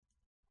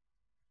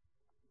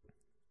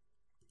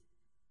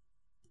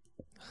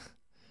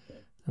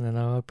And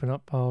then I'll open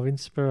up our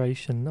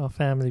inspiration, our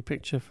family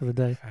picture for the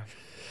day.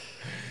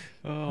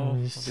 Oh,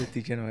 the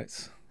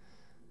degenerates.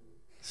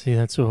 See,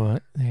 that's all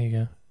right. There you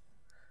go.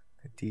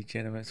 The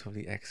degenerates of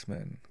the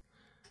X-Men.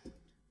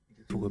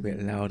 Talk a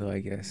bit louder, I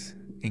guess.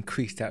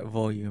 Increase that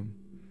volume.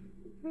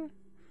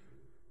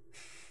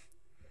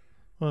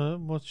 Well,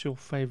 what's your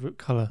favourite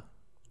colour?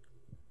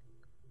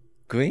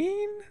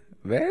 Green?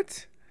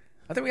 Red?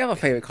 I think we have a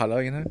favourite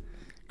colour, you know.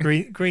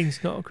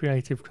 Green's not a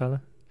creative colour.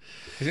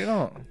 Is it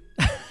not?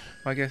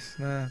 I guess,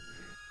 no.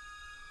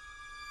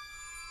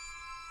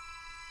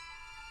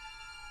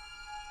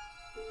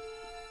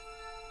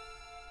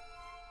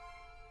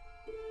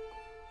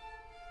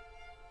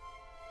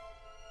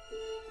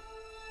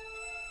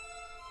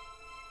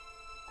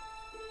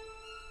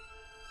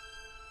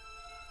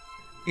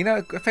 You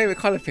know, a favourite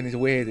colour thing is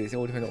weird. It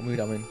all depends on what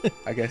mood I'm in,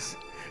 I guess.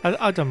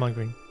 I don't mind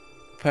green.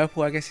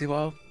 Purple, I guess, as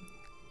well.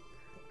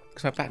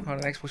 Because my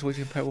background on Xbox was always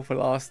been purple for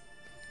last.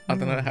 I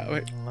don't know how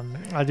it.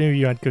 I knew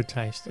you had good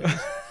taste.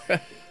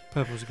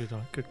 Purple's a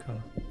good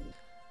colour.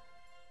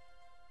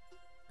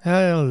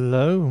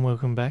 Hello and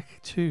welcome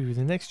back to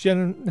the next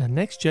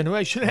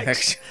generation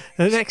X,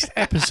 the next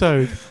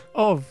episode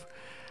of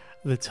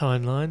the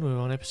timeline. We're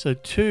on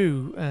episode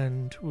 2,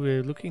 and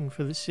we're looking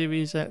for the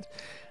series at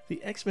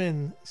the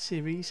X-Men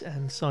series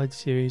and side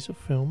series of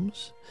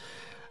films.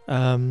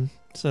 So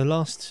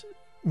last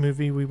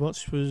movie we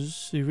watched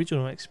was the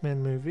original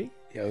X-Men movie.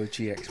 Yeah,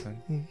 OG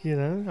X-Men. You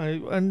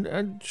know, and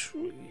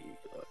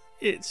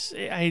it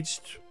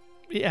aged.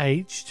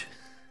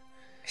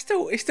 It's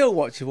still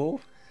watchable.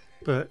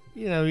 But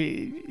you know,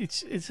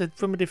 it's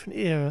from a different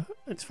era.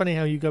 It's funny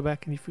how you go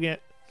back and you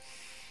forget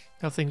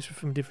how things were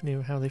from a different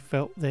era, how they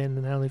felt then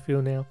and how they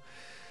feel now,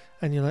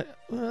 and you're like,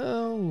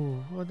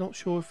 oh, I'm not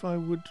sure if I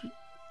would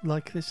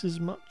like this as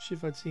much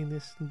if I'd seen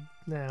this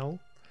now,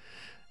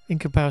 in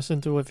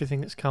comparison to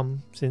everything that's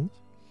come since.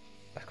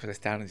 That's because the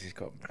standards has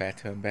got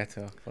better and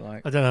better. For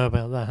like, I don't know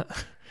about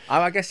that.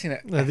 I guess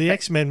the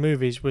X-Men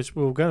movies, which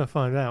we're going to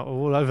find out, are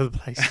all over the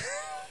place.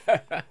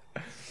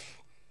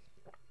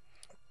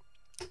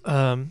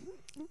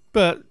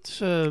 But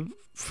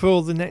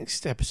for the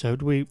next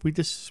episode,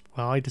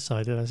 I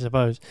decided, I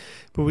suppose,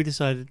 but we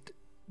decided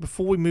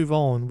before we move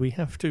on, we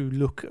have to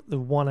look at the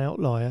one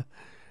outlier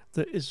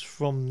that is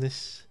from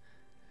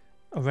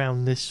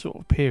around this sort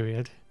of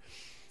period.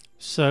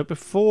 So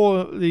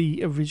before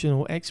the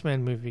original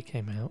X-Men movie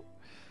came out,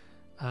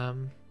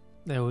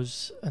 there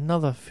was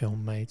another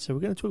film made. So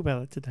we're going to talk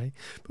about it today.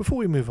 Before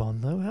we move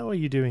on, though, how are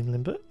you doing,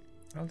 Limbert?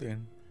 I'm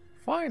doing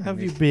fine. How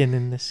have you been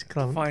in this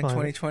climate? Fine,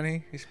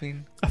 2020. It's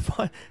been.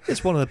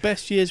 It's one of the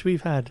best years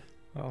we've had.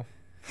 Oh.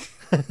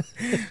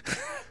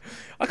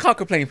 I can't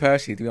complain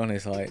personally, to be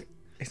honest. Like,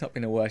 it's not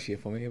been the worst year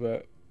for me,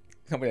 but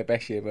it's not been the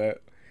best year.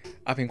 But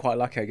I've been quite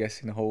lucky, I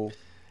guess, in the whole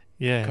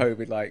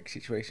COVID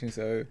situation.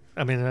 So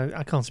I mean,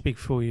 I can't speak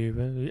for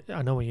you, but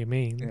I know what you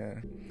mean. Yeah.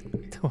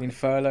 Been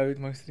furloughed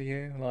most of the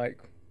year. Like,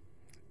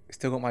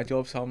 still got my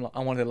job, so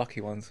I'm one of the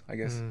lucky ones, I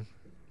guess.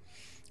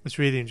 It's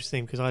really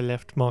interesting because I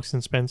left Marks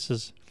and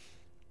Spencer's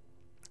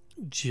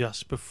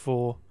just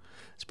before.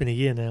 It's been a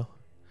year now,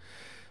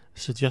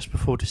 so just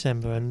before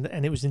December,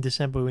 and it was in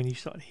December when you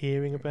started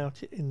hearing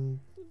about it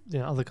in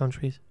other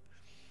countries,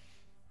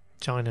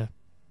 China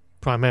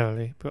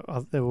primarily, but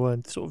there were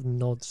sort of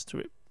nods to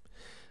it,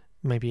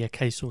 maybe a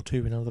case or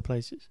two in other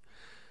places.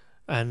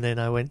 And then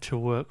I went to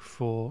work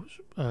for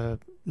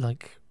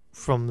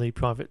from the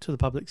private to the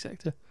public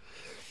sector,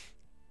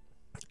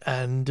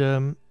 and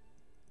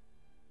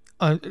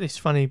it's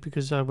funny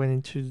because I went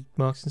into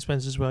Marks and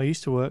Spencer's where I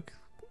used to work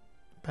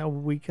about a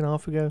week and a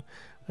half ago,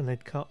 and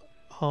they'd cut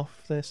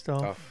half their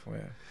staff. Oh,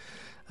 yeah.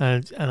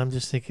 And I'm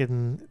just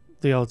thinking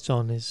the odds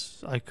on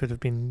is I could have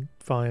been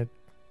fired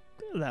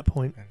at that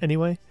point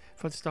anyway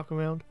if I'd stuck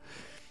around.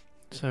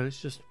 So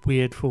it's just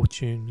weird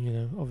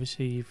fortune,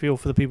 Obviously, you feel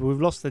for the people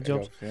who've lost their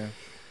jobs. Yeah.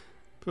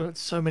 But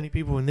so many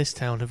people in this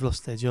town have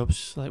lost their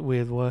jobs. Like,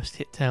 we're the worst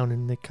hit town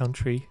in the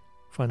country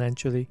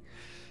financially.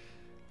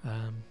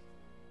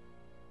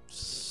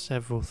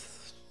 Several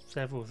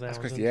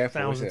thousands,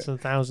 thousands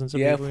and thousands of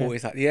people.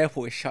 The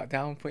airport is shut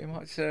down pretty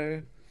much.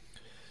 So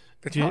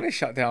the town is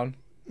shut down.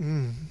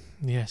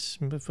 Yes,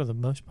 but for the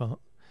most part,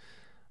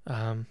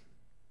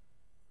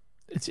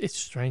 it's a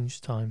strange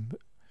time. But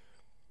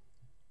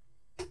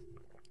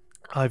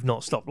I've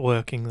not stopped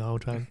working the whole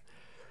time.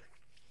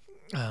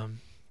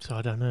 So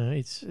I don't know.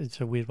 It's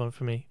a weird one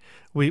for me.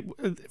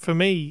 For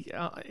me,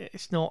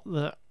 it's not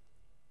that.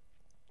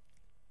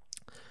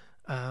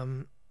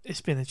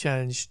 It's been a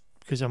challenge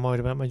because I'm worried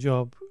about my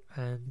job,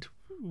 and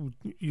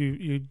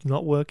you're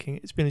not working.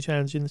 It's been a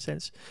challenge in the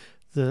sense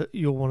that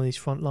you're one of these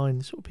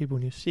frontline sort of people,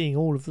 and you're seeing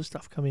all of the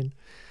stuff come in,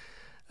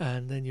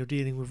 and then you're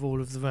dealing with all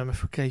of the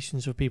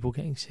ramifications of people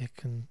getting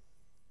sick, and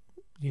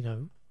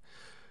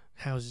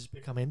houses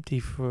become empty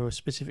for a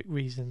specific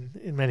reason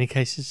in many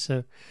cases.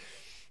 So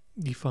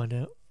you find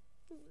out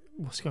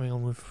what's going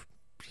on with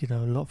a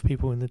lot of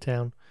people in the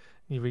town.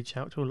 You reach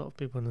out to a lot of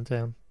people in the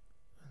town,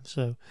 and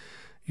so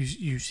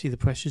you see the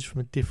pressures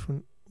from a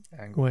different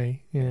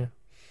way. Yeah.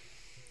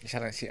 I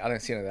don't see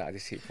any of that. I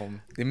just see it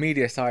from the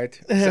media side.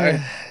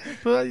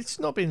 But it's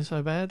not been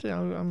so bad.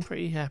 I'm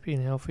pretty happy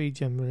and healthy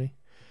generally,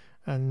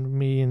 and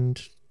me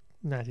and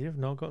Nadia have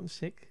not gotten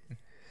sick.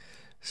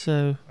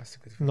 So That's a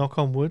good knock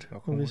on wood,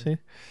 obviously.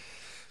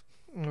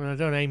 Wood. Well, I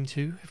don't aim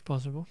to, if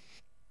possible.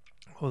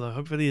 Although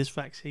hopefully this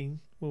vaccine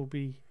will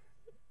be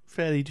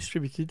fairly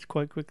distributed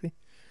quite quickly.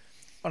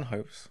 One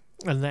hopes.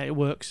 And that it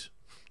works.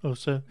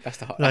 Also, That's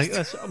the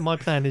that's my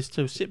plan is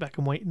to sit back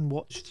and wait and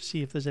watch to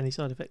see if there's any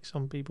side effects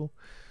on people.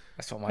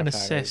 That's what my and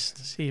plan assess is.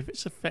 to see if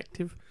it's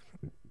effective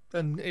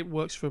and it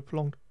works for a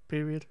prolonged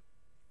period.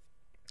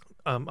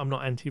 I'm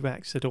not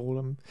anti-vax at all.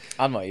 I'm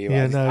not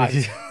either.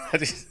 I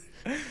just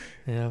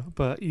yeah,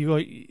 but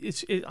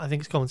I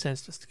think it's common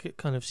sense just to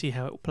kind of see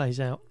how it plays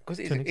out. Because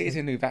it is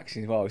a new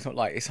vaccine as well. It's not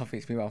like it's something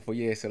that's been around for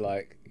years. So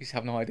like, you just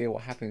have no idea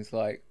what happens.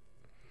 Like,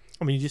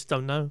 I mean, you just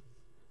don't know.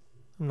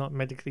 I'm not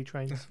medically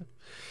trained, so.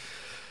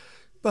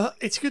 But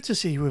it's good to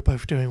see we're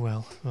both doing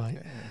well, right?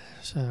 Yeah.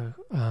 So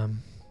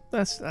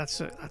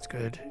that's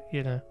good,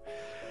 you know.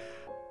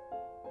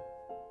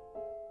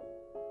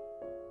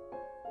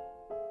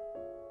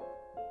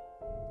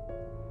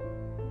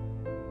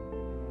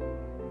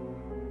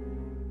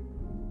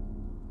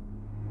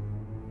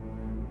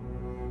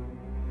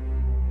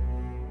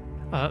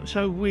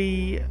 So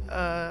we,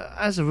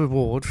 as a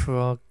reward for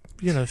our,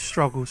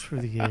 struggles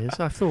through the years,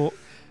 I thought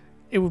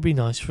it would be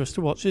nice for us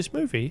to watch this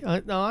movie. I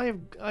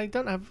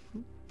don't have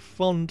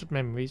fond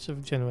memories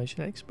of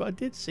Generation X, but I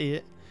did see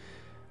it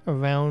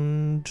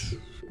around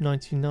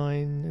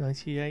 99,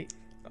 98.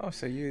 Oh,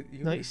 so you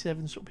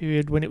 97 sort of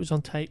period when it was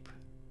on tape.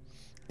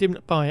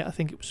 Didn't buy it. I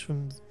think it was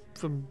from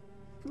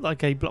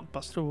like a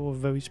Blockbuster or a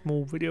very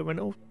small video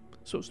rental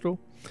sort of store.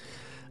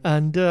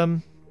 And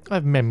I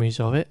have memories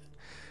of it.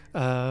 Do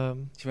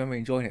you remember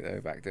enjoying it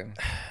though back then?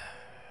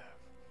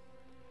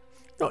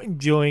 Not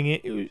enjoying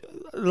it. It was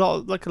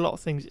a lot of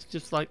things. It's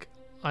just like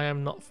I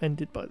am not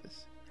offended by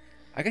this.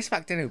 I guess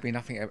back then it would be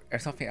nothing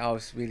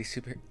else really.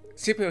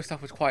 Superhero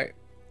stuff was quite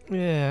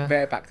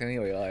rare back then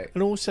anyway. Like,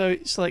 and also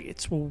it's like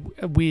it's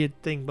a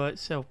weird thing by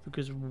itself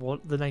because of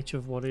what the nature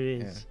of what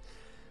it is.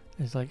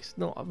 Yeah. It's like it's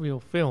not a real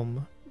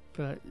film,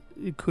 but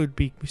it could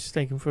be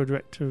mistaken for a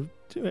direct to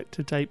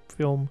tape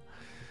film.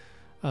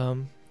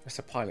 It's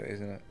a pilot,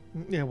 isn't it?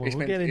 Yeah, well,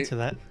 we'll get into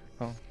that.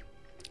 Oh.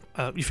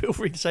 You feel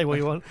free to say what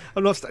you want.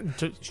 I'm not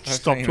to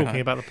stop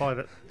talking about the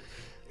pilot.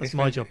 That's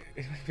my job.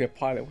 It's meant to be a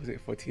pilot, was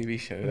it, for a TV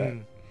show?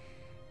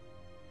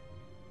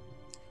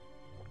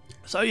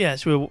 So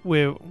yes,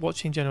 we're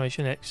watching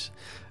Generation X,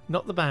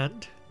 not the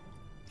band,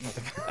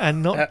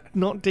 and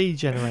not D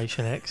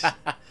Generation X,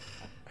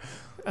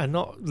 and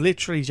not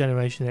literally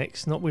Generation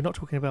X. We're not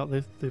talking about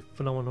the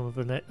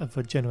phenomenon of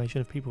a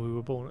generation of people who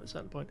were born at a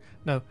certain point.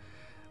 No,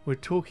 we're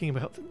talking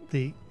about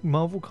the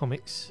Marvel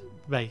Comics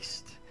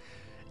based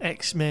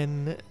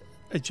X-Men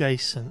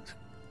adjacent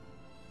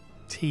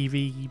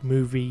TV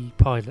movie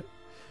pilot.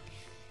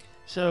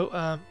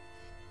 So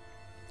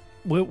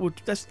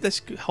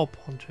let's hop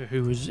on to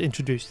who was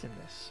introduced in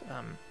this,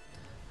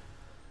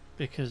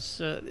 because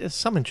there's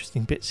some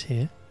interesting bits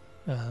here.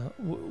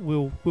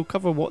 We'll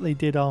cover what they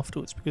did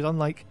afterwards, because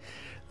unlike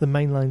the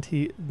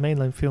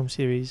mainline film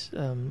series,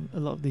 a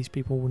lot of these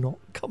people will not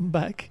come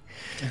back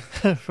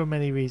for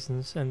many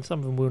reasons, and some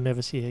of them we'll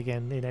never see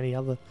again in any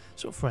other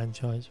sort of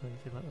franchise or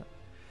anything like that.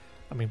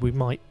 I mean, we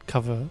might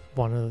cover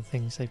one of the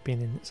things they've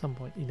been in at some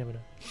point. You never know.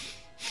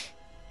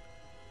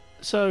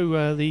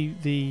 So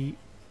the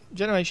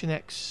Generation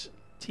X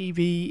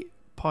TV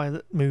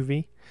pilot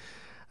movie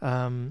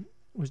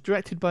was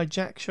directed by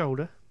Jack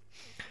Sholder.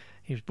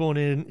 He was born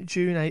in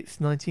June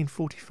 8th,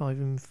 1945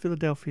 in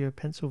Philadelphia,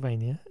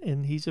 Pennsylvania,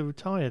 and he's a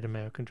retired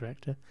American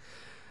director.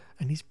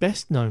 And he's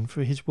best known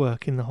for his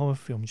work in the horror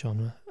film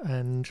genre,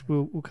 and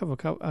we'll cover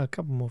a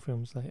couple more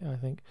films later, I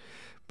think.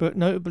 But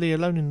notably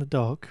Alone in the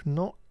Dark,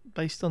 not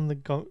based on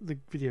the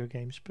video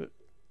games, but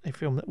a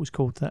film that was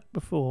called that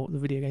before the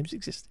video games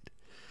existed.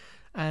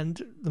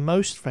 And the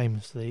most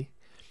famously,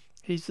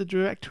 he's the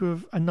director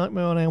of A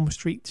Nightmare on Elm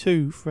Street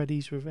 2,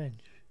 Freddy's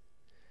Revenge,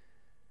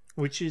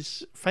 which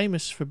is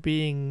famous for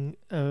being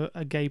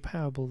a gay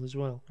parable as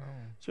well. Oh.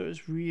 So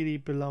it's really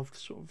beloved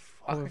sort of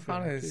horror. I can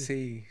kind of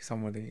see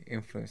some of the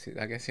influences,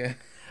 I guess, yeah.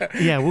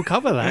 Yeah, we'll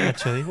cover that,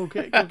 actually. We'll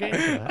get into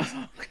that.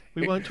 Okay.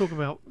 We won't talk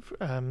about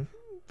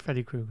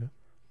Freddy Krueger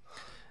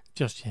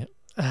just yet.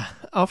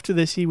 After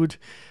this, he would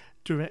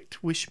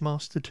direct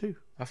Wishmaster 2.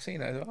 I've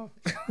seen that as well.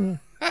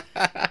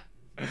 Yeah.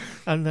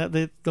 And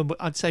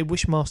I'd say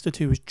Wishmaster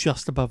 2 was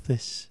just above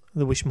this,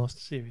 the Wishmaster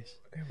series.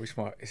 Yeah,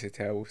 Wishmaster is a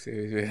terrible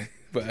series, really.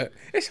 But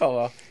it's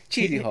horror,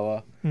 cheesy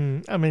horror.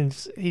 I mean,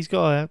 he's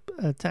got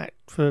a tact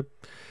for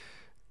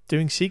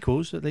doing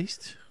sequels, at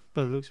least,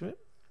 by the looks of it.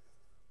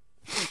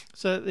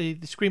 So the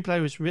screenplay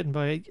was written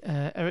by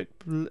Eric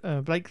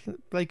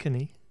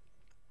Blakeney.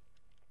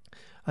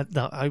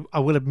 I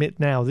will admit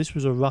now, this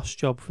was a rush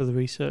job for the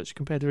research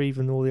compared to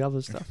even all the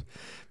other stuff,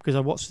 because I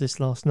watched this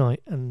last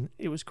night and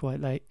it was quite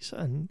late.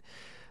 And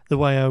the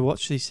way I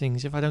watch these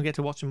things, if I don't get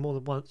to watch them more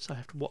than once, I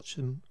have to watch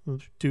them,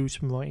 do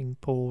some writing,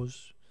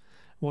 pause,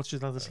 watch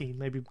another scene,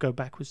 maybe go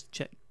backwards,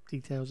 check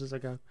details as I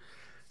go.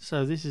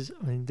 So this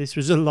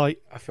was a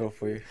light. I feel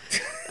for you.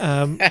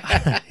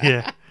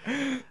 Yeah.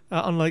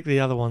 Unlike the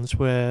other ones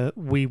where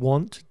we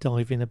want to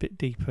dive in a bit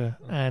deeper,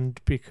 and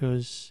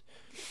because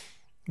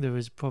there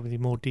was probably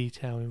more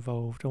detail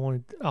involved, I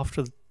wanted,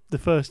 after the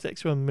first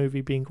X-Men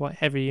movie being quite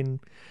heavy in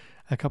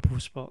a couple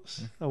of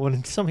spots, I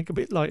wanted something a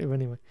bit lighter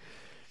anyway.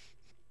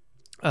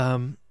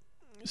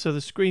 So the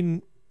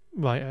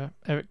screenwriter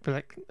Eric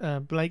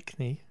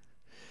Blakeney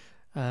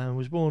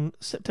was born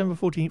September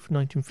 14th,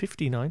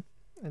 1959,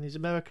 and he's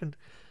American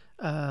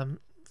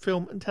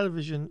film and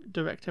television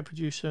director,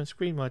 producer, and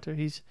screenwriter.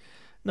 He's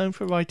known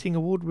for writing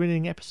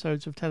award-winning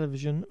episodes of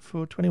television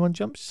for 21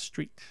 Jump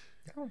Street.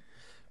 Oh,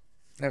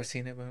 never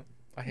seen it, but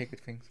I hear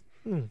good things.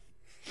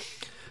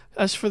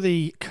 As for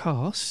the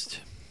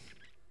cast,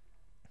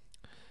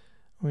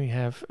 we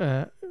have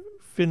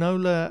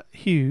Viola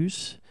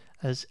Hughes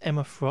as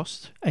Emma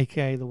Frost,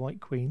 aka the White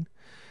Queen.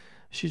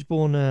 She's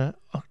born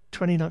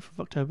 29th of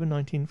October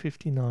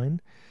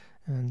 1959,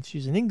 and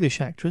she's an English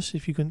actress.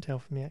 If you couldn't tell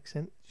from the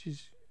accent,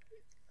 she's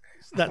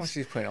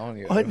putting on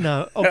you.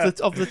 No,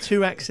 of the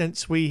two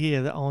accents we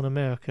hear that aren't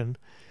American,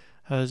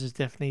 hers is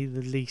definitely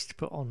the least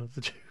put on of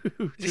the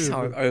two. You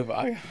sound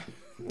over.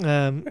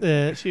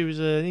 She was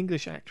an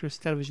English actress,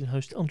 television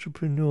host,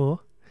 entrepreneur,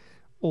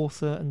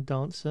 author, and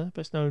dancer.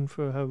 Best known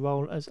for her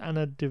role as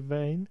Anna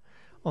Devane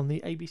on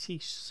the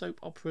ABC soap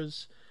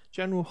operas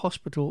General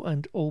Hospital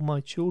and All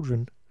My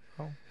Children.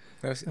 Oh,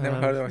 never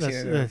heard of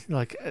it.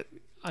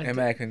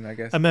 American, I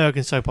guess.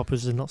 American soap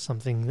operas are not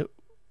something that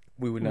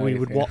we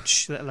would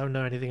watch, let alone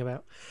know anything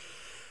about.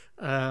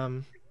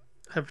 Her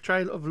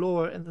portrayal of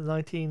Laura in the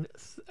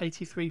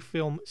 1983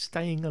 film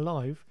Staying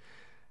Alive,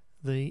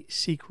 the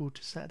sequel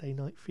to Saturday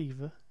Night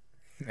Fever.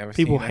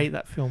 People hate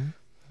that film.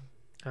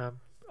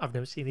 I've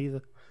never seen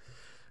either.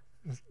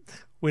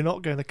 We're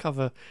not going to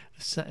cover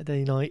the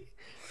Saturday Night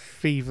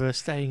Fever,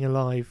 Staying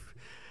Alive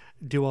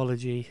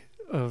duology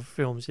of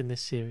films in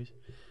this series.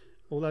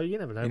 Although you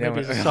never know,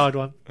 maybe it's a side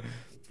one.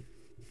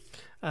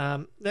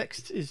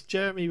 Next is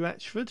Jeremy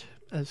Ratchford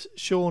as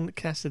Sean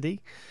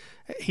Cassidy.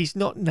 He's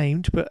not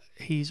named, but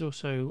he's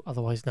also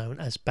otherwise known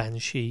as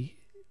Banshee.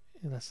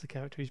 And that's the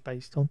character he's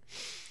based on.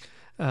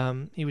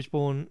 He was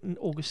born on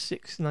August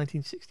 6,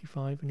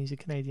 1965, and he's a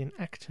Canadian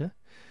actor.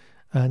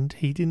 And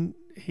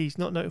he's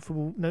not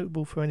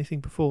notable for anything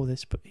before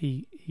this, but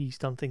he's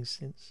done things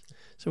since.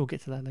 So we'll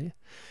get to that later.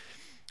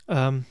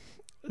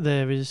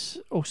 There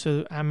is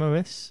also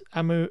Amaryllis,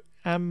 I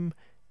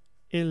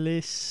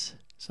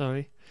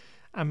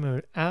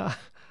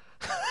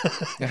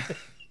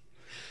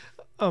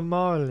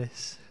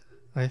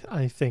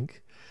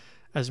think,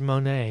 as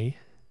Monet,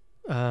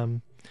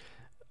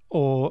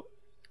 or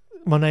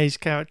Monet's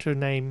character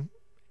name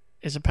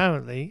is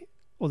apparently,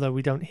 although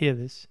we don't hear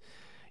this,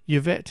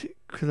 Yvette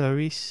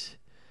Clarice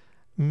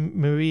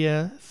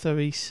Maria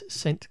Therese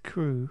Saint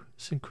Creux.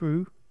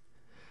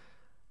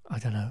 I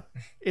don't know.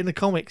 In the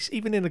comics,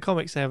 even in the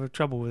comics, they have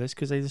trouble with this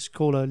because they just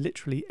call her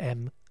literally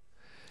M.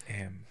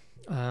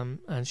 And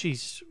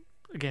she's,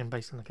 again,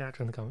 based on the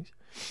character in the comics.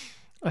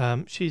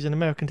 She's an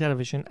American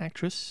television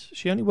actress.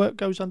 She only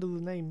goes under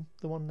the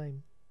one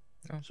name,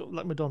 sort of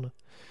like Madonna.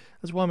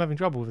 That's why I'm having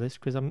trouble with this,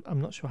 because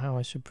I'm not sure how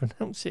I should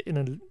pronounce it in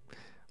an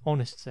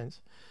honest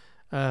sense.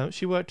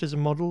 She worked as a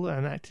model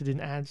and acted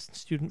in ads and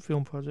student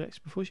film projects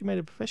before she made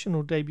a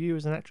professional debut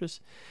as an actress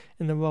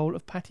in the role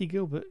of Patty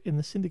Gilbert in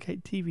the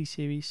syndicate TV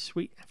series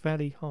Sweet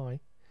Valley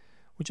High,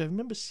 which I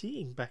remember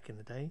seeing back in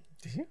the day.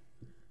 Did you?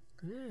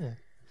 Yeah.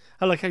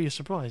 I like how you're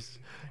surprised.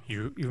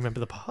 You remember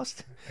the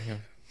past? Yeah.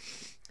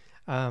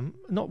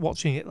 Not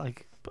watching it,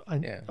 but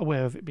I'm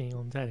aware of it being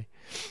on telly.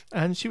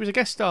 And she was a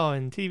guest star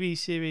in TV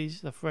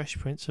series The Fresh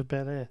Prince of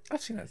Bel-Air.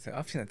 I've seen that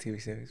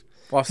TV series.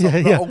 Well,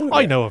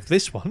 I know of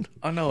this one.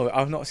 I know.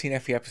 I've not seen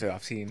every episode.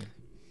 I've seen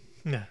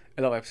a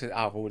lot of episodes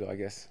out of order, I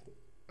guess.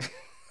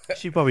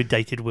 She probably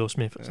dated Will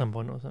Smith at some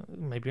point, or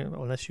something. Maybe,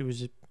 unless she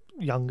was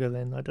younger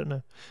then. I don't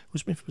know. Will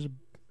Smith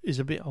is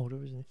a bit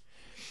older, isn't he?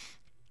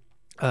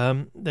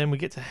 Then we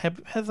get to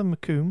Heather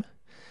McComb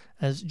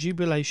as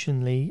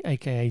Jubilation Lee,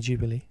 aka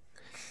Jubilee.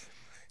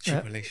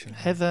 Jubilation.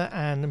 Heather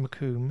Ann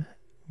McComb,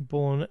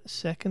 born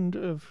 2nd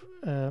of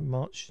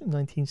March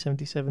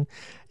 1977,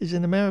 is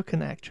an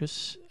American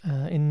actress.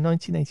 In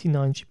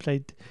 1989, she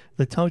played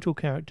the title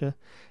character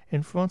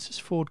in Francis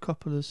Ford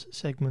Coppola's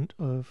segment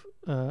of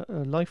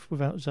Life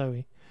Without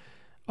Zoe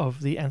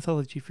of the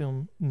anthology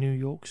film New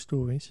York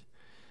Stories.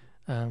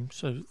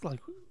 So,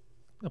 like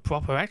a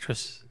proper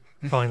actress,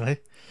 finally.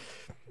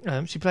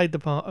 She played the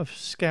part of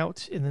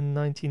Scout in the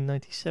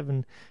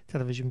 1997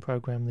 television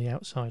program The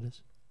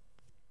Outsiders.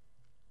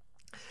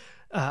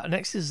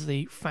 Next is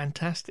the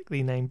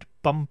fantastically named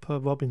Bumper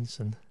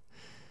Robinson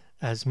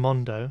as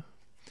Mondo.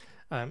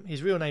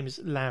 His real name is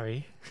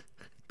Larry,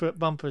 but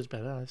Bumper is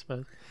better, I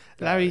suppose.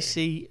 Larry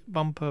C.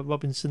 Bumper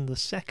Robinson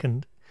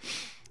II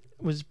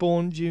was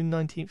born June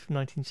 19th,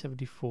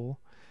 1974,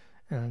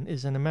 and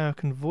is an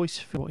American voice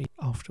for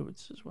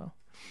afterwards as well,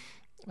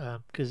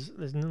 because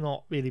there's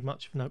not really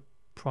much of note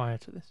prior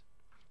to this.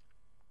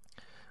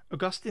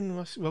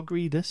 Augustin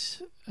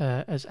Rodriguez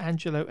as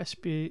Angelo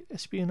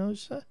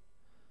Espinosa,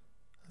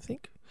 I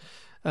think,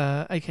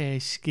 aka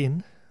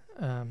Skin.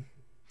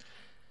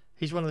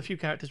 He's one of the few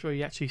characters where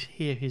you actually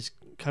hear his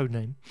code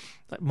name.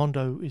 Like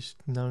Mondo is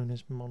known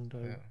as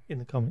Mondo in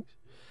the comics,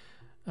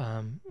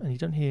 and you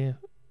don't hear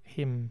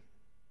him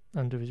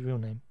under his real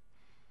name.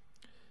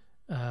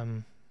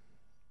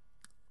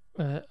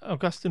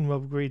 Augustin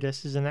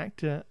Rodriguez is an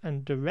actor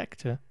and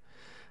director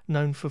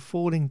known for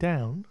Falling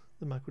Down,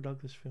 the Michael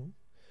Douglas film,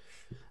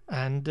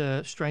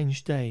 and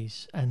Strange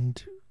Days,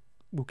 and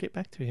we'll get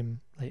back to him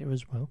later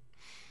as well.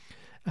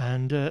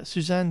 And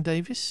Suzanne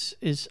Davis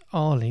is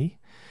Arlie.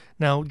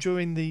 Now,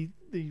 during the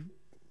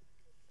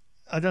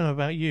I don't know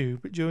about you,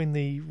 but during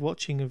the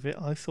watching of it,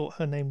 I thought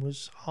her name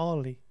was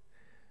Harley.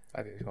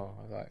 I did as well.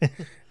 I was like,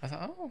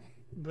 oh.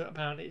 But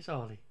apparently it's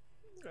Arlie.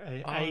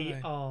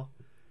 A-R-L-E-E.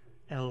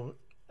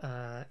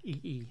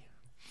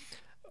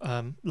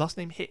 Last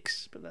name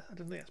Hicks, but I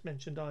don't think that's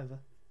mentioned either.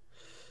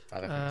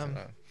 I don't think so,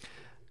 no.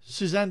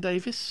 Suzanne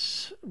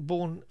Davis,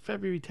 born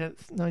February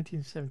 10th,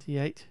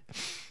 1978,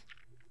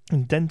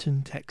 in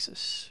Denton,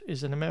 Texas,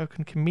 is an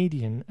American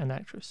comedian and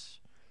actress.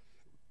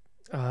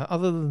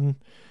 Other than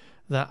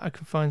that, I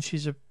can find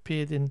she's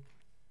appeared in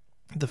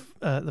the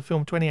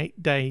film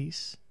 28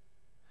 Days,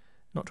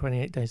 not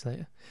 28 Days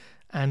Later,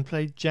 and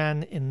played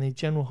Jan in the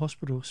General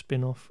Hospital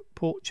spin-off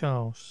Port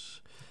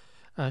Charles.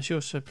 She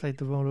also played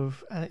the role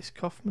of Alex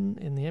Kaufman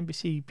in the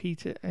NBC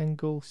Peter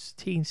Engels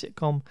teen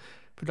sitcom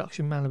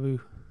Production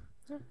Malibu.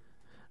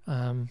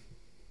 I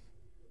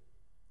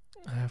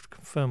have to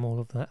confirm all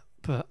of that,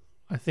 but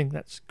I think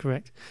that's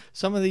correct.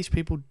 Some of these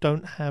people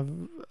don't have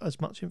as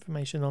much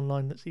information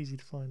online that's easy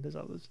to find as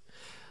others.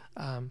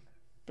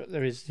 But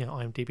there is,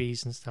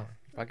 IMDb's and stuff.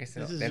 I guess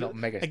they're not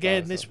mega stars.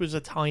 Again, this was a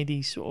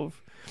tidy sort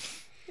of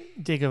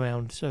dig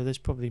around, so there's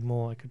probably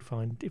more I could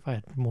find if I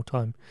had more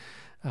time.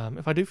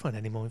 If I do find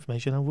any more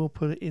information, I will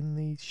put it in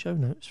the show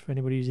notes for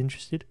anybody who's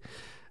interested.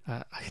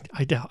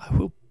 I doubt I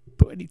will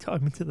put any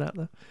time into that,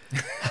 though.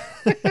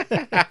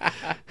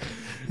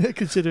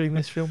 Considering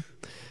this film.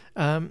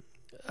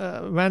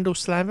 Randall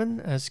Slavin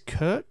as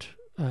Kurt.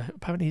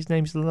 Apparently his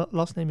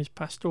last name is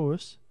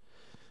Pastorius.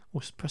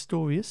 Or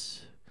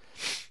Pastorius.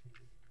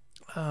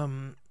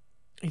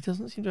 He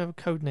doesn't seem to have a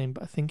code name,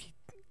 but I think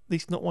at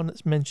least not one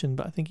that's mentioned,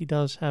 but I think he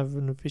does have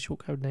an official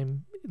code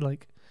name,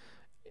 like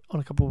on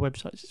a couple of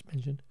websites it's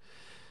mentioned.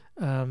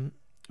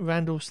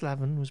 Randall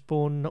Slavin was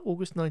born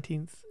August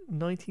 19th,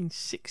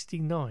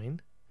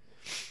 1969,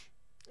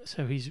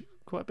 so he's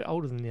quite a bit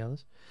older than the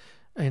others,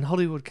 in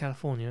Hollywood,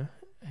 California,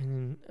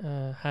 and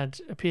had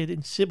appeared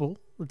in Sybil,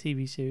 the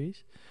TV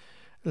series,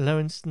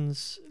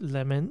 Lowenstein's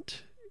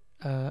Lament,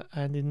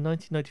 and in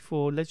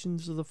 1994,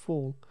 Legends of the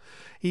Fall.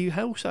 He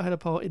also had a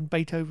part in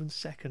Beethoven's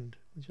Second,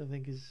 which I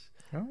think is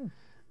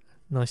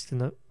nice to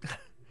note.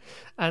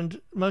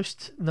 And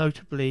most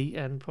notably,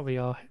 and probably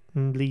our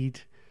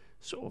lead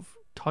sort of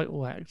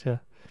title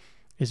actor,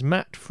 is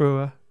Matt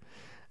Frewer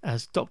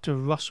as Dr.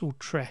 Russell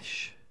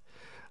Tresh.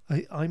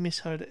 I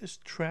misheard it as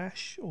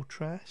Trash or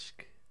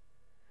Trask,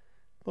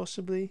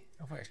 possibly.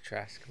 I thought it's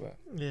Trask, but...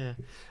 Yeah.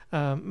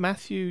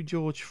 Matthew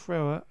George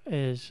Frewer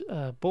is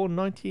born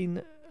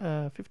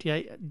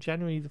 1958,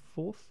 January the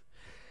 4th.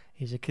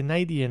 He's a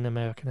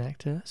Canadian-American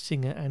actor,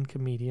 singer and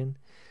comedian.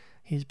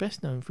 He's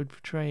best known for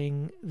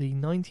portraying the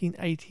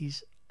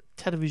 1980s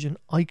television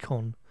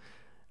icon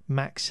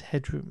Max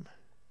Headroom.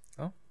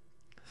 Oh.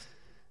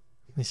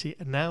 You see,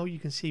 and now you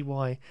can see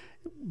why.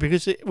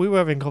 Because we were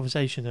having a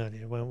conversation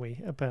earlier, weren't we,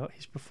 about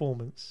his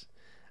performance.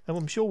 And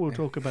I'm sure we'll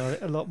talk about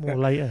it a lot more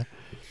later.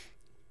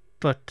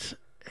 But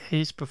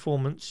his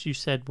performance, you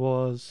said,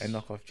 was... a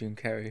knockoff Jim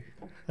Carrey.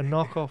 A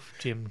knockoff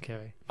Jim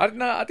Carrey. I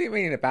didn't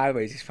mean in a bad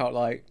way. It just felt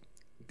like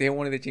they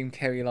wanted the Jim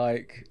Carrey,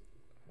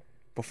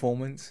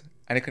 performance.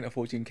 And they couldn't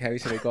afford Jim Carrey,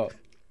 so they got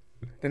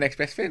the next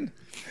best thing.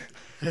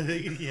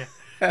 Yeah.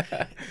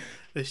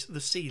 The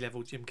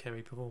C-level Jim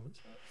Carrey performance.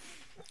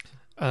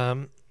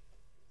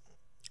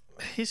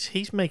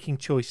 He's making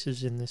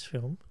choices in this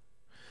film.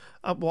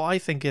 What I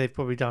think they've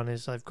probably done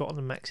is I've got on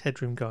the Max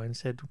Headroom guy and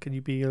said, can you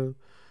be a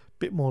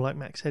bit more like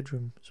Max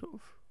Headroom, sort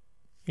of,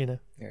 Yes,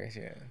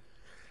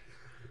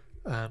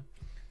 yeah.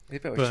 He's a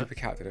bit of a stupid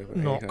character,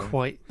 though. Not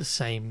quite the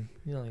same,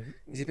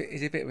 He's a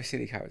bit of a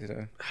silly character,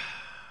 though.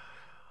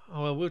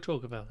 Oh, well, we'll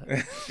talk about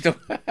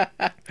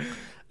that.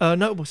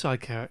 Notable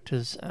side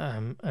characters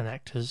and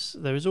actors.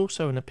 There is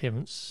also an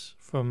appearance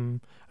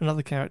from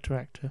another character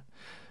actor,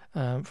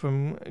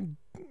 from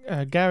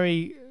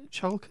Gary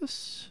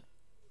Chalkus,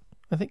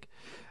 I think,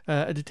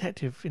 a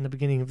detective in the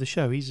beginning of the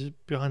show. He's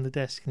behind the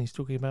desk and he's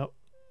talking about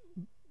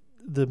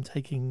them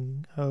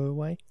taking her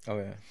away.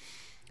 Oh,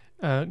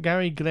 yeah.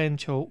 Gary Glenn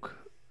Chalk,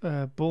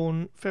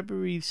 born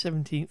February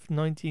 17th,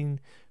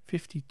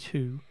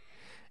 1952,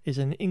 is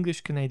an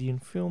English-Canadian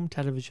film,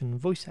 television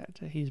voice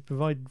actor. He's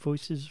provided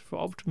voices for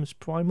Optimus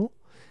Primal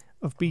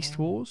of Beast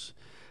Wars,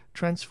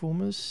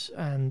 Transformers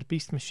and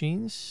Beast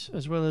Machines,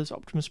 as well as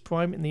Optimus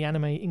Prime in the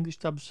anime English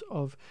dubs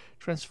of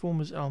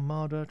Transformers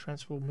Armada,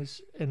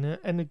 Transformers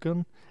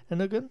Energon.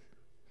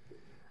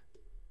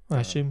 I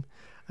assume.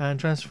 And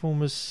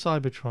Transformers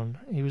Cybertron.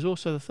 He was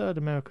also the third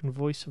American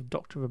voice of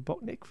Dr.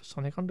 Robotnik for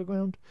Sonic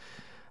Underground.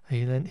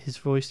 He lent his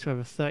voice to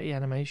over 30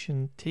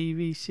 animation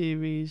TV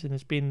series and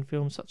has been in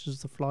films such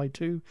as The Fly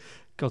 2,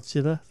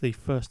 Godzilla, the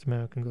first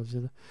American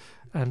Godzilla,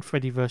 and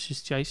Freddy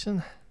vs.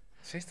 Jason.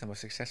 He's the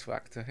most successful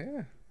actor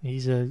here. He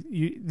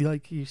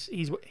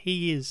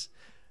is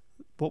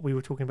what we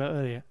were talking about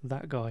earlier.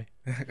 That guy.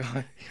 That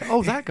guy.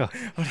 Oh, that guy.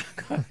 Oh,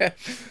 that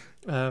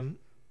guy.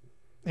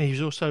 He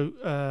was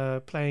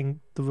also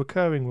playing the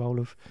recurring role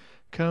of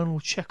Colonel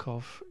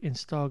Chekhov in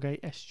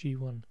Stargate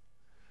SG-1. Is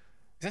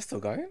that still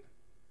going?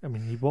 I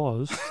mean, he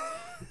was.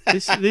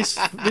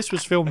 This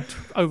was filmed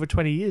over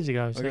 20 years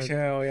ago.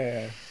 So,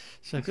 yeah.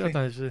 So God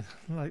knows,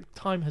 like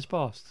time has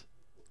passed.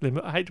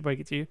 I hate to break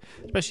it to you,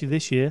 especially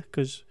this year,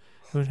 because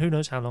who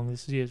knows how long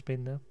this year's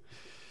been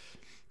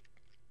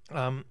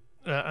now.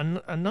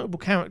 And notable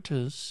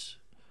characters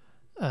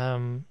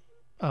are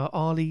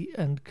Arlie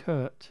and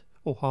Kurt,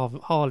 or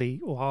Harley,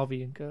 or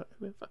Harvey and Kurt,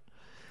 whoever.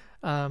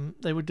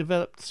 They were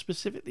developed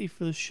specifically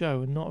for the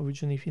show and not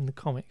originally in the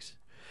comics.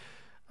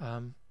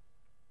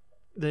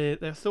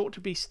 They're thought to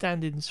be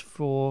stand-ins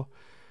for,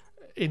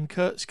 in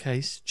Kurt's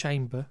case,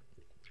 Chamber,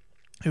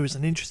 who was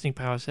an interesting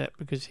power set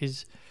because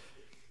his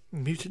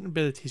mutant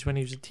abilities, when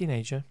he was a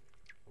teenager,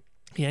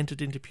 he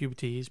entered into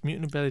puberty, his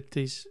mutant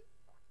abilities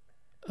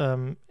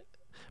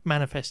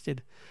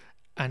manifested,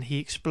 and he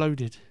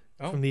exploded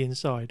from the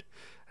inside.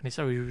 And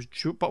so his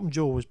bottom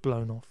jaw was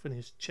blown off and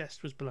his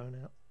chest was blown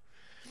out.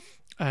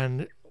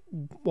 And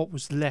what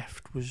was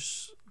left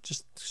was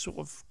just sort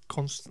of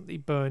constantly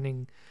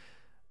burning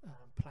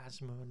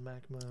plasma and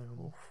magma.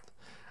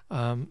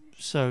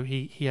 So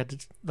he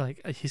had,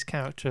 like, his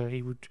character,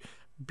 he would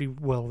be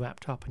well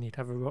wrapped up and he'd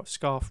have a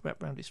scarf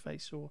wrapped around his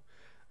face or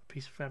a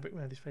piece of fabric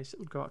around his face that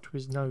would go up to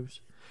his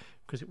nose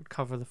because it would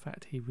cover the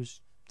fact he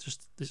was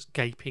just this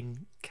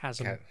gaping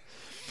chasm.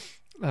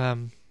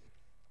 And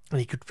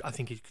he could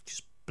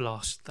just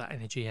blast that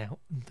energy out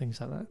and things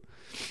like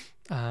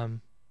that.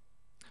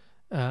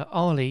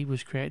 Arlie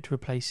was created to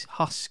replace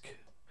Husk,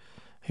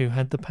 who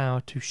had the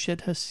power to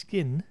shed her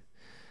skin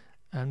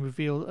and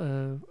reveal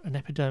an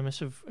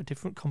epidermis of a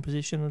different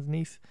composition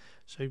underneath.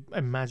 So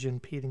imagine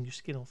peeling your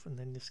skin off and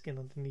then the skin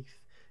underneath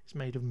is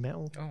made of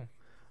metal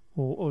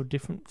or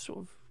different sort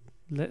of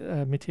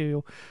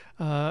material.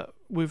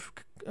 With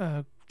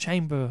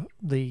Chamber,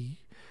 the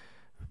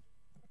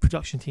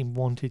production team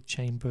wanted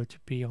Chamber to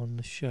be on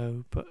the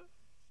show, but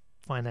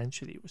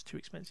financially it was too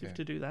expensive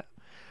to do that.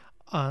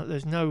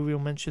 There's no real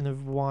mention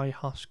of why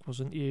Husk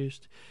wasn't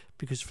used,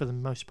 because for the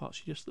most part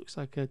she just looks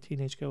like a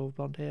teenage girl with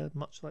blonde hair,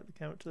 much like the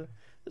character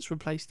that's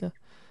replaced her.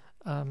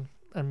 And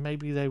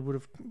maybe they would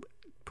have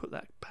put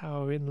that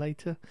power in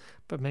later,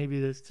 but maybe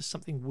there's just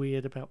something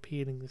weird about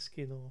peeling the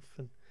skin off,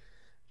 and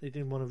they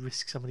didn't want to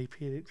risk somebody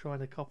trying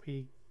to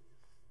copy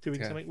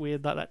doing something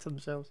weird like that to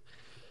themselves.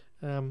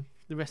 The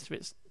rest of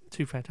it's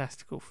too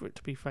fantastical for it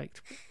to be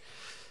faked.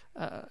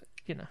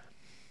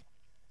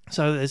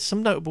 So there's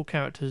some notable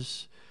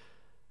characters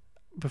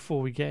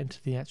before we get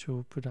into the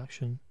actual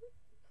production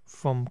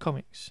from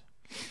comics.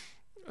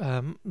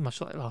 Much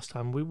like last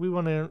time, we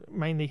want to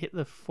mainly hit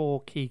the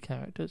 4 key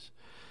characters.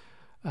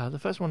 The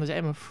first one is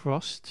Emma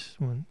Frost.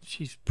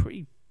 She's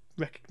pretty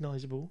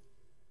recognisable.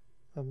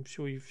 I'm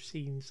sure you've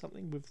seen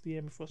something with the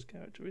Emma Frost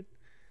character in.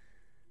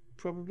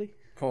 Probably.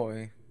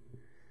 I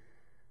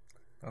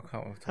can't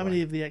remember. How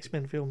many of the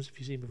X-Men films have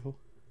you seen before?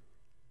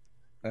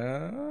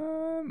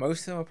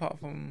 Most of them apart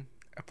from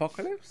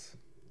Apocalypse.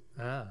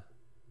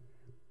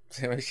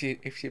 So if she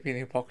appeared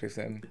in Apocalypse,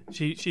 then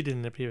she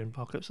didn't appear in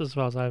Apocalypse as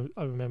far as I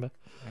remember.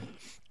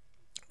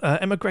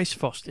 Emma Grace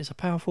Frost is a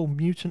powerful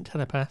mutant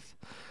telepath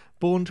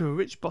born to a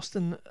rich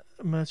Boston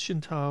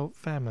mercantile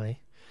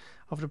family.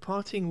 After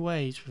parting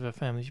ways with her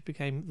family, she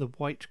became the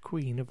White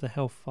Queen of the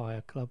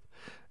Hellfire Club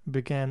and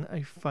began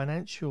a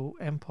financial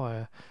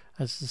empire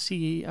as the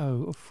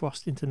CEO of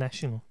Frost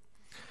International.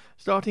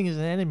 Starting as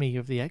an enemy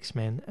of the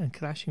X-Men and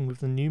clashing with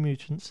the New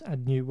Mutants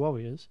and New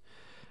Warriors,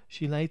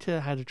 she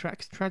later had a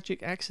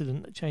tragic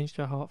accident that changed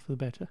her heart for the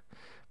better,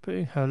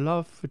 putting her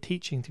love for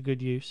teaching to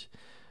good use,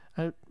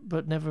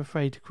 but never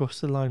afraid to cross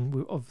the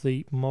line of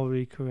the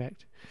morally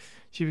correct.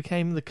 She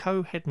became the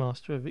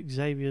co-headmaster of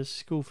Xavier's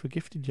School for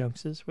Gifted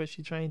Youngsters, where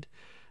she trained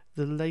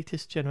the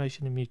latest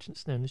generation of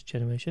mutants known as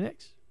Generation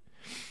X.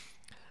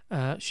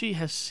 She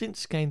has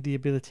since gained the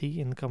ability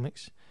in the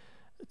comics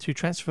to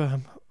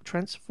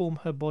transform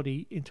her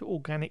body into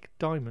organic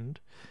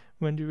diamond,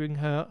 rendering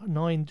her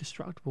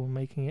indestructible and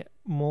making it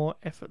more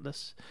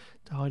effortless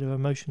to hide her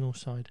emotional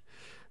side.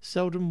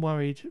 Seldom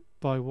worried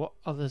by what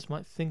others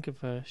might think of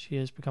her, she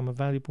has become a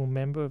valuable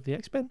member of the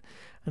X-Men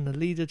and a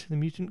leader to the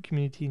mutant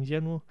community in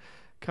general,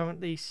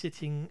 currently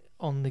sitting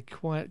on the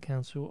Quiet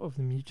Council of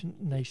the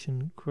mutant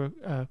nation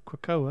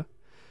Krakoa.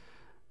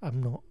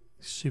 I'm not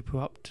super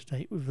up to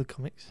date with the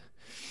comics.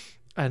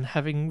 And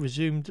having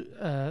resumed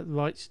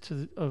rights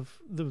of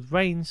the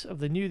reins of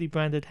the newly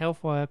branded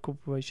Hellfire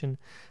Corporation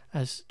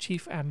as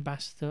Chief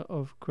Ambassador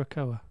of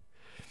Krakoa.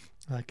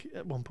 Like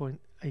at one point,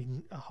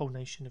 a whole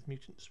nation of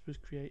mutants was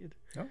created.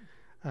 Oh.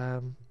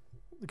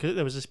 Because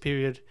there was this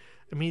period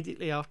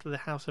immediately after the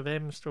House of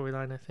M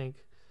storyline, I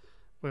think,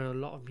 where a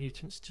lot of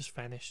mutants just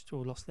vanished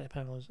or lost their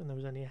powers, and there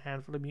was only a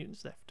handful of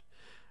mutants left.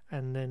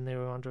 And then they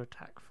were under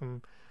attack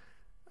from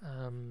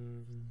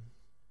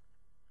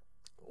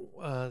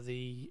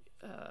the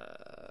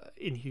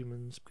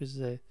Inhumans, because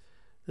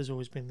there's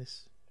always been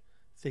this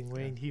thing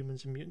where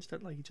Inhumans and mutants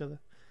don't like each other,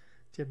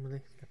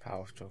 generally. The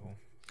power struggle.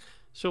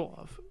 Sort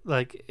of.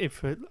 Like,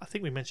 if I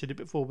think we mentioned it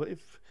before, but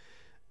if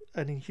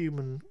an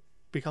Inhuman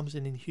becomes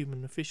an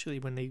Inhuman officially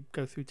when they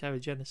go through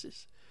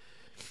Terrigenesis,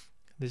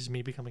 this is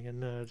me becoming a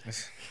nerd.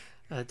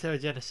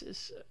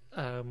 Terrigenesis,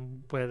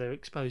 where they're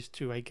exposed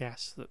to a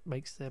gas that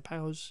makes their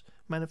powers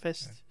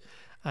manifest,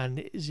 and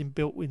it is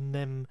inbuilt in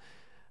them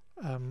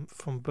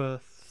from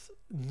birth,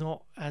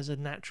 not as a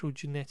natural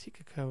genetic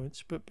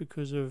occurrence, but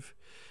because of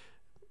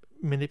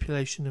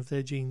manipulation of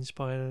their genes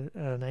by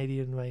an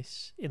alien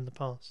race in the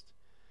past.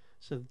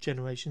 So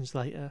generations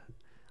later,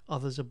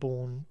 others are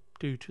born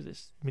due to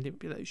this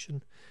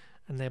manipulation,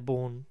 and they're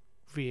born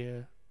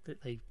via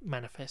that they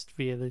manifest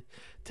via the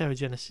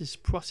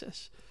Terrigenesis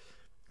process.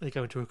 They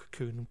go into a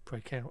cocoon and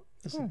break out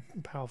as a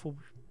powerful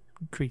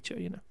creature,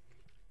 you know.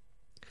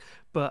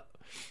 But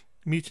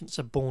mutants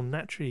are born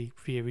naturally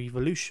via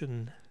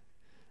evolution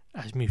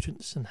as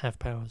mutants and have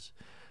powers.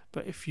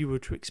 But if you were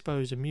to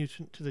expose a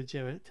mutant to the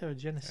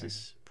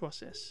Terrigenesis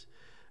process,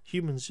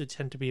 humans would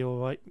tend to be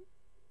alright.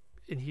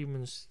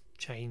 Inhumans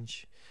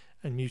change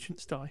and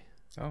mutants die.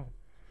 Oh.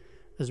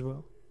 As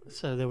well.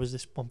 So there was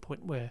this one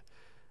point where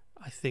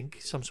I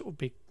think some sort of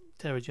big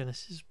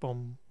Terrigenesis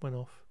bomb went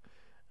off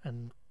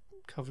and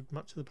covered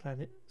much of the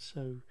planet,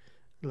 so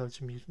loads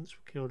of mutants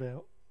were killed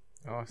out.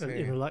 Oh, I see.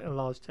 In a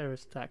large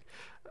terrorist attack.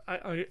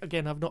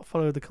 I've not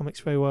followed the comics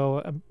very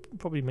well. I'm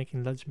probably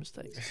making loads of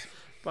mistakes,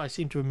 but I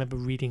seem to remember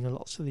reading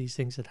lots of these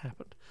things that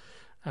happened.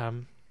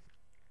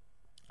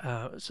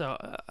 So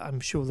I'm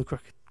sure the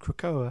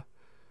Krakoa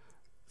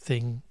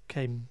thing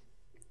came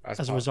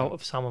as a result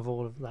of some of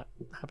all of that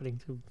happening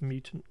to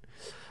Mutant.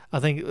 I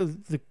think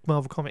the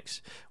Marvel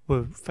Comics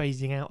were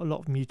phasing out a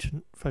lot of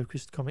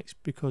mutant-focused comics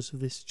because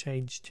of this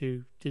change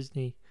to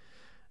Disney,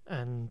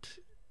 and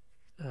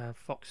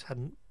Fox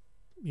hadn't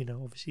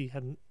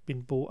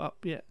been bought up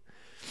yet.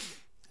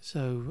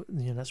 So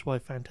that's why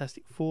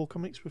Fantastic Four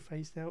comics were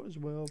phased out as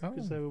well,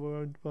 because they were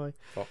owned by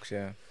Fox.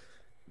 Yeah.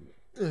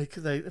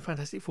 The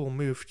Fantastic Four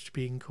moved to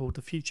being called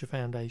the Future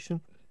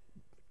Foundation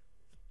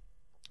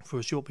for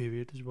a short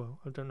period as well.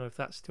 I don't know if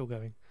that's still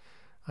going.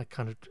 I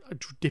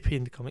dip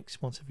into comics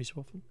once every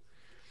so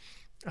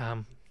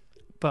often.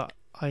 But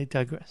I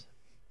digress.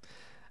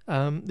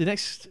 The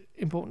next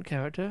important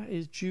character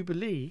is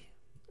Jubilee,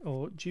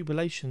 or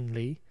Jubilation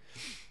Lee,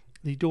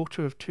 the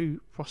daughter of two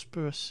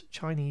prosperous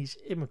Chinese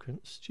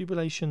immigrants.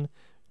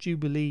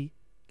 Jubilee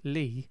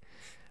Lee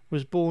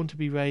was born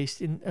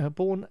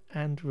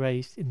and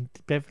raised in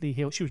Beverly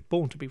Hills. She was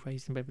born to be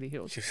raised in Beverly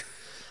Hills.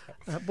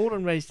 Born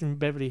and raised in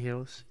Beverly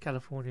Hills,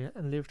 California,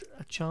 and lived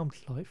a charmed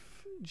life.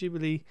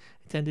 Jubilee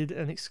attended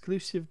an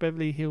exclusive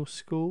Beverly Hills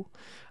school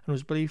and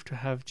was believed to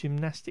have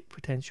gymnastic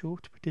potential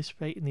to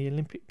participate in the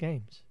Olympic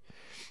Games.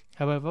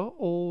 However,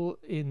 all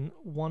in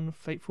one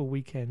fateful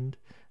weekend,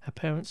 her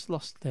parents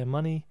lost their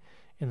money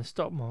in the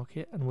stock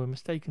market and were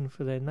mistaken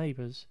for their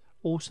neighbours,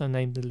 also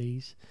named the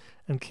Lees,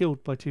 and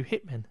killed by two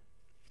hitmen,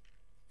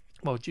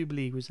 while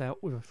Jubilee was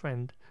out with a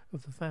friend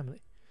of the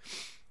family.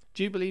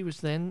 Jubilee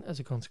was then, as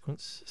a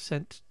consequence,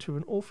 sent to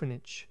an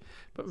orphanage,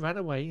 but ran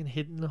away and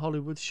hid in the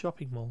Hollywood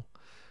shopping mall.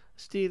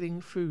 Stealing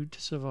food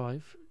to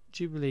survive,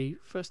 Jubilee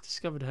first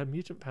discovered her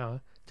mutant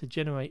power to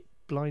generate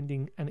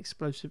blinding and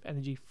explosive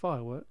energy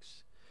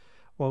fireworks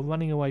while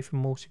running away from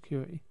more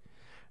security.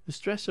 The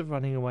stress of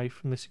running away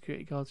from the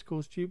security guards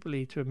caused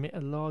Jubilee to emit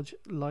a large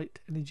light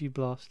energy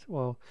blast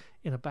while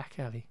in a back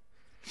alley.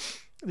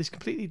 This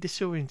completely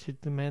disoriented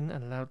the men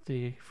and allowed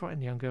the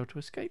frightened young girl to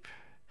escape.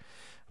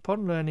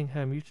 Upon learning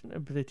her mutant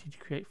ability to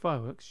create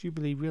fireworks,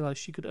 Jubilee realised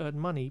she could earn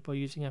money by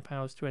using her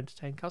powers to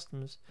entertain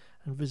customers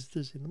and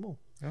visitors in the mall.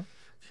 Oh.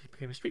 She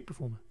became a street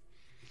performer.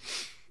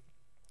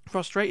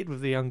 Frustrated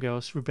with the young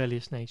girl's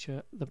rebellious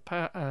nature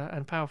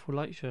and powerful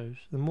light shows,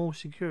 the mall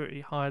security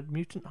hired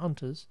mutant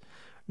hunters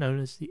known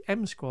as the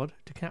M Squad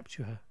to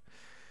capture her.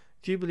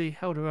 Jubilee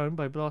held her own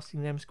by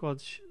blasting the M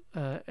Squad's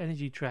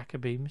energy tracker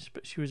beams,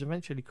 but she was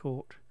eventually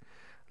caught.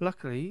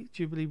 Luckily,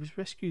 Jubilee was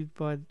rescued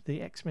by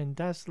the X-Men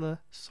Dazzler,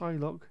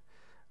 Psylocke,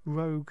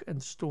 Rogue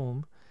and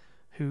Storm,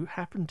 who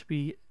happened to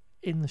be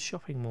in the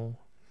shopping mall.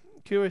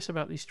 Curious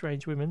about these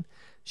strange women,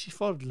 she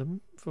followed them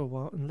for a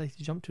while and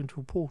later jumped into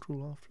a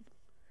portal after them.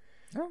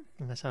 Oh.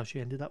 And that's how she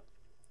ended up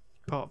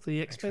part of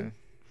the X-Men.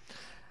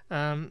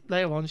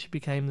 Later on, she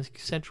became the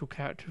central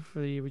character for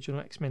the original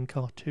X-Men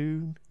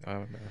cartoon. I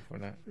remember from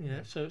that.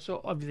 Yeah,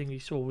 so everything you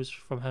saw was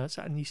from her.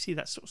 And you see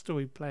that sort of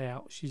story play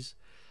out. She's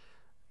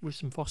with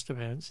some foster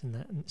parents in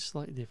that, and it's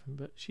slightly different,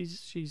 but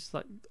she's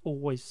like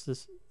always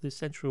the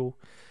central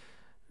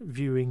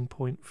viewing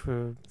point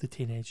for the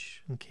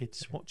teenage and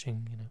kids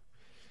watching,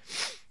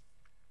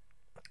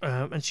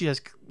 And she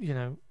has,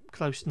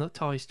 close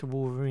ties to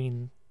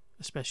Wolverine,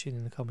 especially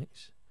in the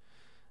comics.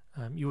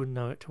 You wouldn't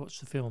know it to watch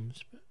the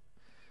films,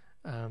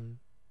 but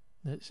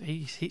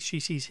she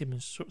sees him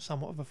as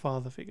somewhat of a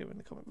father figure in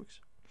the comic books.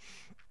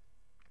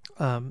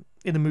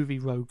 In the movie,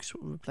 Rogue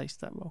sort of replaced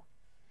that role.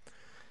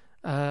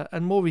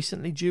 And more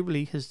recently,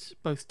 Jubilee has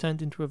both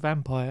turned into a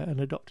vampire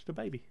and adopted a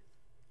baby.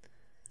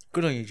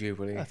 Good on you,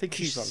 Jubilee. I think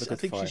she's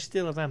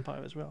still a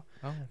vampire as well.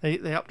 Oh. They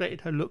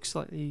updated her look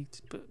slightly,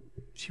 but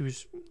she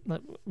was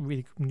like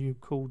really new,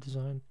 cool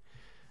design.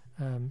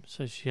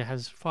 So she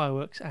has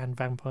fireworks and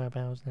vampire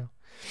powers now,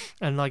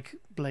 and like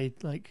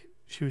Blade, like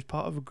she was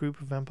part of a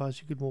group of vampires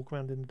who could walk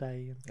around in the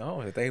day.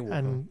 The day walker.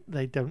 And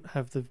they don't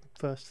have the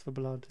thirst for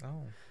blood.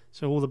 Oh.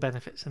 So all the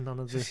benefits and none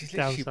of the downsides. She's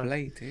literally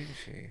Blade, isn't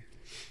she?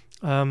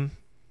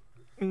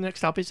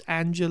 Next up is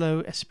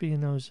Angelo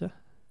Espinosa.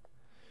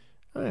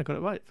 Oh, I got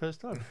it right first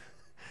time.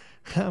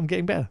 I'm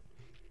getting better.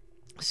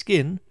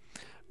 Skin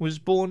was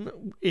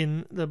born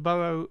in the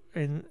borough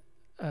in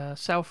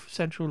south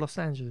central Los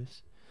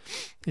Angeles.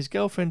 His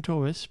girlfriend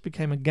Taurus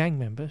became a gang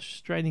member,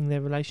 straining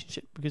their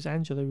relationship because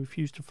Angelo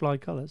refused to fly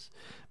colours,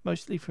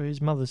 mostly for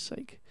his mother's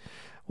sake.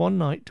 One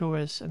night,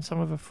 Taurus and some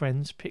of her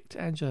friends picked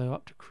Angelo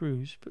up to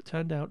cruise, but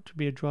turned out to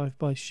be a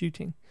drive-by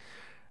shooting.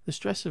 The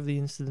stress of the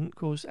incident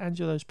caused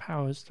Angelo's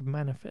powers to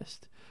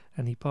manifest,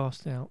 and he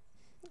passed out.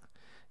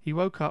 He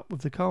woke up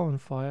with the car on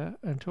fire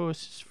and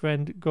Taurus'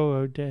 friend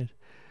Goro dead.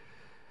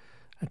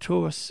 And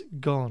Taurus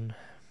gone.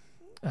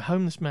 A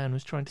homeless man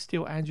was trying to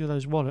steal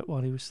Angelo's wallet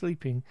while he was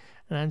sleeping,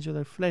 and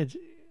Angelo fled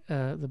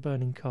the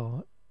burning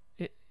car.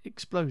 It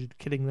exploded,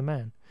 killing the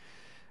man,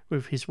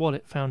 with his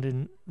wallet found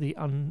in the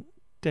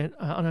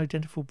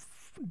unidentified...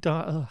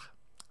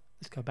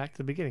 Let's go back to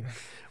the beginning.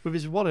 With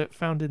his wallet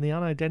found in the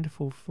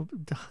unidentified...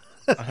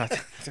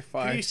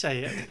 Unidentified. Can you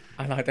say it?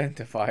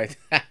 Unidentified.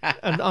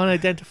 An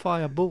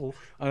unidentifiable...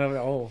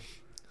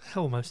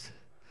 Almost.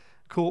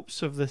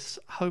 Corpse of this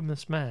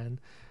homeless man,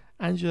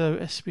 Angelo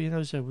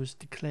Espinosa was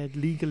declared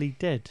legally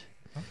dead.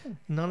 Oh.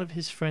 None of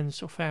his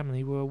friends or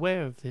family were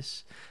aware of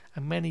this,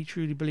 and many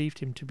truly believed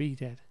him to be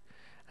dead.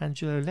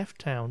 Angelo left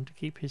town to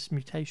keep his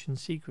mutation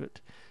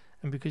secret,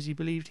 and because he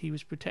believed he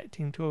was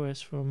protecting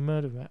Taurus from a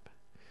murder rap.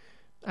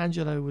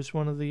 Angelo was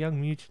one of the young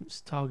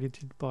mutants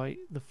targeted by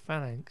the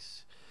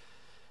Phalanx.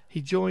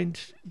 He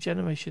joined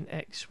Generation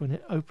X when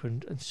it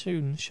opened, and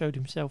soon showed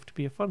himself to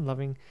be a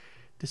fun-loving,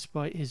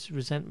 despite his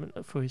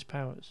resentment for his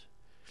powers.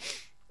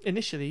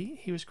 Initially,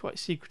 he was quite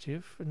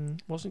secretive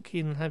and wasn't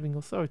keen on having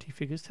authority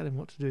figures tell him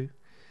what to do.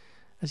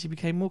 As he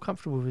became more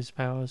comfortable with his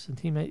powers and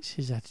teammates,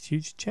 his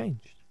attitudes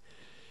changed.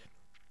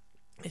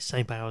 It's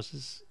same powers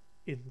as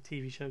in the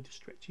TV show, just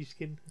stretchy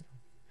skin.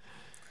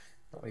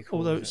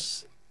 Although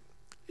it's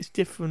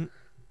different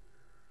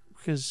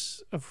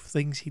because of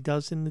things he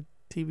does in the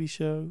TV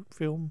show,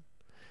 film.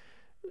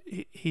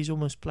 He's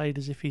almost played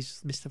as if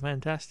he's Mr.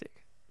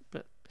 Fantastic.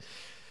 But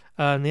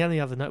and the only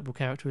other notable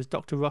character is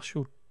Dr.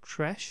 Russell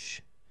Tresh.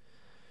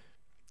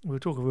 We're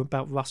talking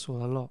about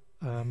Russell a lot.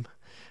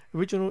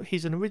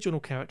 He's an original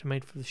character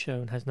made for the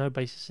show and has no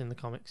basis in the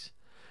comics,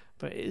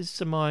 but it is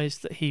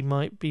surmised that he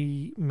might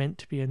be meant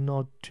to be a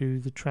nod to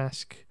the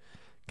Trask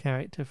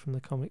character from the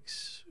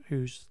comics,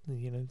 who's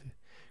the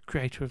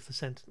creator of the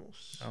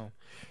Sentinels,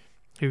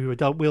 who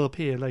will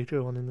appear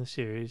later on in the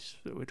series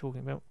that we're talking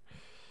about.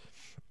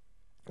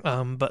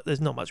 But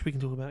there's not much we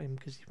can talk about him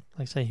because,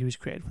 like I say, he was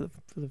created for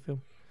the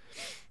film.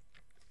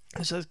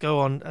 So let's go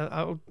on.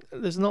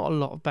 There's not a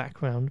lot of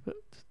background, but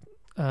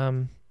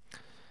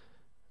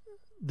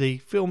the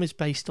film is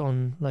based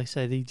on, like I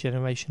say, the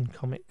Generation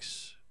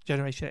X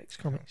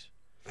comics.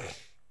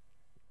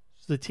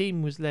 So the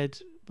team was led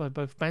by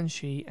both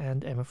Banshee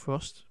and Emma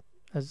Frost,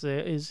 as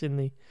there is in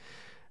the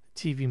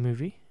TV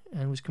movie,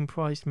 and was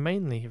comprised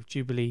mainly of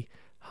Jubilee,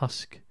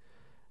 Husk,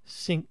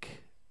 Synch,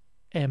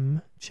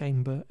 M,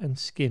 Chamber, and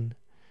Skin,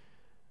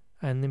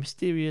 and the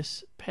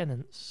mysterious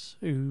Penance,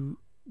 who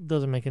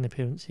doesn't make an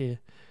appearance here.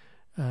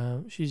 I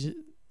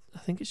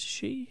think it's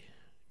she,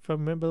 if I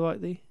remember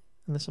rightly,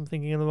 unless I'm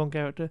thinking of the wrong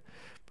character.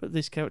 But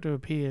this character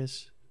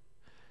appears,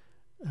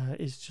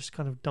 is just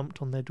kind of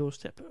dumped on their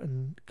doorstep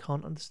and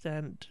can't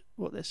understand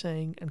what they're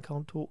saying and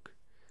can't talk.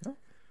 Oh.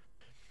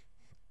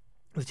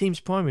 The team's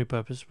primary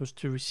purpose was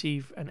to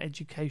receive an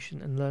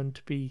education and learn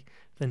to be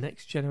the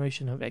next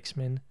generation of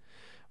X-Men,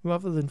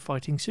 rather than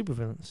fighting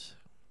supervillains.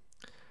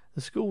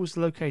 The school was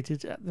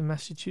located at the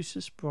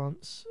Massachusetts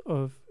branch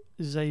of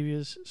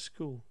Xavier's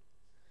School.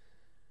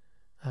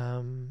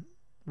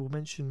 We'll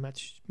mention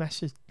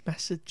Massachusetts.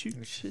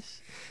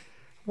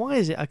 Why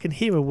is it I can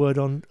hear a word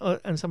on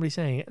and somebody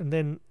saying it, and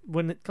then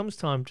when it comes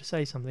time to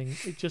say something,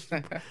 it just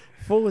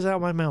falls out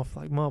of my mouth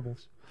like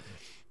marbles?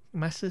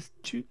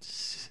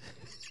 Massachusetts.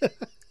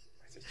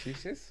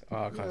 Massachusetts?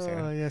 Oh, I can't say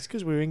that. Yeah, it's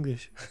because we're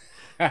English.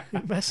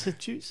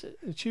 Massachusetts.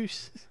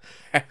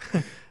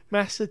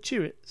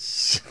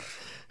 Massachusetts.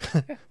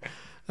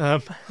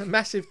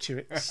 Massive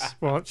Chewits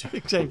branch of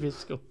Xavier's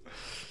School.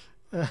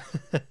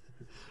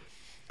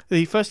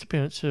 The first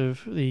appearance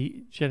of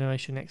the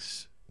Generation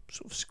X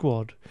sort of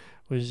squad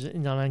was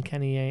in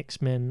Uncanny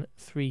X-Men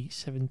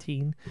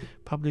 317,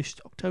 published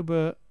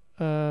October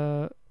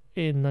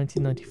in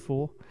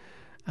 1994,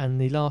 and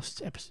the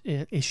last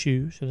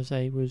issue, should I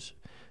say, was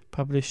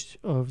published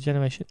of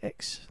Generation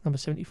X number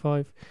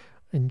 75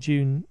 in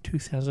June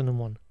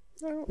 2001.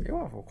 No, it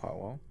went for quite a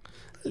while.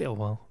 A little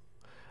while.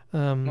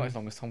 Not as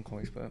long as Tom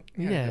Comics, but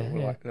yeah,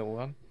 little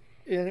one.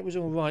 Yeah, and it was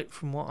all right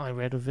from what I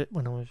read of it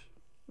when I was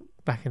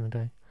back in the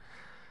day.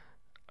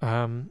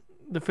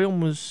 The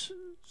film was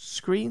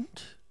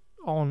screened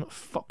on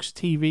Fox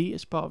TV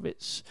as part of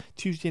its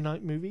Tuesday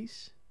night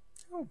movies.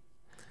 Oh,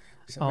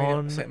 so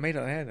it made it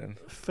on air then.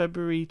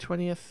 February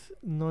 20th,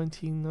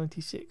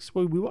 1996.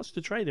 Well, we watched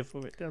the trailer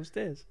for it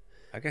downstairs.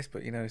 I guess,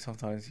 but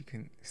sometimes you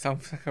can. Some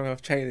kind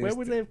of trailers. Where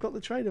would they have got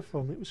the trailer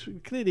from? It was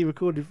clearly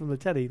recorded from the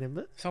telly then,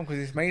 but some because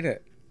it's made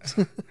it.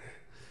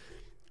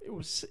 It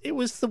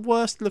was the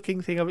worst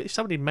looking thing. If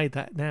somebody made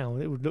that now,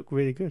 it would look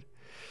really good.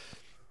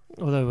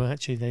 Although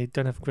actually they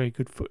don't have very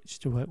good footage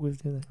to work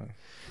with, do they?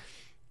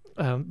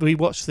 Oh. We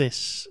watched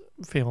this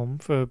film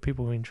for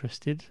people who are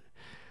interested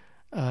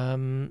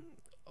on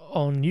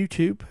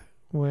YouTube,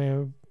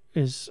 where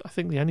is I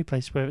think the only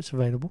place where it's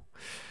available,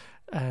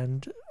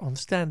 and on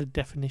standard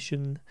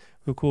definition,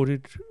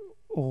 recorded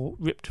or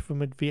ripped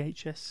from a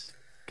VHS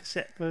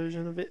cassette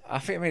version of it. I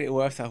think it made it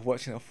worse after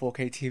watching it on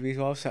 4K TV as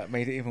well, so it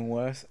made it even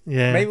worse.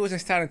 Yeah. Maybe it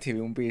wasn't standard TV, it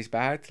wouldn't be as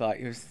bad.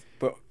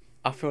 But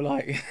I feel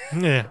like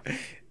yeah.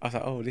 I was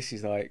like, oh, this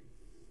is like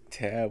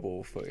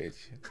terrible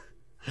footage.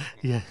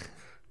 Yeah.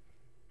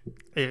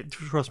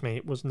 Trust me,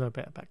 it was no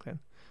better back then.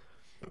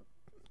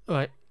 All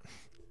right.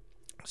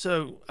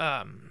 So,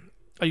 are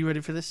you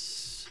ready for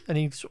this?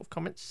 Any sort of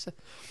comments?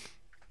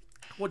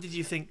 What did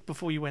you think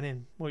before you went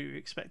in? What were you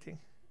expecting?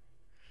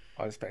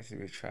 I was expecting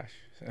it to be trash.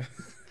 So.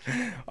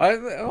 I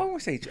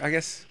almost say, I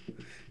guess,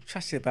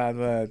 trash is a bad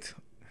word.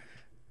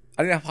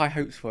 I didn't have high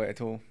hopes for it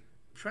at all.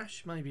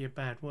 Trash may be a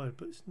bad word,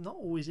 but it's not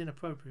always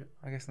inappropriate.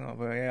 I guess not,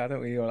 but yeah, I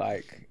don't really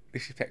like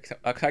disrespect.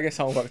 I guess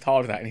someone worked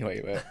hard on that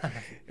anyway, but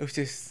it was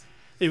just.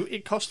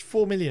 It cost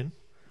 $4 million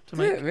to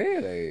make. Did it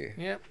really?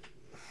 Yeah.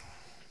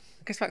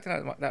 I guess back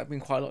then that would have been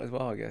quite a lot as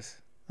well. I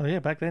guess. Oh yeah,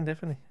 back then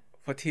definitely.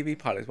 For a TV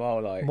pilot as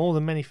well, like more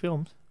than many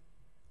films.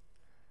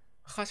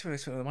 I can't spend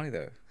the money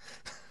though.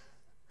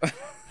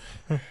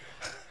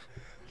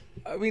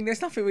 I mean,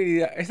 there's nothing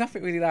really. It's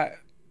nothing really that.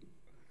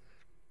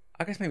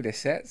 I guess maybe the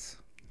sets.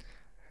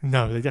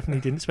 No, they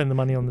definitely didn't spend the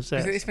money on the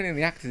sets. They didn't spend it on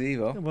the actors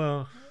either.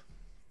 Well,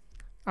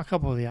 a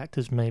couple of the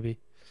actors maybe.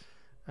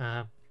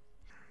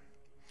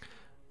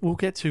 We'll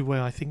get to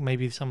where I think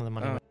maybe some of the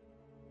money went.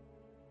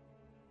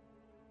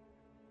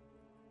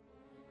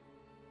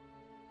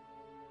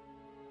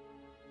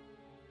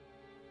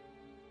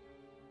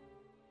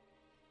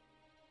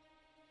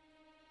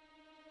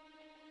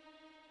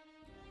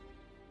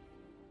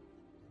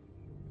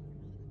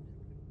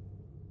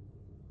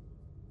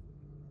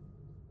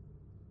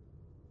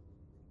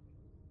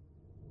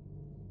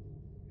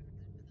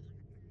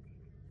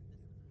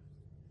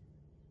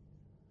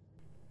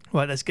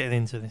 Right, let's get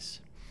into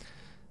this.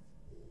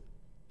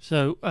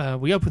 So,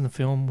 we open the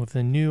film with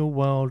the New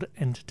World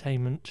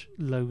Entertainment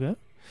logo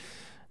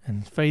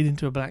and fade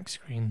into a black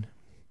screen.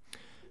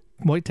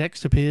 White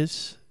text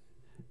appears.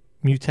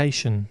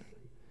 Mutation.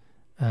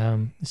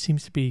 It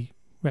seems to be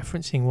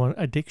referencing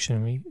a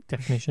dictionary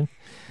definition.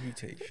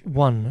 Mutation.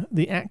 1.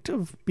 The act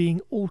of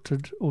being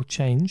altered or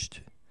changed.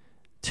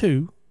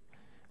 2.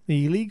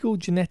 The illegal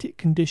genetic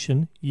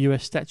condition,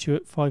 US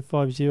Statute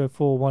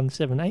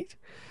 5504178.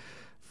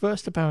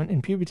 First apparent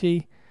in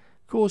puberty,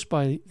 caused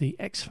by the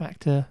X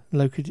factor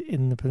located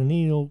in the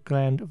pineal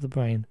gland of the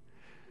brain.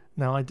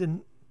 Now, I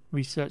didn't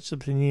research the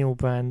pineal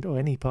gland or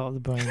any part of the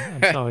brain.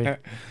 I'm sorry.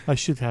 I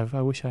should have.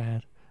 I wish I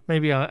had.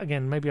 Maybe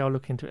I'll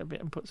look into it a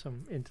bit and put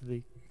some into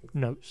the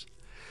notes.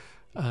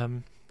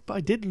 But I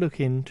did look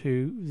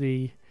into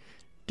the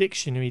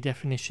dictionary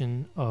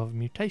definition of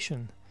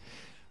mutation.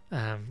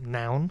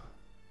 Noun,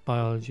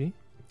 biology,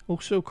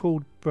 also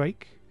called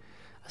break.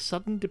 A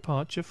sudden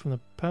departure from the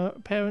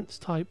parent's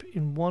type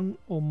in one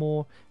or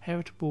more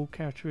heritable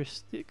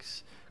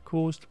characteristics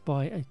caused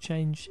by a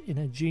change in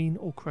a gene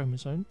or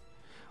chromosome,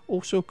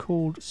 also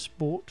called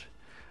sport,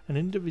 an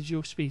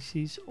individual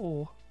species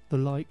or the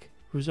like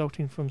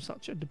resulting from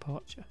such a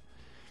departure.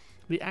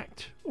 The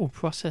act or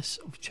process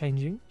of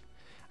changing,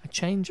 a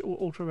change or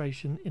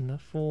alteration in the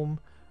form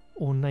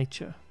or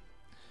nature.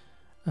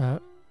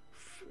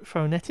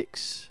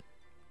 Phonetics,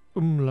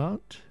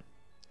 umlaut.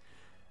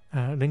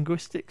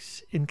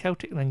 Linguistics in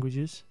Celtic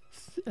languages,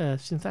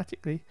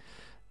 synthetically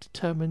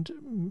determined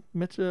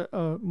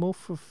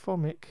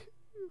metamorphomic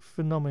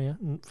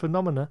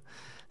phenomena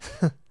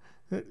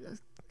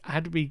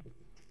had to be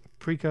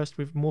precursed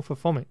with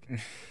morphophomic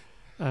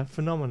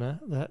phenomena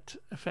that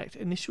affect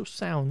initial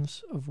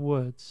sounds of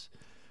words.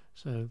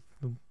 So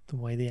the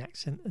way the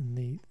accent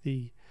and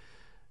the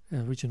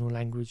original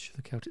language,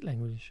 the Celtic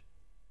language,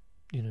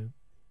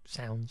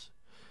 sounds.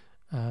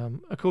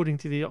 According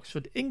to the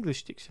Oxford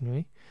English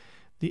Dictionary,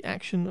 the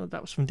action,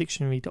 that was from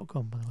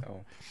dictionary.com, by the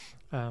way.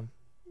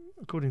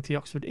 according to the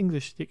Oxford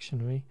English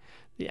Dictionary,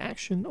 the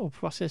action or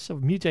process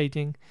of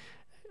mutating,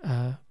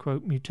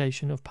 quote,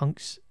 mutation of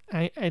Punk's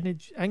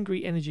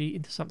angry energy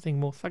into something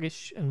more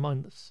thuggish and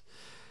mindless,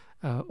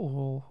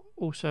 or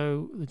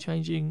also the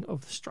changing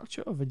of the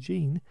structure of a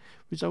gene,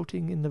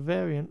 resulting in the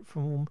variant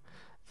form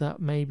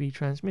that may be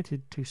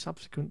transmitted to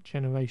subsequent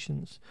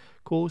generations,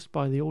 caused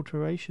by the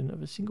alteration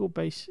of a single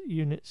base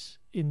units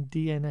in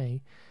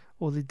DNA,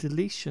 or the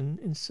deletion,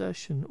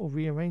 insertion, or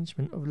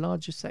rearrangement of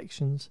larger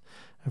sections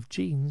of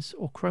genes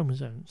or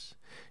chromosomes.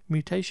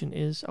 Mutation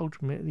is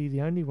ultimately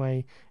the only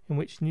way in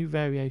which new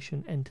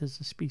variation enters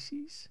the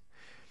species.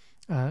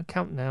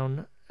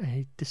 Countdown,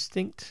 a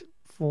distinct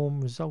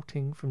form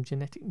resulting from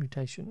genetic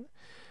mutation.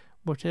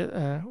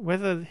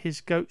 Whether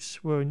his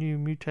goats were a new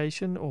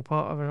mutation or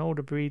part of an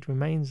older breed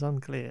remains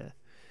unclear.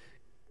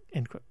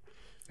 End quote.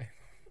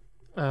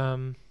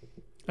 And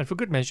for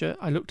good measure,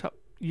 I looked up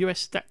US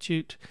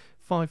Statute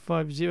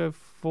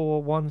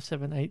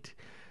 5504.178.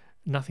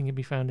 Nothing can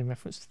be found in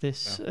reference to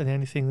this, and the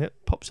only thing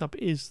that pops up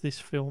is this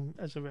film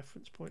as a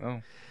reference point.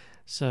 Oh.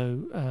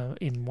 So,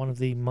 in one of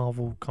the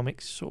Marvel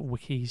Comics sort of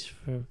wikis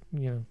for,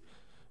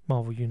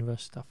 Marvel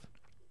Universe stuff.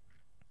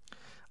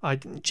 I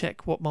didn't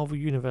check what Marvel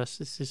Universe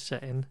this is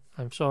set in.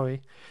 I'm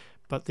sorry.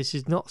 But this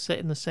is not set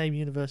in the same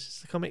universe as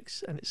the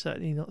comics, and it's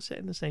certainly not set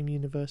in the same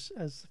universe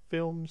as the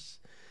films.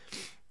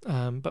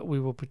 But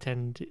we will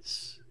pretend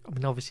it's...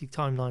 obviously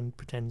Timeline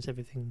pretends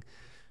everything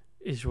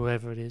is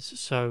wherever it is.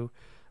 So,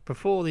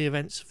 before the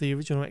events of the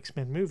original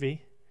X-Men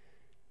movie,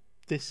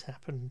 this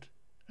happened,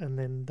 and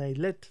then they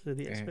led to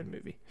the X-Men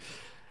movie.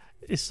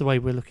 It's the way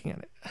we're looking at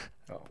it.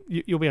 Oh.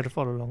 You'll be able to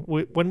follow along.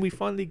 When we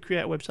finally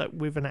create a website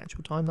with an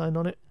actual timeline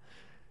on it,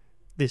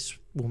 this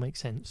will make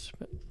sense,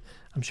 but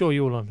I'm sure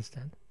you all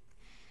understand.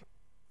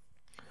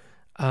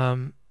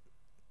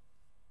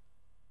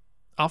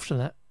 After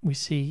that, we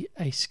see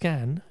a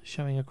scan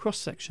showing a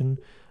cross-section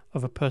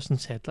of a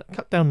person's head, like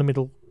cut down the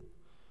middle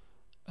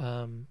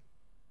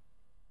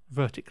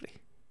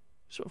vertically,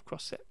 sort of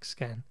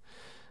cross-scan.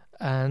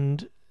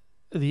 And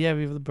the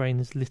area of the brain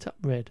is lit up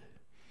red.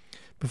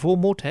 Before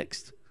more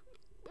text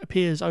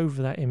appears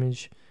over that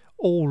image,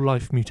 all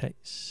life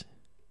mutates,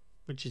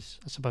 which is,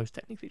 I suppose,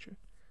 technically true.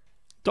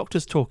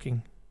 Doctors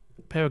talking,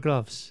 a pair of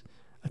gloves,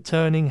 a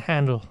turning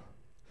handle.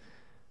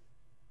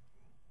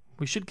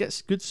 We should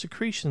get good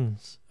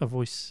secretions, a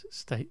voice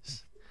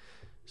states.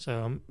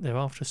 So they're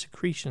after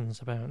secretions,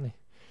 apparently.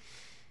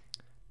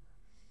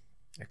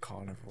 They're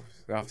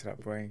carnivores. They're after that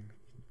brain.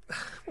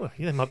 Well,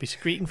 they might be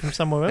secreting from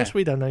somewhere else.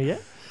 We don't know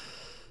yet.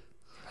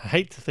 I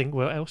hate to think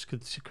what else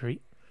could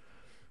secrete.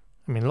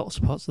 I mean, lots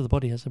of parts of the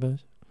body, I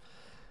suppose.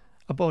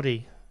 A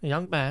body. A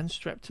young man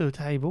strapped to a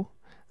table.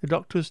 The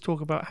doctors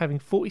talk about having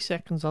 40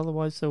 seconds,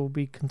 otherwise there will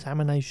be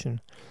contamination.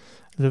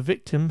 The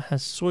victim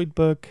has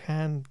Zoidberg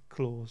hand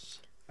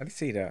claws. I did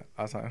see that.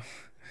 I was like...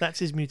 That's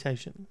his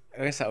mutation.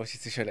 I guess that was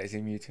just to show that he's a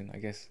mutant, I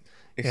guess.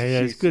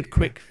 It's good,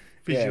 quick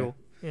visual.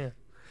 Yeah.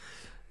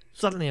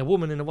 Suddenly a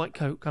woman in a white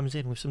coat comes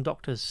in with some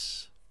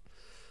doctors.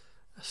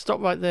 Stop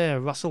right there,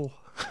 Russell.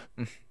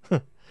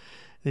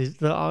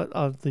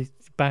 The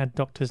bad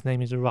doctor's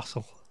name is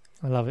Russell.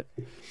 I love it.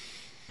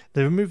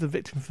 They remove the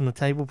victim from the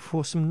table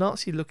before some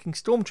Nazi-looking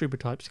stormtrooper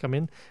types come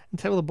in and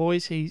tell the boy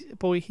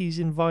he's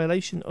in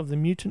violation of the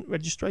Mutant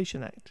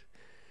Registration Act.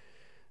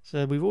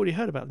 So we've already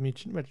heard about the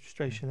Mutant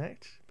Registration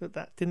Act, but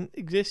that didn't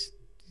exist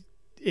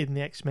in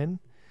the X-Men.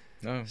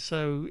 No.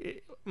 So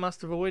it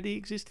must have already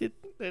existed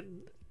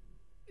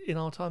in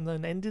our time,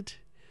 then ended,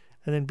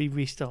 and then be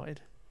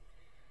restarted.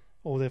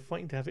 Or they're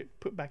fighting to have it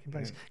put back in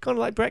place. Yeah. Kind of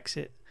like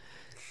Brexit.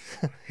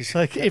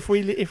 Like if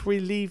we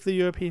leave the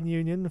European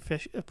Union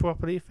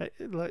properly,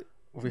 like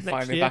we'll be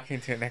finally back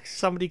into it next.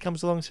 Somebody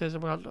comes along and says,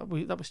 "Well,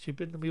 that was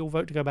stupid," and we all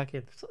vote to go back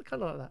in. It's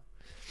kind of like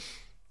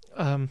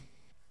that.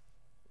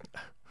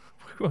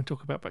 We won't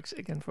talk about Brexit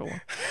again for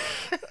a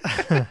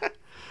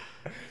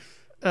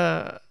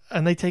while.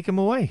 And they take him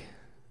away,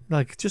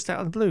 like just out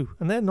of the blue,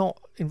 and they're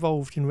not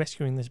involved in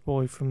rescuing this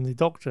boy from the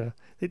doctor.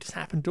 They just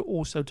happen to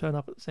also turn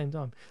up at the same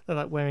time. They're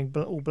like wearing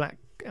all black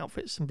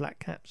outfits and black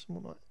caps and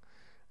whatnot.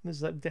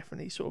 There's like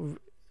definitely sort of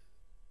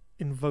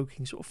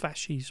invoking sort of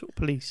fascist sort of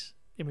police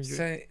imagery.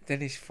 So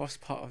then is Frost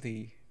part of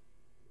the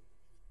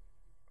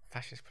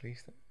fascist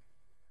police?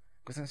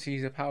 Doesn't she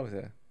use her powers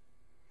there?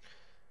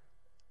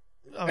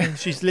 I mean,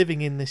 she's living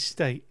in this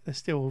state. They're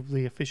still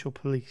the official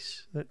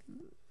police.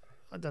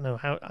 I don't know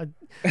how.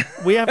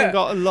 We haven't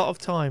got a lot of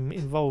time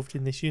involved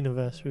in this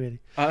universe, really.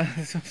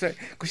 Because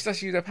she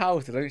does use her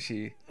powers, don't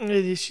she?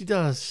 Yeah, she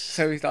does.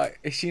 So it's like,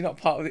 is she not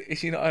part of it? Is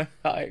she not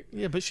like?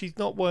 Yeah, but she's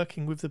not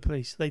working with the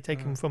police. They take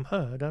him from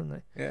her, don't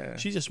they? Yeah.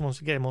 She just wants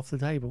to get him off the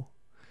table.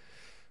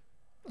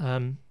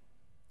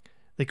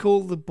 They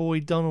call the boy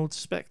Donald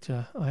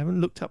Spector. I haven't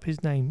looked up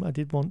his name. I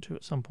did want to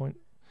at some point,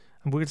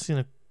 and we're just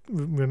gonna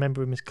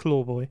remember him as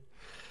Clawboy.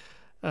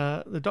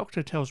 The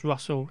doctor tells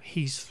Russell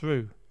he's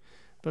through.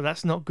 But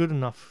that's not good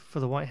enough for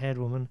the white-haired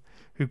woman,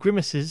 who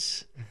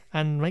grimaces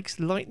and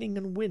makes lightning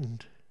and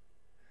wind.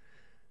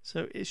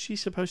 So is she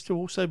supposed to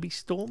also be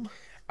Storm?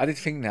 I did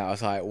think that. I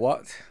was like,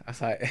 what? I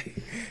was like,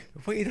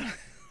 what are you doing?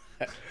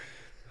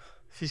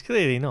 She's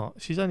clearly not.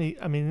 She's only.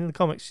 I mean, in the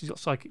comics, she's got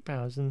psychic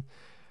powers, and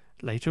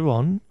later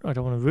on, I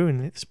don't want to ruin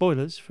it.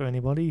 Spoilers for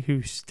anybody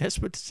who's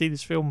desperate to see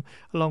this film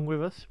along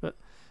with us. But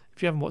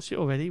if you haven't watched it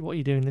already, what are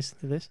you doing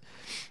listening to this?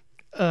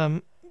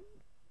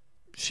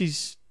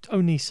 She's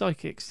only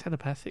psychic,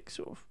 telepathic,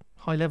 sort of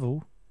high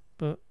level,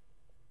 but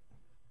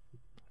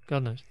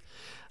God knows.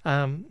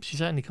 She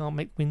certainly can't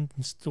make wind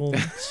and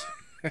storms.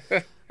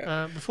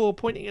 Before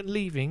pointing at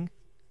leaving,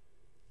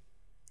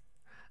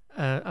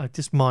 I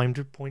just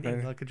mimed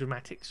pointing like a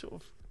dramatic sort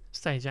of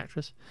stage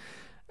actress,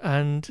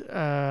 and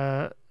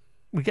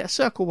we get a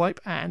circle wipe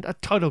and a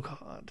title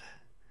card.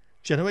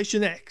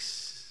 Generation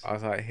X. I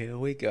was like, here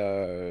we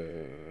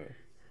go.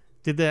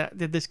 Did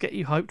this get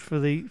you hyped for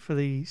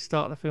the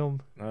start of the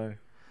film? No.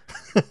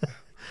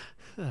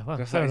 Oh,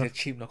 well, it's a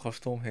cheap knockoff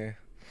Storm here.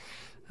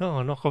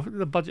 Oh, knock off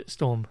the budget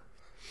Storm.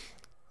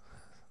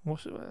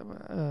 What's it?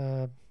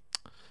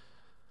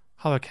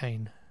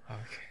 Hurricane.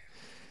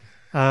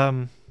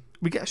 Okay.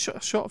 We get a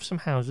shot of some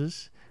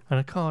houses and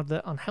a card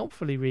that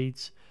unhelpfully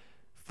reads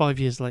 5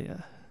 years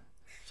later.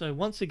 So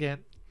once again,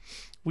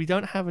 we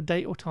don't have a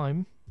date or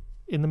time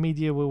in the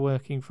media we're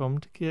working from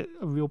to get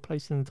a real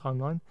place in the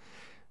timeline.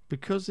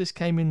 Because this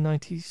came in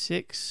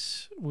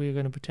 96, we're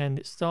going to pretend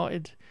it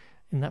started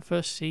in that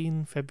first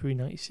scene, February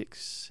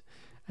 96.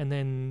 And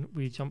then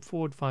we jump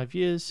forward 5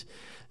 years.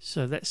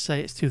 So let's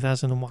say it's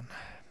 2001.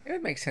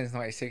 It makes sense,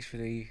 96 for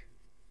the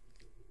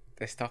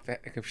stuff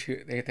that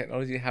the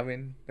technology they have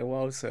in the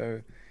world.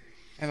 So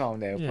around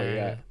there,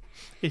 probably.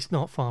 It's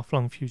not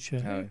far-flung future.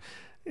 No.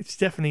 It's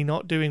definitely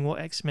not doing what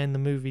X-Men the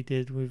movie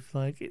did with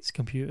like its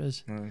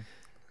computers. No.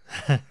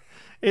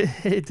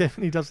 It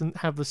definitely doesn't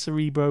have the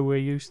cerebro we're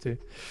used to.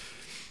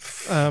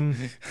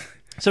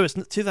 So it's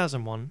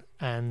 2001,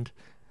 and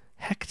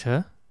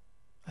Hector,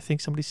 I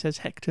think somebody says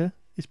Hector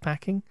is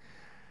packing.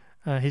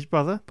 His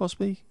brother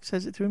possibly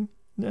says it to him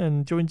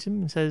and joins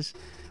him and says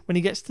when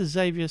he gets to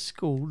Xavier's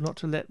school not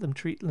to let them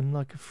treat him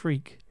like a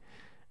freak.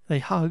 They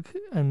hug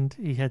and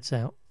he heads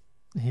out.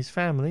 His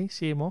family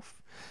see him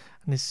off,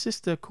 and his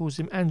sister calls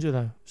him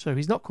Angelo. So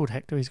he's not called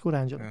Hector, he's called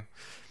Angelo. Yeah.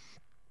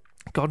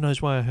 God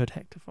knows where I heard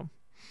Hector from.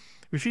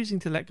 Refusing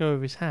to let go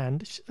of his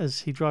hand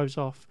as he drives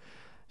off,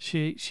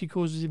 she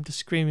causes him to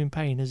scream in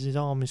pain as his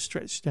arm is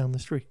stretched down the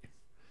street.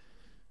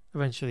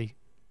 Eventually,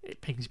 it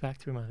pings back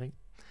to him, I think.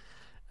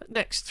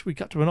 Next, we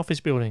cut to an office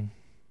building.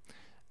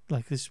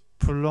 Like this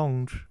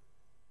prolonged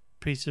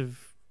piece of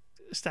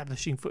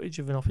establishing footage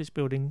of an office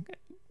building.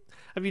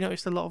 Have you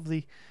noticed a lot of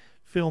the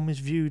film is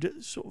viewed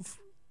at sort of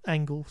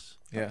angles?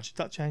 Yeah.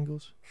 Dutch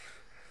angles.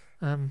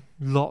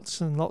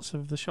 Lots and lots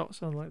of the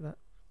shots are like that.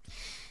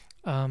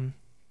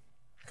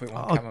 Put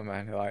one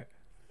cameraman, like,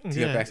 do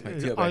your best, mate.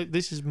 Do your best.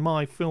 This is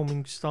my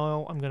filming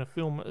style. I'm going to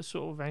film at a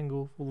sort of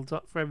angle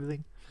for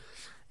everything,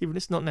 even if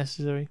it's not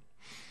necessary.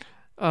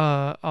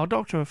 Our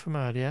doctor from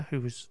earlier,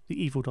 who was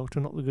the evil doctor,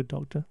 not the good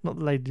doctor, not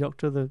the lady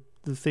doctor, the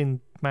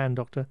thin man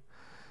doctor,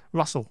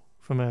 Russell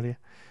from earlier,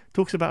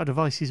 talks about a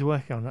device he's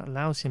working on that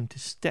allows him to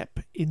step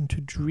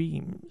into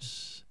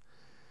dreams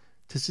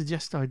to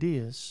suggest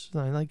ideas,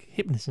 like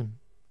hypnotism.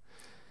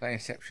 Like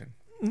Inception.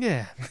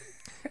 Yeah.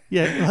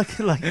 Yeah,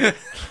 like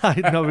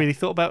I'd not really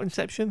thought about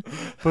Inception,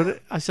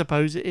 but I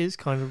suppose it is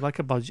kind of like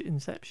a budget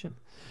Inception.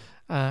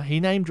 He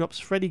name drops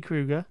Freddy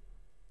Krueger.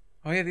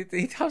 Oh yeah,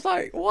 I was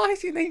like, why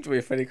is he named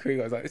with Freddy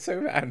Krueger? I was like, it's so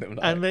random.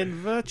 Like. And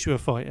then Virtua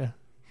Fighter,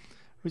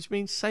 which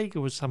means Sega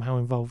was somehow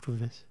involved with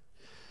this,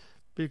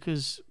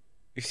 because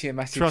you see a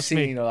massive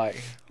scene, or like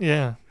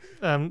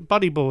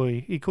Buddy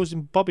Boy. He calls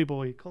him Bobby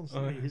Boy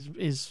constantly.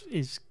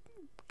 His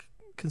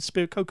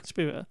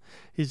co-conspirator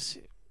is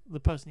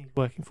the person he's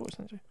working for,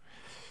 essentially.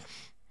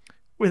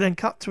 We then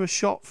cut to a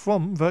shot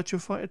from Virtua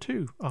Fighter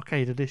 2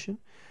 Arcade Edition.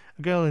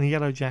 A girl in a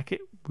yellow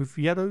jacket with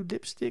yellow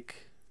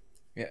lipstick.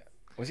 Yeah.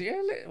 Was it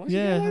yellow?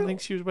 I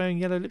think she was wearing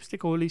yellow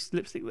lipstick, or at least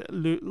lipstick that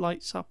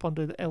lights up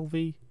under the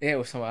LV. Yeah, it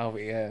was some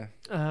LV,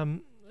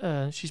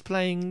 yeah. She's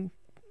playing,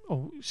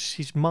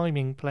 she's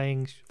miming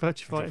playing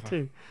Virtua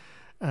Fighter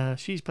 2.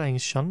 She's playing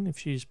Shun, if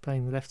she's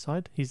playing the left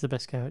side. He's the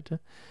best character.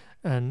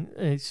 And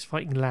he's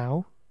fighting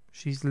Lau.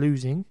 She's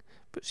losing,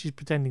 but she's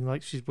pretending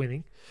like she's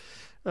winning.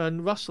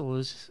 And Russell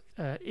is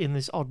in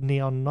this odd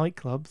neon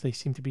nightclub they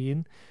seem to be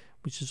in,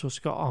 which has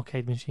also got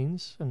arcade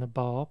machines and a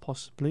bar,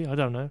 possibly. I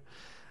don't know.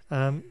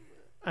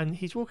 And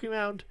he's walking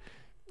around,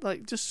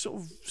 like, just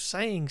sort of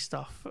saying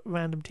stuff at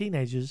random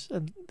teenagers.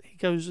 And he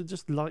goes and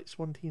just lights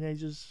one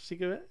teenager's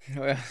cigarette.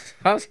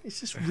 It's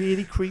just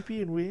really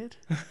creepy and weird.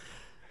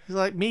 It's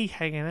like me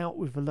hanging out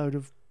with a load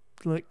of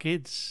like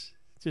kids,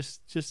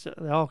 just at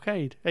the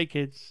arcade. Hey,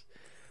 kids.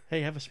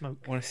 Hey, have a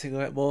smoke. Want a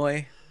cigarette,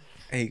 boy?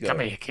 There you go.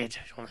 Come here, kid.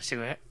 You want a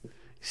cigarette?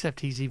 Except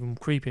he's even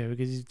creepier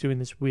because he's doing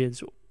this weird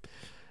sort of,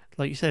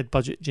 like you said,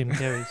 budget Jim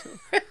Carrey.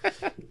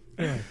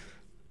 Anyway.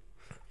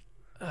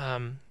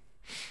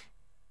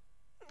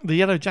 The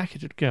yellow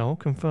jacketed girl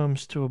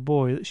confirms to a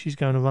boy that she's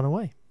going to run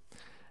away.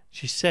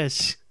 She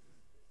says,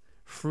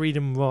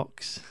 "Freedom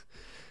rocks."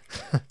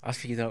 I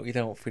think you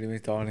don't want freedom,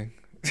 darling.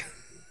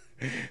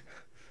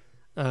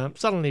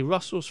 Suddenly,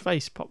 Russell's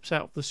face pops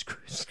out of the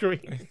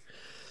screen,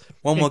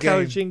 One more game.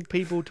 encouraging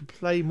people to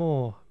play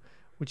more,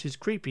 which is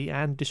creepy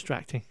and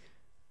distracting.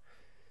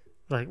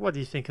 Like, what do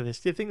you think of this?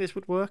 Do you think this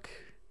would work?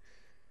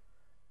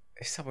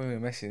 It's something we're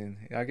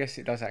missing. I guess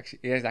it does actually.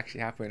 It has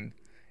actually happened.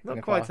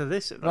 Not quite to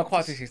this. Not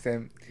quite to this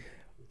extent.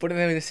 But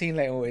then the scene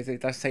later is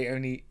it does say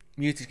only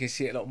mutants can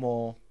see it a lot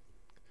more.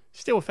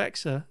 Still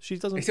affects her. She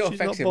doesn't. It still she's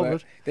affects not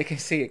bothered. her, but they can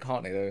see it,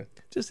 can't they? Though.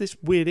 Just this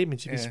weird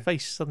image of his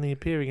face suddenly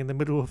appearing in the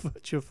middle of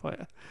Virtua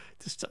Fighter,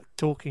 just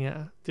talking at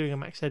her, doing a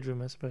Max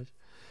Headroom, I suppose.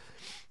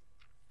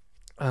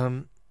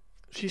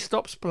 She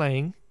stops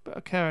playing, but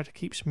her character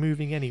keeps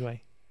moving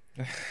anyway.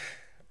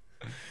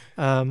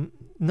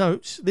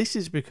 Notes, this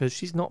is because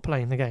she's not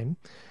playing the game,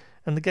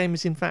 and the game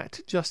is in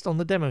fact just on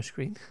the demo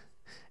screen.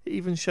 It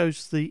even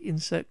shows the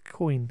insert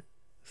coin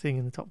thing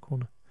in the top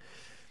corner.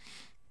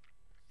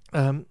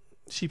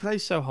 She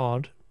plays so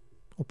hard,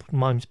 or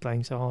mimes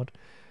playing so hard,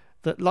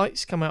 that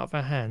lights come out of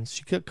her hands.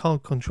 She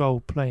can't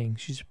control playing.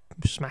 She's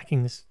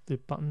smacking the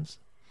buttons,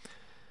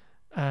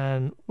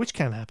 and which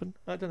can happen.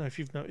 I don't know if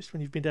you've noticed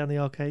when you've been down the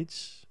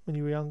arcades when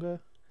you were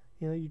younger.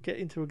 You know, you get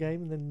into a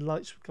game and then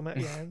lights would come out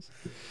of your hands.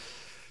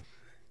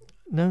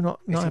 No, not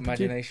it's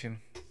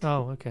imagination.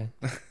 Oh, okay.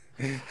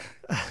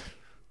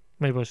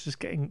 Maybe I was just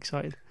getting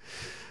excited.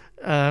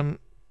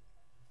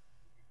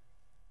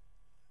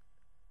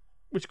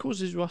 Which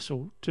causes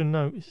Russell to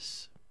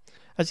notice,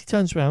 as he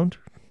turns round,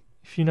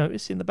 if you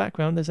notice in the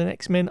background, there's an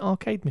X-Men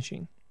arcade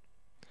machine.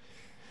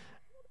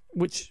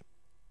 Which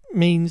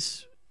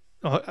means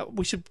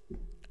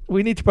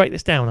we need to break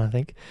this down, I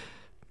think.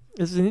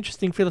 There's an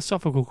interesting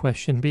philosophical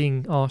question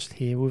being asked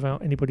here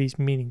without anybody's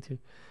meaning to.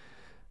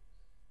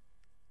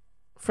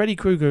 Freddy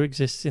Krueger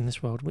exists in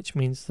this world, which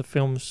means the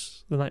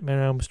Nightmare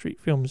on Elm Street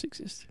films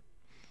exist.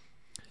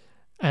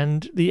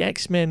 And the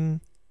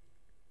X-Men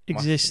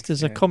exist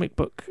as a comic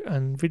book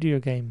and video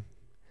game.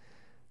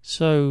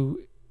 So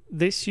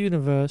this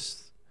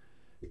universe,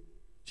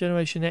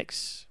 Generation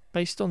X,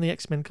 based on the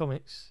X-Men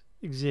comics,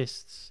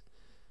 exists.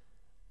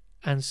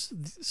 And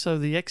so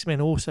the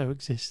X-Men also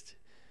exist.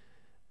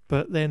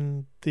 But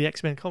then the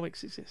X-Men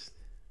comics exist.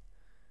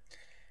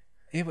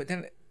 Yeah, but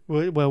then...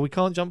 Well, we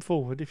can't jump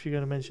forward if you're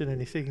going to mention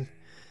anything.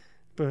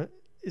 But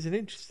it's an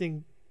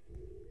interesting...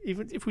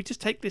 Even if we just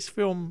take this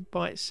film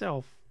by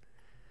itself,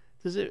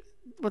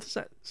 what does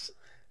that...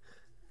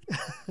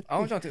 I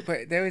was trying to,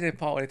 but there is a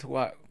part where they talk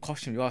about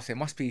costumes. You ask, there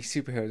must be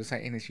superheroes or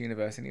something in this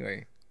universe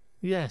anyway.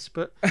 Yes,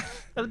 but at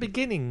the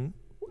beginning,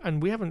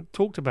 and we haven't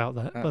talked about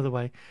that, by the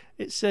way,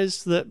 it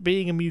says that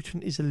being a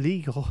mutant is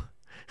illegal.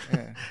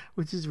 Yeah.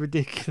 Which is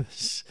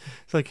ridiculous.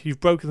 It's like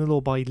you've broken the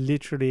law by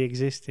literally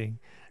existing,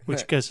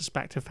 which goes us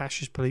back to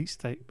fascist police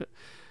state. But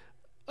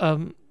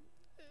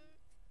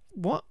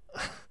what?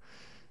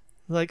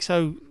 Like,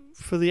 so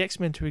for the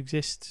X-Men to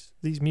exist,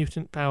 these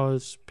mutant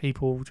powers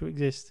people to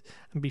exist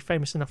and be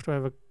famous enough to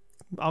have an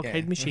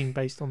arcade machine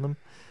based on them,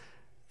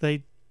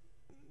 they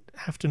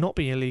have to not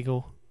be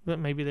illegal. But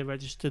maybe they're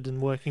registered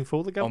and working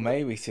for the government. Or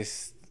maybe it's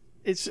just...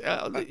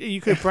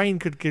 brain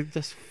could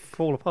just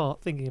fall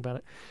apart thinking about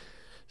it.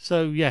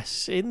 So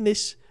yes, in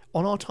this,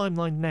 on our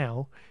timeline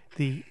now,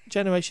 the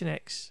Generation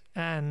X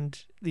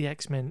and the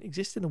X-Men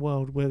exist in a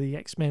world where the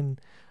X-Men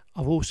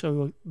are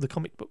also the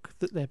comic book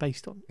that they're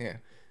based on. Yeah.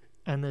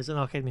 And there's an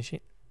arcade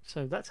machine.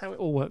 So that's how it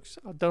all works.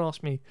 Don't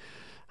ask me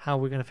how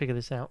we're going to figure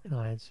this out in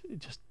our heads.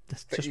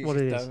 That's just what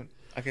it is.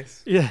 I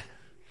guess. Yeah.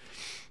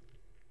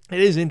 It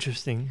is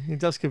interesting. It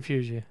does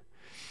confuse you.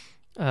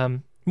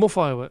 More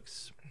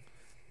fireworks.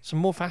 Some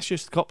more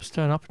fascist cops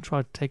turn up and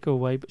try to take her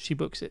away, but she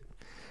books it.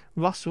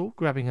 Russell,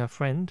 grabbing her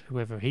friend,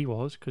 whoever he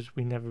was, because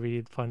we never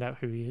really find out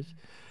who he is,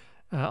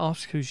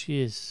 asks who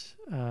she is.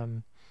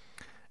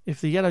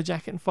 If the yellow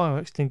jacket and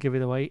fireworks didn't give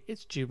it away,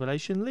 it's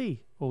Jubilation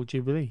Lee, or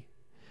Jubilee.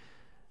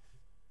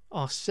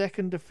 Our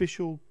second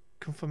official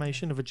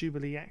confirmation of a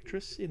Jubilee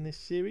actress in this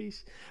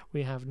series.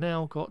 We have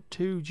now got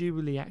 2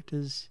 Jubilee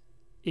actors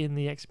in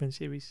the X-Men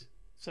series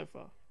so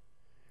far.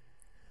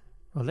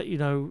 I'll let you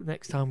know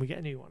next time we get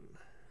a new one.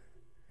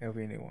 There'll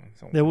be a new one.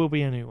 There will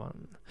be a new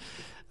one.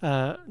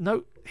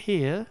 Note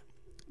here,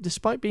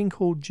 despite being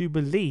called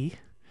Jubilee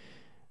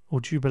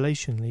or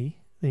Jubilation Lee,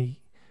 the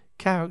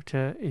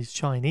character is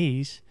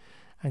Chinese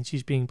and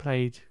she's being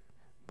played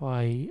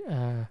by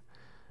a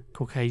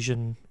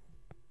Caucasian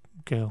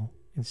girl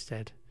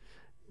instead.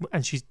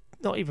 And she's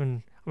not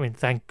even, I mean,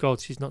 thank God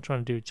she's not trying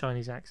to do a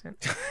Chinese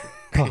accent.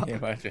 Can you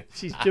imagine?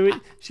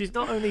 She's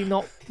not only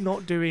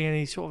not doing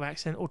any sort of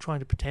accent or trying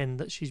to pretend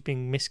that she's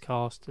being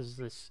miscast as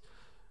this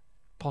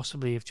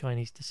possibly of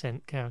Chinese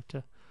descent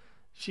character.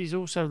 She's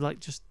also like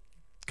just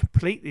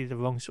completely the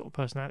wrong sort of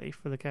personality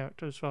for the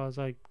character as far as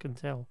I can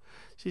tell.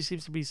 She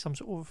seems to be some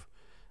sort of,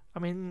 I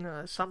mean,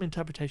 some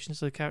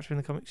interpretations of the character in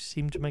the comics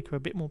seem to make her a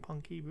bit more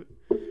punky, but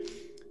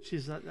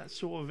she's like that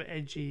sort of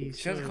edgy.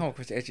 She doesn't come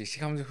across edgy. She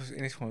comes across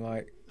in this one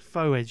like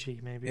faux edgy,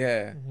 maybe.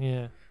 Yeah.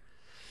 Yeah.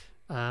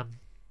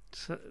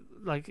 So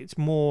like it's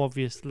more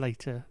obvious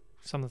later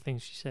some of the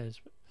things she says,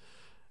 but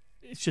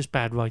it's just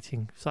bad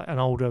writing. It's like an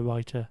older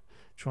writer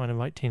trying to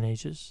write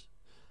teenagers.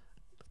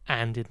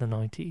 and in the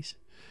 90s.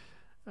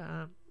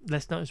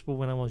 Less noticeable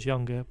when I was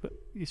younger, but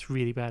it's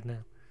really bad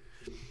now.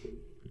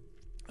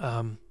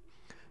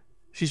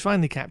 She's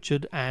finally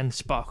captured and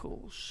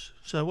sparkles.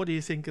 So what do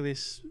you think of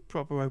this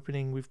proper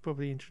opening? We've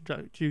probably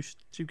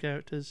introduced 2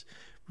 characters.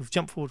 We've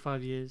jumped forward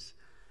 5 years.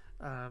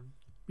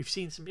 We've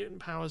seen some mutant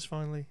powers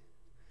finally.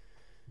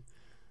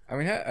 I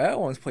mean, her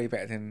one's probably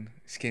better than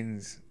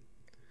Skin's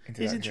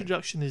introduction. His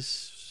introduction is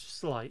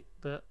slight,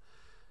 but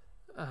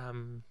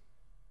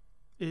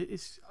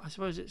it's. I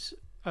suppose it's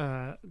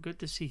good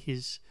to see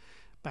his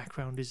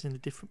background is in a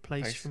different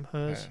place from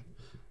hers.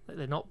 Like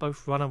they're not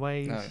both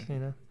runaways,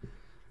 you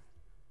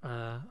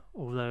know.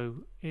 Although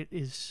it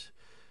is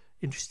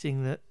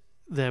interesting that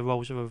their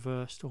roles are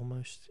reversed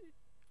almost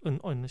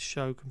on the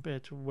show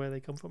compared to where they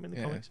come from in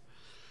the comics.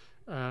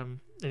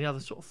 Any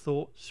other sort of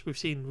thoughts? We've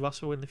seen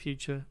Russell in the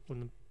future,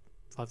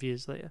 5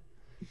 years later.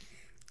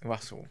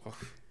 Russell.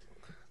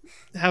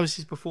 How is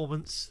his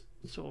performance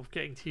sort of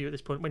getting to you at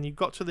this point? When you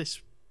got to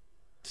this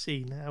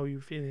scene, how are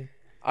you feeling?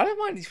 I don't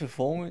mind his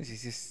performance.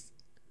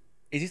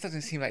 It just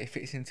doesn't seem like it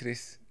fits into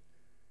this.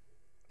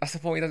 That's the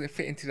point. He doesn't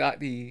fit into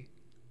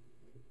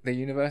the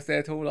universe there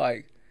at all.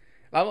 Like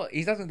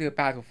he doesn't do a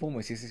bad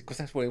performance because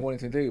that's what he wanted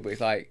to do. But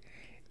it's like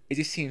it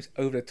just seems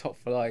over the top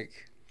for like.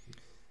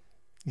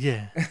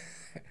 Yeah,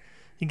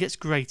 it gets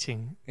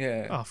grating.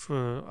 Yeah.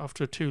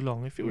 After too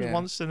long. If it was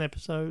once an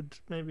episode,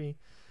 maybe.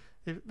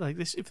 If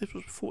this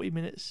was a 40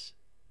 minutes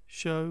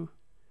show,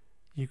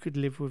 you could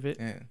live with it.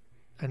 Yeah.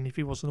 And if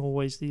he wasn't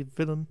always the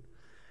villain.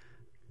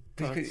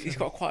 But he's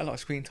got quite a lot of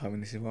screen time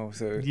in this as well.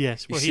 So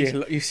yes, well,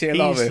 you see a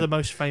lot of it. He's the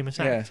most famous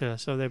actor,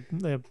 so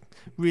they're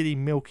really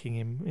milking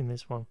him in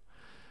this one.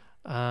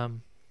 I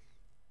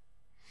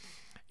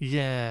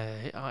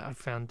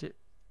found it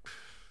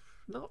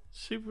not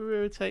super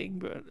irritating,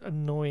 but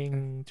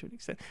annoying to an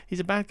extent. He's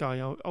a bad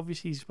guy.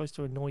 Obviously, he's supposed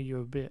to annoy you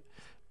a bit,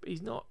 but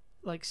he's not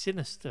like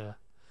sinister.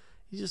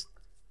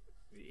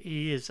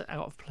 He is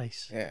out of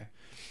place. Yeah.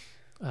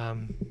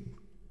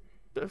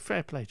 But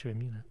fair play to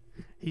him, you know.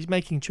 He's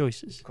making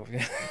choices. Cool,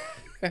 yeah.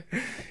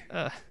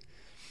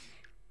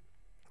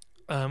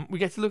 We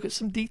get to look at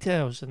some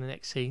details in the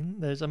next scene.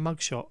 There's a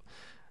mugshot.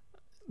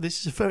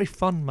 This is a very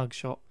fun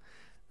mugshot.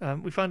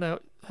 We find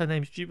out her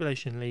name's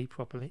Jubilation Lee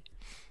properly.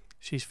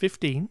 She's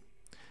 15,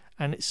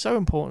 and it's so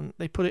important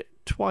they put it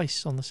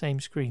twice on the same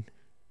screen.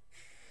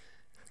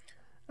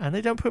 And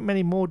they don't put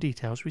many more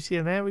details. We see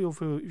an aerial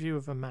view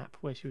of a map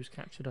where she was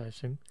captured, I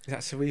assume. Is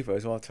that Cerebro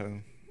as well,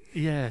 Tom?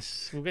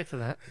 Yes, we'll get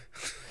to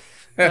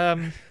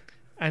that.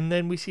 And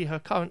then we see her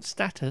current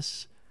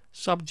status,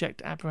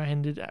 subject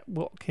apprehended at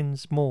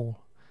Watkins Mall.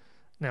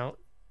 Now,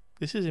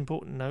 this is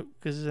important note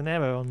because there's an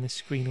error on this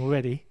screen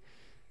already.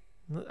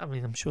 I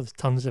mean, I'm sure there's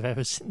tons of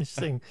errors in this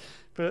thing.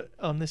 But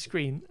on this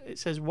screen, it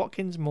says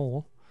Watkins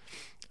Mall.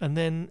 And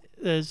then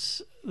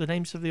there's the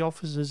names of the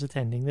officers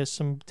attending. There's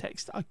some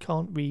text I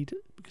can't read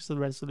because of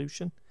the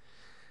resolution.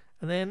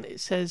 And then it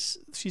says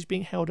she's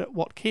being held at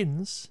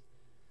Watkins,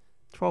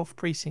 12th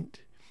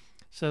Precinct.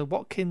 So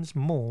Watkins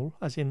Mall,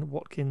 as in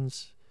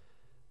Watkins,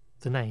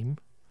 the name.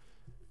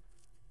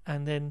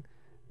 And then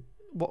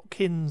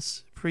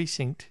Watkins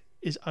Precinct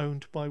is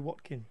owned by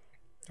Watkin.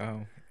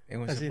 Oh, it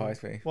wouldn't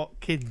surprise me.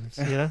 Watkins,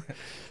 you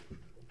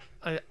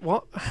know?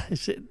 What?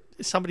 Is it?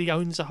 Somebody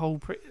owns a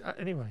whole...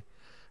 anyway.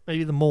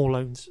 Maybe the mall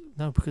owns...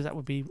 No, because that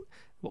would be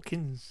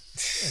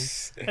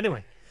Watkins.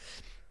 Anyway.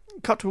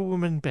 Cut to a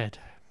woman in bed.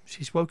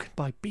 She's woken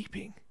by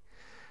beeping.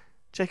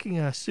 Checking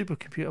her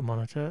supercomputer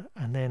monitor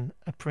and then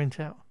a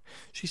printout.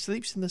 She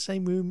sleeps in the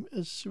same room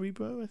as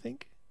Cerebro, I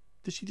think.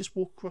 Does she just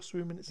walk across the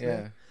room and it's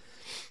there?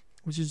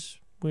 Which is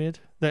weird.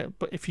 But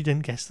if you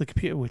didn't guess, the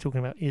computer we're talking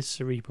about is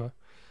Cerebro.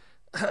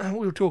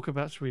 We'll talk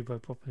about Cerebro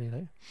properly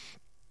later.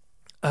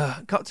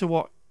 Cut to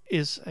what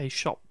is a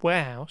shop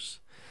warehouse.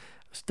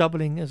 It's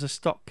doubling as a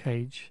stock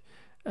cage.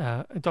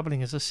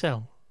 Doubling as a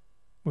cell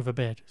with a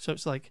bed. So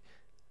it's like,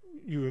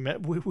 you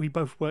remember, we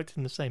both worked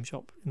in the same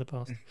shop in the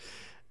past.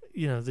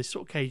 You know, this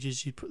sort of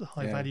cages you'd put the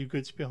high value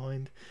goods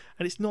behind,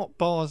 and it's not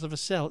bars of a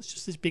cell, it's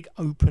just this big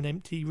open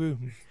empty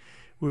room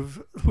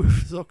with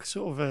sort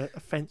of a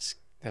fence.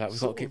 They're like, we've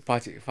got to keep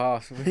fighting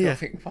fast. We've got to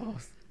think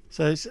fast.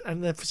 So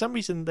and then for some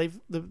reason they've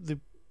the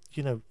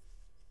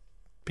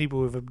people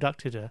who've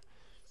abducted her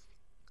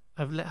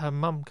have let her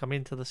mum come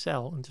into the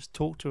cell and just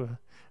talk to her.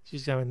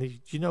 She's going, do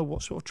you know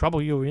what sort of trouble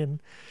you're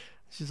in?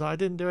 She's like, I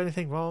didn't do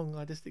anything wrong,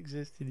 I just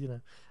existed, you know.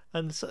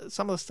 And so,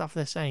 some of the stuff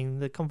they're saying,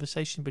 the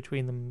conversation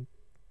between them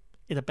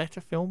in a better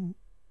film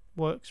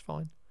works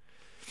fine.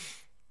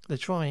 They're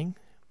trying.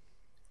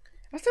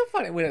 I still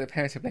find it weird that the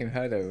parents are blaming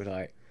her though.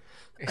 Like,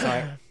 it's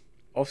like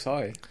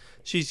offside.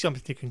 She's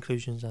jumping to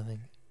conclusions, I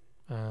think.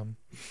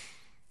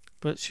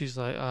 But she's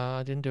like,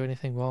 I didn't do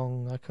anything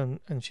wrong. I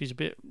couldn't, and she's a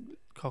bit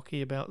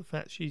cocky about the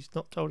fact she's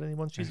not told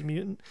anyone she's a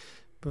mutant.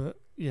 But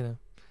you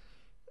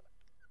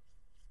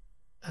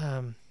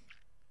know,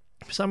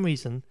 for some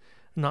reason,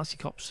 Nazi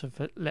cops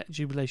have let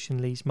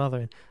Jubilation Lee's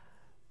mother in.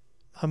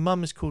 Her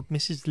mum is called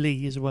Mrs.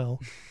 Lee as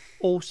well.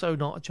 Also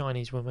not a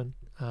Chinese woman.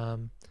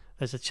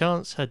 There's a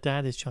chance her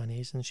dad is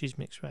Chinese and she's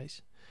mixed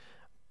race.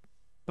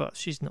 but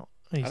she's not.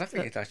 I don't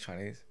think that's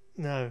Chinese.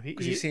 No,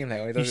 Because you see him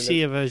later. you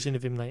see a version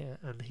of him later,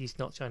 and he's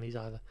not Chinese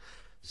either.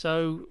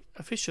 So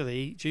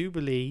officially,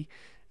 Jubilee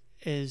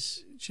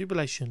is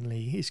Jubilation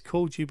Lee. It's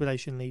called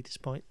Jubilation Lee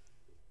despite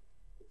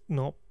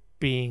not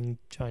being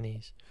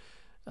Chinese.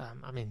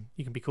 I mean,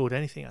 you can be called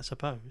anything, I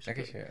suppose. I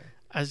guess, yeah.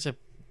 As a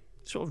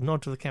sort of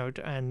nod to the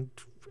character and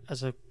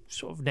as a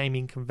sort of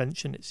naming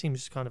convention, it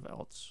seems kind of at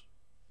odds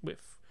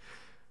with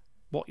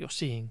what you're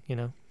seeing, you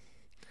know.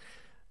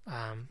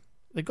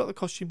 They got the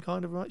costume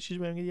kind of right. She's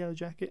wearing a yellow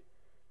jacket.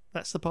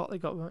 That's the part they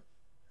got right.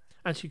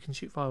 And she can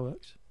shoot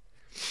fireworks.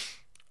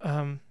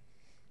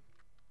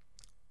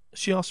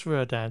 She asks for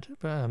her dad,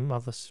 but her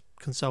mother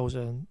consoles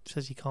her and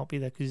says he can't be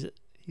there because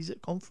he's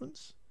at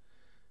conference.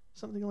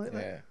 Something like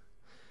that.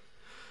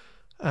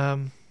 Yeah.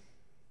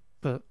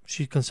 But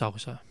she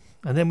consoles her.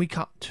 And then we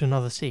cut to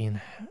another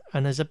scene.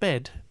 And there's a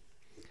bed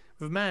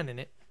with a man in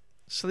it,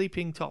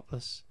 sleeping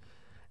topless,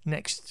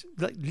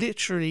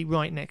 literally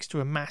right next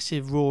to a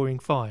massive roaring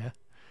fire.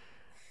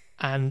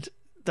 And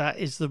that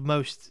is the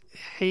most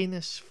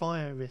heinous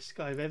fire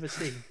risk I've ever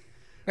seen.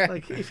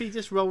 Like, if he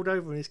just rolled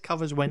over and his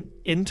covers went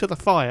into the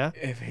fire,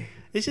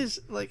 this is,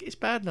 like, it's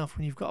bad enough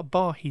when you've got a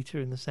bar heater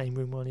in the same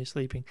room while you're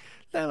sleeping,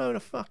 let alone a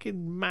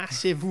fucking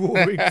massive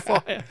roaring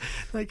fire.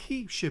 Like,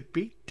 he should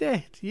be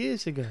dead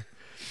years ago.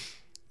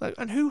 Like,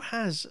 and who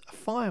has a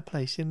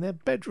fireplace in their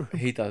bedroom?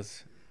 He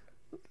does.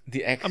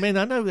 I mean,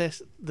 I know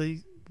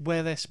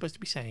where they're supposed to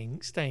be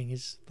staying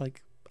is,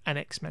 like, an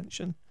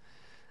ex-mansion.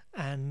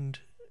 And,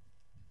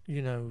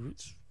 you know,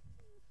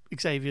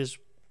 Xavier's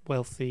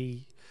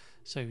wealthy,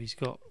 so he's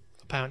got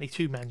apparently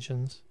 2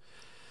 mansions.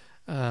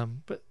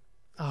 But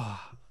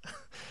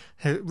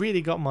it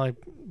really got my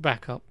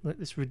back up.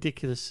 This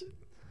ridiculous.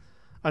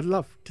 I'd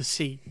love to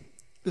see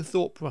the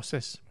thought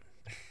process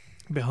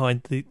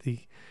behind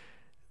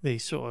the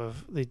sort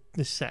of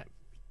the set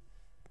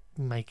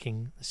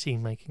making, the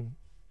scene making.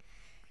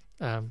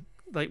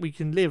 Like, we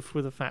can live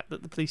with the fact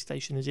that the police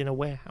station is in a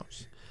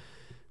warehouse,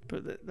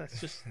 but that's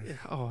just it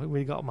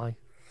really got my.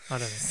 I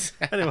don't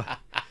know. Anyway.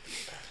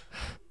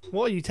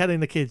 What are you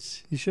telling the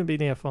kids? You shouldn't be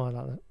near a fire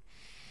like that.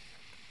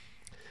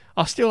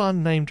 Our still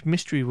unnamed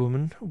mystery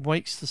woman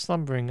wakes the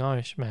slumbering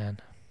Irish man.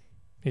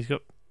 He's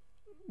got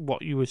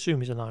what you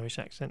assume is an Irish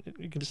accent.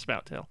 You can just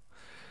about tell.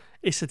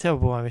 It's a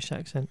terrible Irish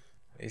accent.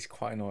 It's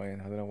quite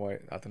annoying. I don't know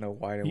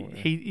why they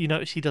want you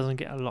notice he doesn't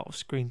get a lot of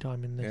screen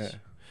time in this.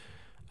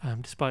 Yeah.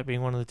 Despite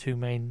being one of the 2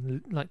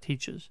 main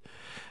teachers.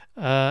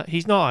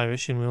 He's not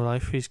Irish in real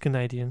life. He's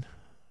Canadian.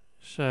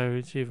 So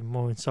it's even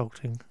more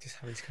insulting. Just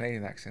have his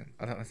Canadian accent.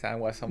 I don't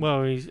understand why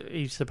someone. Well,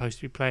 he's supposed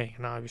to be playing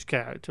an Irish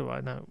character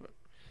right now. But...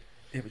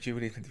 Yeah, but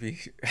Jubilee's meant to be.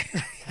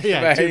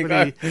 Yeah,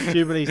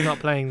 Jubilee's not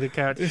playing the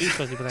character she's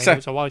supposed to be playing,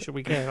 so why should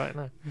we care right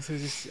now? So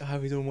just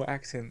have his own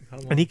accent.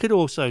 And he could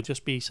also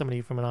just be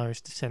somebody from an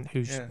Irish descent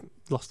who's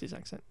lost his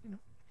accent. You know?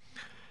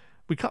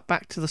 We cut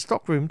back to the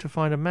stockroom to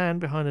find a man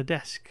behind a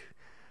desk,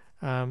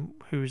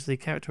 who is the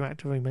character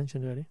actor we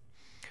mentioned earlier.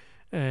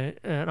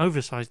 An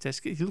oversized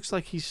desk. It looks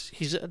like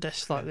he's at a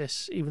desk like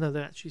this, even though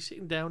they're actually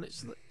sitting down.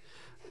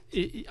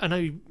 I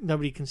know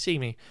nobody can see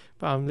me,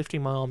 but I'm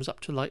lifting my arms up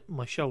to like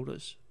my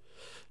shoulders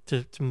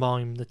to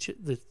mime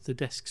the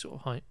desk sort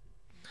of height.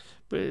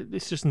 But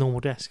it's just a normal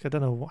desk. I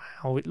don't know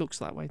how it looks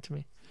that way to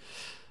me.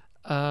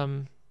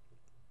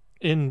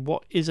 In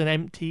what is an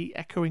empty,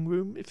 echoing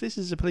room. If this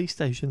is a police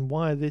station,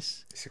 why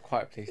this? It's a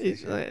quiet police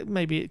station.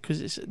 Maybe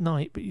because it's at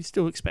night, but you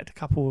still expect a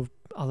couple of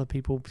other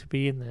people to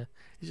be in there.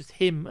 It's just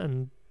him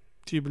and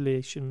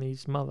Jubilation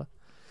Lee's mother.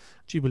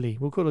 Jubilee.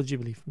 We'll call her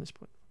Jubilee from this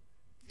point.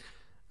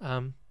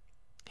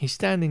 He's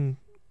sending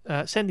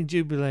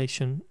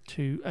Jubilation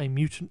to a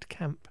mutant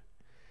camp,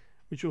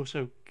 which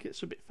also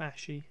gets a bit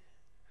fashy.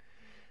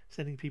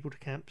 Sending people to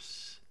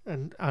camps,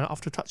 and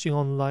after touching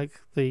on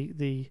like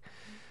the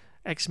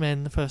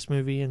X-Men, the first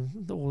movie,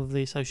 and all of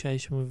the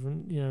association with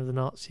the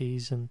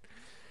Nazis and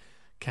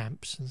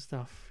camps and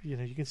stuff. You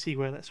know, you can see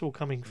where that's all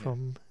coming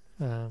from.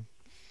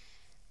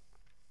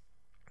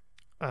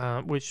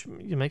 Which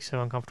makes her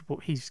uncomfortable.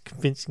 He's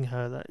convincing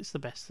her that it's the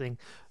best thing.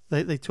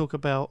 They talk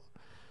about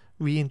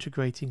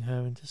reintegrating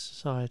her into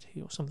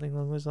society or something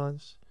along those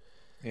lines.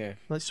 Yeah.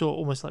 Like sort of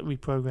almost like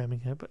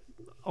reprogramming her, but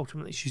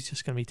ultimately she's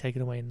just going to be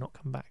taken away and not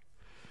come back.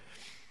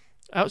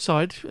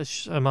 Outside,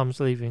 as her mum's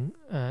leaving,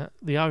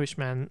 the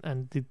Irishman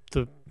and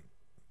the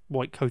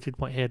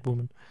white-haired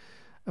woman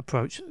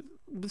approach.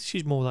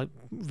 She's more like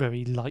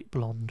very light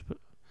blonde,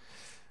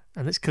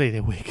 and it's clearly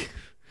a wig.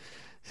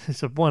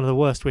 It's one of the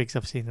worst wigs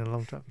I've seen in a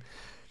long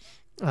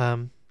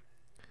time.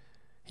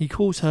 He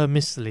calls her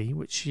Miss Lee,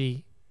 which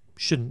she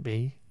shouldn't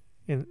be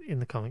in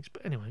the comics,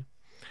 but anyway.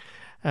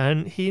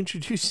 And he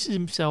introduces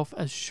himself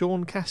as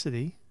Sean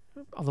Cassidy,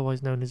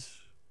 otherwise known as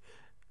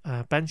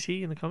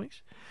Banshee in the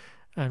comics,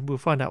 and we'll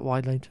find out why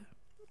later.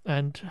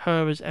 And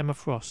her as Emma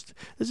Frost.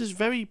 There's this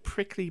very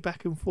prickly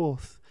back and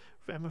forth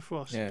with Emma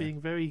Frost being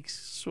very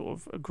sort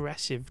of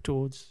aggressive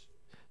towards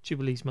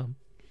Jubilee's mum.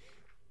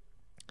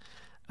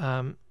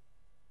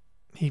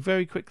 he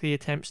very quickly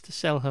attempts to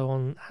sell her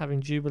on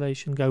having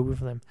Jubilation go with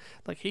them.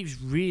 Like,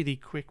 he's really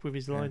quick with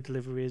his line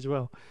delivery as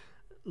well.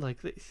 Like,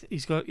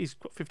 he's got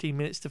 15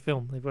 minutes to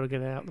film. They've got to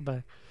get it out the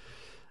bag.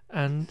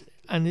 And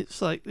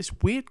it's like this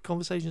weird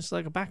conversation. It's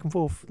like a back and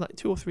forth, like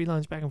 2 or 3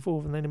 lines back and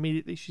forth, and then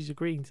immediately she's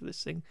agreeing to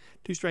this thing.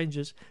 2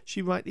 strangers,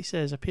 she rightly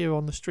says, appear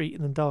on the street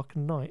in the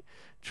darkened night,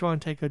 try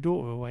and take her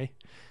daughter away,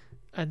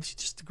 and she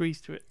just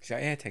agrees to it. She's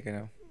like, yeah, take her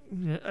now.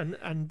 Yeah,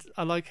 and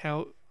I like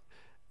how,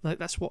 like,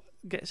 that's what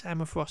gets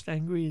Emma Frost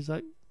angry, is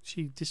like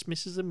she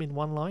dismisses them in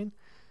one line,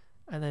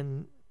 and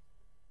then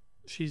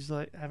she's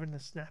like having a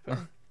snap at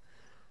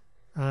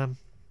him.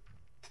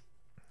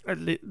 At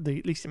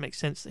least it makes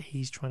sense that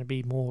he's trying to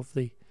be more of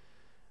the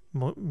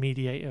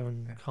mediator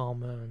and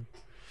calmer.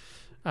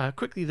 And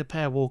quickly the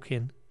pair walk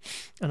in,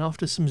 and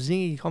after some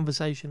zingy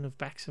conversation of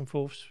backs and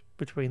forths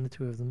between the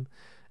two of them,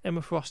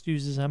 Emma Frost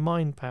uses her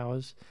mind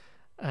powers,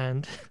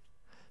 and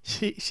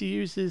she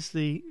uses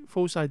the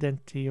false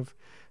identity of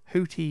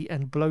Hootie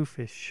and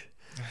Blowfish.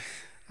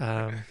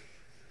 I'm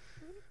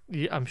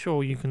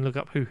sure you can look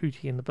up who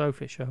Hootie and the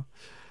Blowfish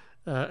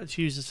are.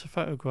 She uses a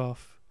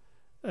photograph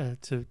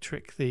to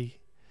trick the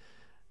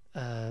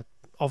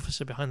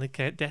officer behind the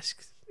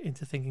desk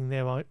into thinking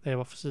they're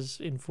officers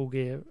in full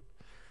gear.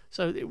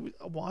 So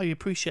what I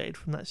appreciated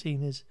from that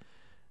scene is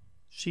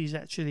she's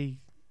actually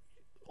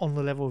on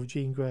the level of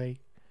Jean Grey,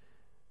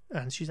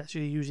 and she's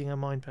actually using her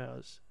mind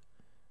powers.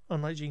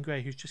 Unlike Jean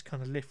Grey, who just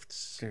kind of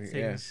lifts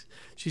things,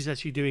 she's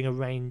actually doing a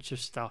range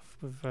of stuff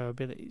with her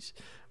abilities,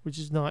 which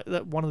is not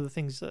that one of the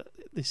things that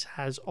this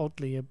has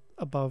oddly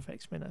above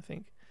X-Men. I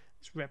think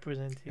it's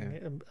representing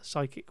a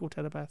psychic or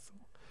telepath,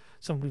 or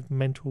someone with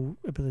mental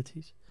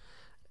abilities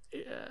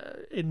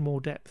in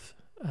more depth,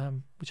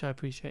 which I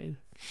appreciated.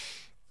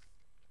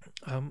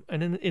 And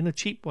in a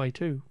cheap way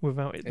too,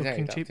 without it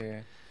looking cheap.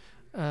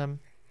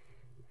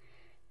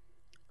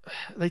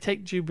 They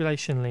take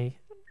Jubilation Lee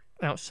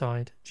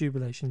outside,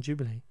 Jubilee,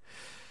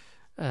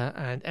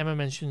 and Emma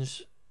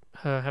mentions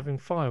her having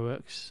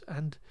fireworks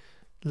and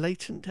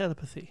latent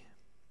telepathy.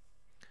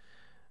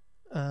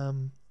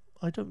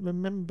 I don't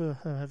remember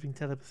her having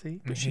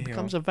telepathy, but she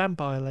becomes a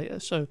vampire later,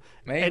 so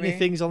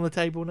anything's on the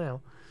table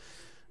now.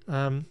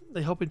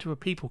 They hop into a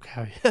people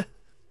carrier.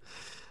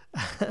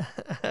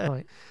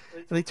 Right.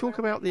 They talk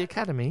about the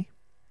academy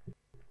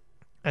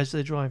as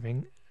they're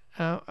driving.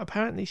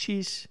 Apparently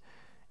she's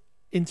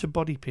into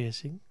body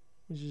piercing,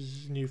 which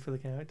is new for the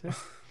character.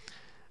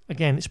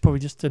 Again, it's probably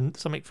just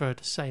something for her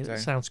to say that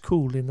sounds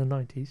cool in the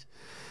 90s.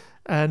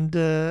 And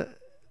they're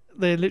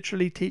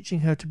literally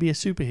teaching her to be a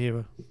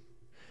superhero.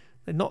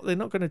 They're not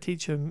going to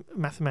teach her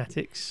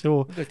mathematics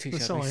or the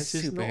science.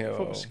 It's not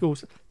from school.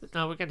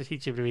 No, we're going to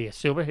teach her to be a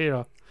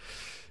superhero.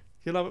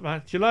 You love it,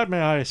 man. Do you like my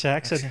Irish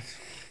accent?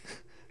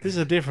 This is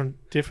a different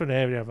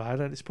area of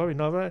Ireland. It's probably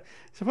northern.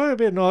 It's probably a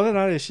bit Northern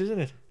Irish, isn't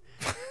it?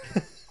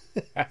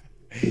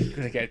 You're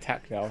going to get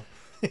attacked now on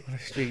the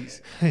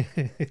streets.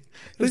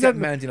 Who's that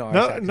man in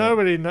Irish?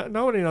 Nobody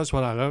knows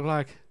what I look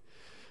like.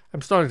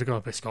 I'm starting to go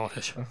a bit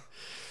Scottish.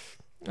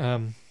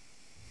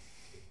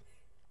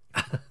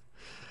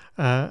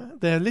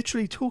 They're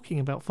literally talking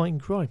about fighting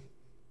crime.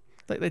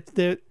 Like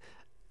they're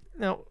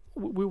now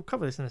we'll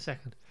cover this in a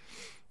second.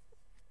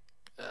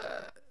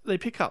 They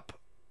pick up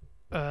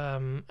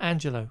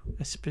Angelo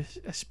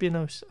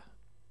Espinosa.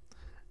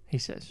 He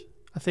says,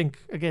 I think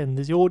again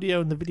the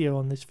audio and the video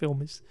on this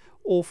film is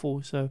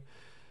awful. So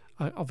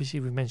obviously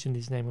we've mentioned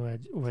his name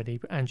already,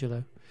 but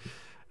Angelo,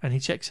 and he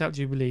checks out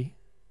Jubilee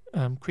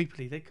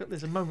creepily.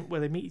 There's a moment where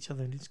they meet each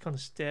other and they just kind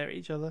of stare at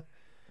each other.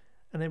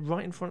 And then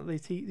right in front of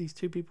these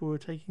two people who are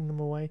taking them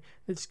away,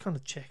 they're just kind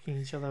of checking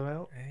each other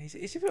out.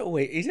 He's a bit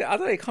weird. I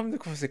don't know, it comes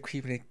across as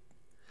creepy.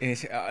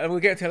 We'll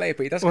get to it later,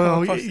 but it does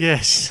come across...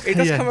 Yes. It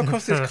does come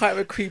across as kind of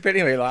a creep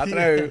anyway. Like, I don't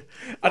know.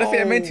 I don't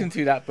think I meant him to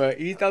do that, but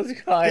he does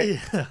kind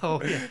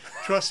of...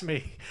 Trust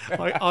me.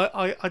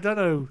 I don't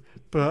know,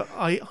 but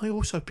I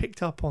also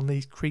picked up on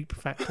these creep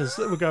factors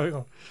that were going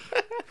on.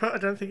 But I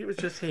don't think it was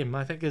just him.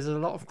 I think there's a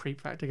lot of creep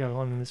factor going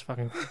on in this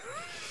fucking...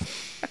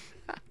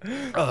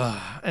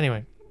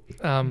 Anyway...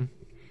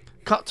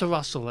 cut to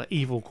Russell at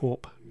Evil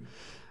Corp,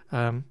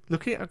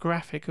 looking at a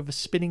graphic of a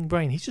spinning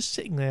brain. He's just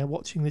sitting there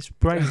watching this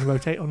brain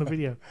rotate on a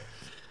video.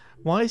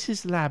 Why is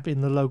his lab in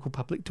the local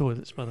public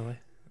toilets, by the way?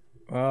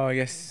 Oh,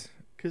 yes.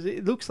 Because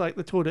it looks like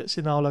the toilets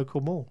in our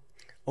local mall.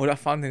 All that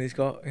funding he's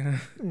got, you know.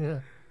 Yeah.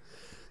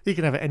 He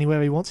can have it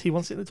anywhere he wants. He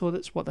wants it in the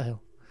toilets. What the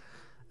hell?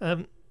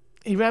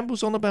 He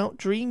rambles on about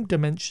dream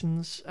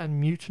dimensions and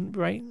mutant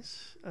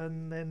brains,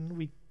 and then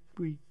we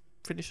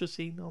finish the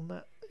scene on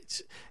that.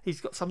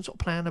 He's got some sort of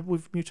plan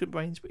with mutant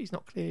brains, but he's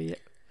not clear yet.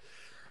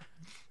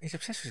 He's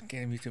obsessed with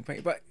getting a mutant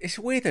brain, but it's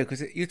weird though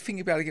because you'd think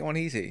you'd be able to get one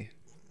easy.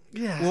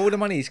 Yeah. With all the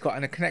money he's got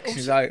and the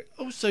connections,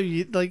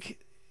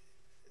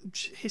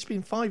 it's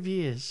been 5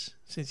 years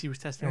since he was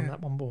testing on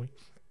that one boy,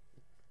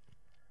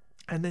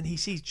 and then he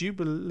sees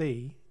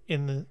Jubilee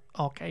in the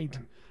arcade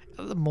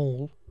at the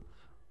mall,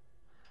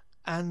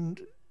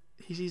 and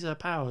he sees her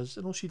powers,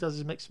 and all she does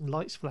is make some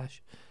lights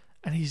flash,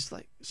 and he's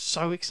like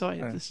so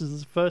excited. Yeah. This is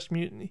the first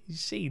mutant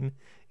he's seen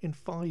in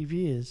 5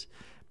 years.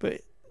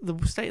 But the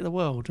state of the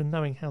world and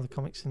knowing how the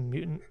comics and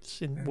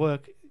mutants in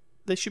work,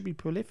 they should be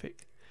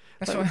prolific.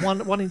 That's Like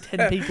what, one in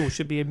 10 people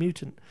should be a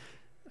mutant.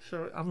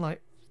 So I'm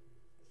like,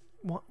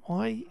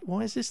 why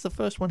is this the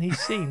first one he's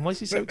seen? Why is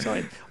he so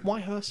excited?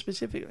 Why her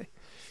specifically?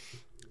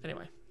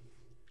 Anyway,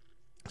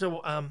 so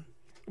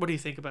what do you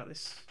think about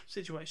this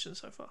situation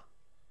so far?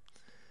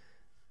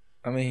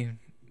 I mean,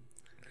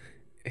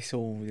 it's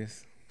all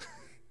just.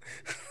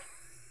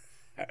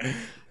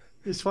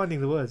 It's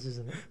finding the words,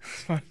 isn't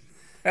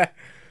it?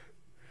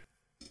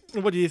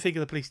 What do you think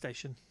of the police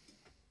station?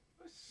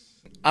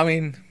 I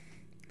mean,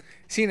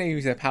 seeing her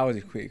use her powers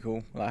is pretty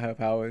cool, like her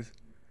powers.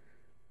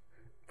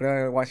 But I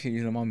don't know why she's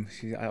using her mum.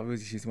 I really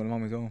she's my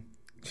mum as well.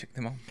 Check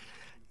them out.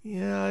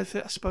 Yeah, I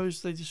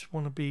suppose they just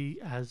want to be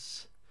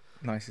as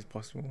Nice as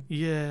possible.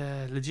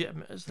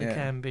 legitimate as they Yeah.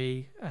 can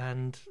be,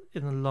 and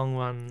in the long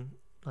run,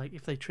 like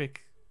if they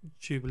trick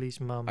Jubilee's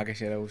mum, I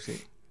guess yeah, they'll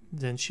see.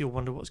 then she'll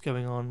wonder what's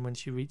going on. When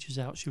she reaches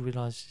out, she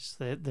realizes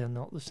they're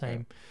not the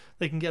same.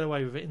 They can get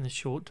away with it in the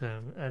short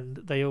term, and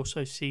they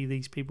also see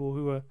these people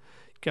who are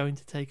going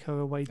to take her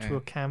away to Yeah. a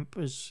camp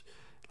as,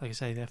 like I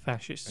say, they're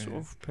fascist sort Yeah.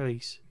 of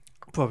police.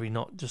 Probably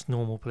not just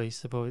normal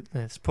police.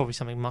 There's probably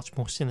something much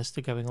more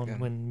sinister going on Yeah.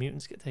 when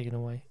mutants get taken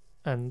away,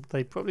 and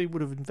they probably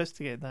would have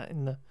investigated that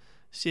in the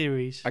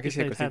series. I guess if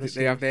yeah, they'd had a because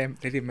series.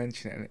 they did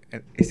mention it,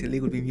 and it's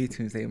illegal to be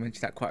mutants. They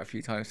mentioned that quite a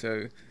few times,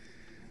 so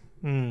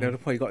Mm. they'll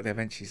probably got there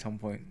eventually at some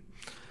point.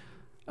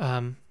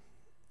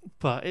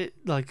 But it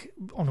like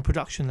on a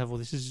production level,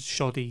 this is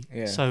shoddy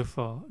Yeah. so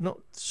far. Not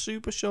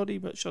super shoddy,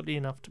 but shoddy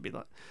enough to be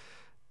like,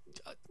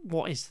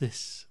 what is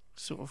this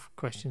sort of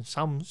question?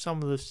 Some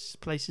of the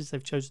places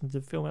they've chosen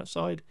to film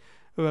outside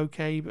are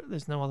okay, but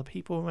there's no other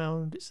people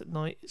around. It's at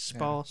night. It's Yeah.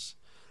 sparse.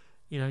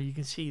 You know, you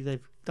can see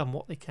they've done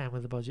what they can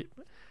with the budget.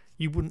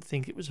 You wouldn't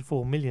think it was a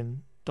 $4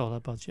 million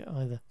budget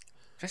either.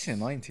 Especially in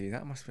the 90s,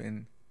 that must have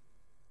been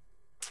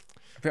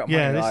a bit of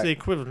Yeah, money. this is Like, the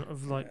equivalent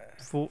of like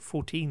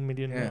 14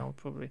 million Yeah. now,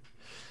 probably.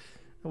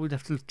 We'd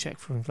have to check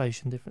for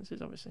inflation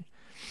differences, obviously.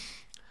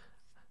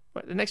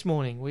 Right, the next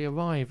morning we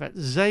arrive at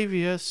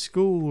Xavier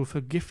School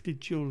for Gifted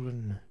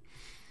Children.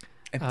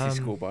 empty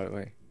school, by the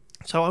way.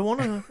 So I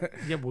want to...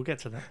 yeah, we'll get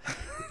to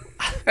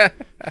that.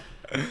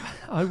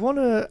 I want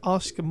to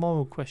ask a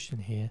moral question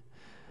here.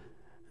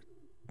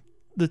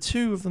 The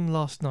two of them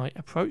last night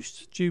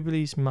approached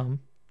Jubilee's mum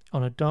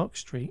on a dark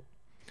street.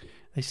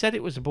 They said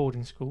it was a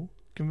boarding school,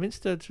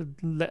 convinced her to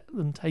let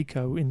them take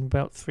her in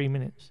about 3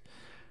 minutes,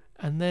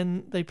 and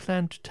then they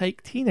planned to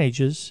take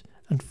teenagers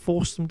and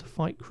force them to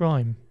fight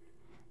crime.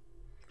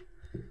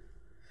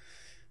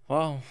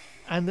 Wow.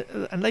 And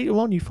later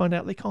on, you find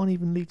out they can't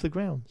even leave the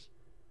grounds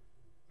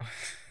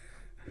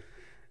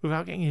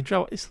without getting in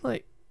trouble. It's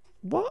like,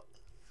 what?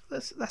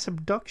 That's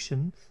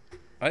abduction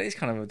It is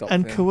kind of adopting.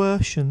 and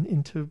coercion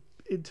into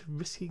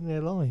risking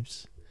their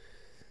lives.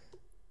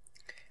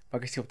 I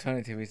guess the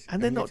alternative is.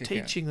 And they're not horrific,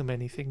 yeah. teaching them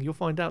anything. You'll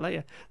find out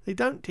later. They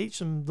don't teach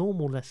them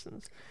normal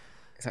lessons.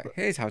 It's like,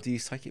 here's how to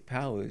use psychic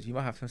powers. You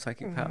might have some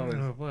psychic powers.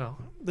 Oh, well,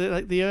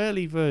 the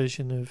early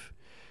version of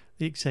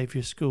the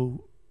Xavier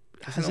School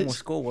It's a has normal its,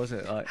 school, was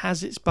it? Like,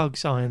 has its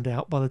bugs ironed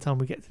out by the time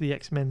we get to the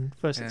X-Men,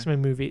 first Yeah.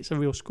 X-Men movie. It's a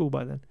real school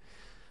by then.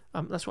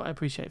 That's what I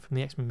appreciate from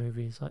the X-Men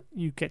movie. Is like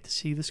you get to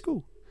see the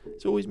school.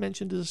 It's always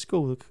mentioned as a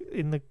school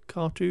in the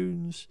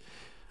cartoons.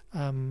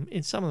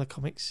 In some of the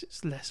comics,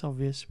 it's less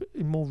obvious, but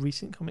in more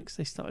recent comics,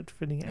 they started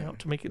filling it out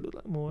to make it look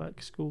like more like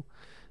a school.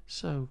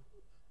 So,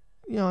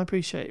 yeah, I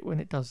appreciate it when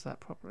it does that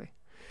properly.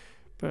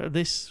 But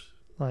this,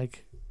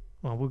 like,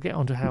 well, we'll get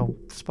onto how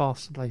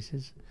sparse the place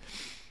is.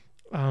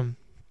 But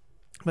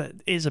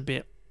it is a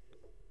bit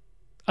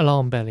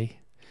alarm belly.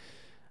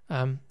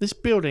 This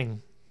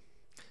building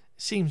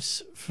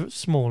seems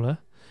smaller,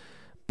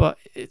 but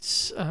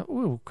it's.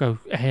 We'll go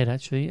ahead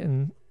actually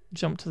and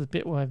jump to the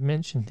bit where I've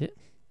mentioned it.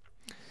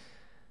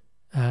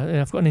 And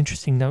I've got an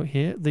interesting note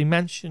here. The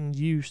mansion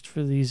used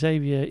for the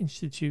Xavier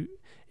Institute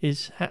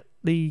is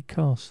Hatley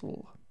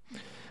Castle,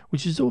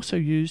 which is also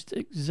used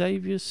at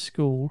Xavier's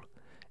school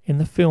in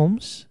the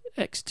films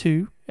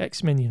X2,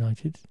 X-Men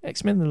United,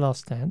 X-Men The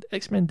Last Stand,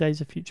 X-Men Days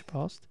of Future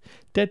Past,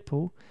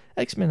 Deadpool,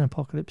 X-Men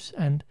Apocalypse,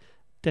 and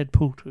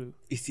Deadpool 2.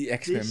 it's the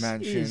X-Men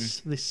mansion. This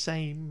is the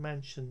same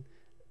mansion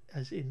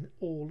as in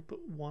all but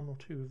one or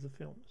two of the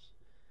films.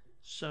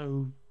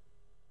 So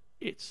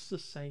it's the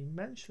same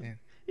mansion. Yeah.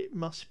 It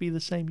must be the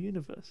same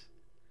universe.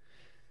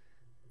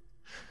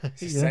 It's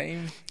the Yeah.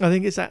 same. I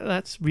think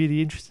that's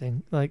really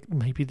interesting. Like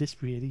maybe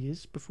this really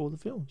is before the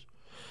films.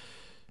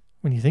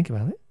 When you think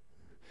about it.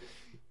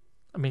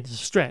 I mean, it's a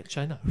stretch,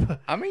 I know.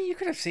 I mean, you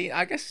could have seen.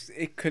 I guess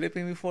it could have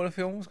been before the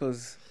films,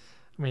 because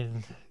I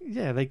mean,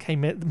 yeah, they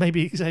came in.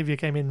 Maybe Xavier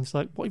came in and was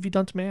like, "What have you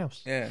done to my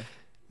house? yeah,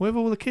 Where have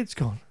all the kids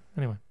gone?"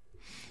 Anyway,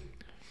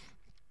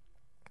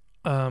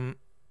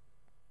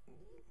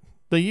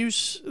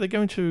 they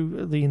go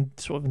into the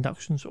sort of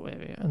induction sort of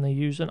area, and they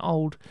use an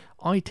old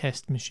eye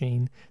test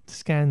machine to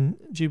scan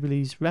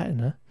Jubilee's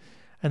retina,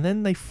 and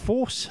then they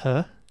force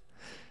her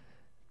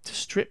to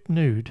strip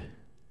nude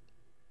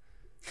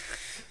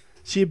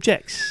She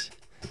objects,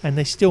 and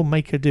they still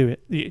make her do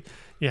it.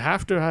 You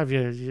have to have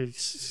your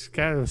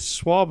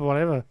swab or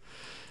whatever.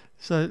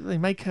 So they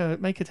make her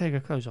take her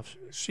clothes off.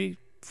 She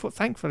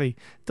thankfully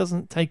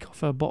doesn't take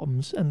off her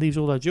bottoms and leaves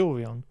all her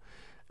jewellery on.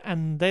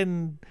 And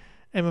then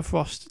Emma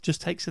Frost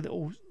just takes a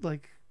little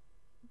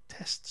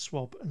test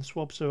swab and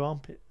swabs her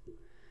armpit.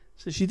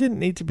 So she didn't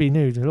need to be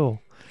nude at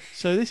all.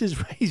 So this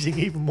is raising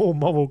even more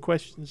moral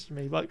questions to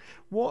me. Like,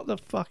 what the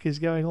fuck is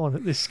going on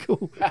at this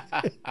school?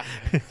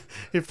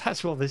 If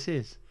that's what this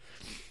is.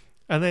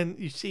 And then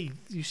you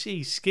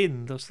see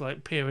skin just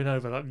like peering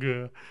over, like,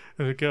 "Grr,"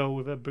 and a girl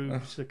with her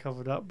boobs are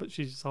covered up, but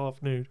she's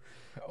half nude.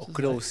 Oh,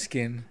 good old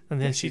skin.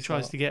 And then she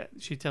tells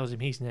him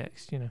he's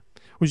next,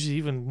 which is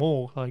even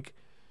more like,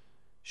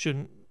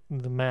 shouldn't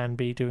the man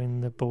be doing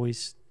the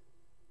boys'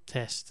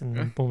 test and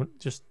the woman,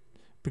 just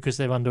because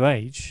they're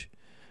underage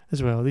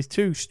as well? These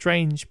two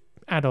strange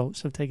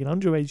adults have taken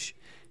underage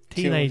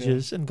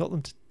teenagers and got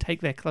them to take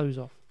their clothes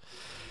off.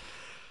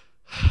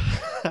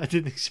 I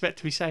didn't expect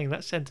to be saying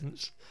that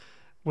sentence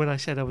when I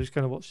said I was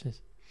going to watch this.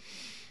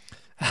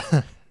 It's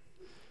the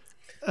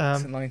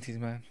 90s,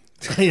 man.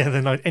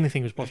 Yeah,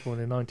 anything was possible in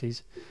the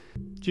 90s.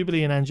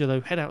 Jubilee and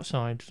Angelo head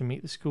outside to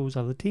meet the school's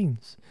other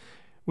teens,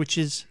 which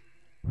is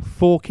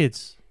 4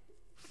 kids.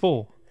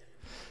 4.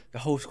 The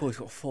whole school's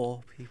got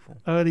 4 people.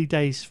 Early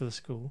days for the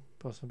school,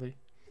 possibly.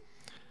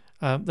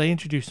 They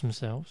introduce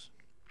themselves.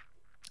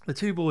 The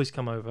 2 boys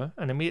come over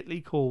and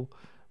immediately call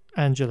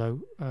Angelo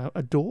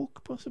a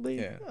dork, possibly.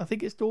 Yeah. I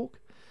think it's dork.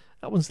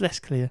 That one's less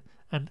clear.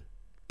 And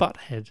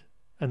butthead,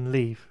 and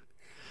leave.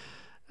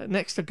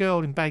 Next, a girl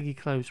in baggy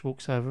clothes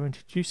walks over and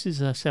introduces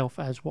herself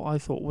as what I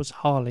thought was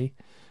Harley,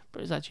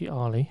 but it's actually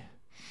Arlie,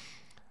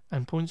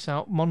 and points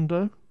out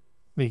Mondo,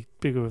 the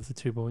bigger of the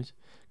 2 boys,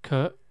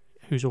 Kurt,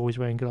 who's always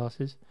wearing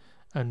glasses,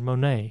 and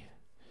Monet.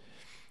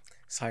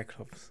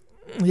 Cyclops.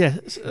 Yeah.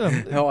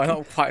 No,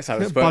 not quite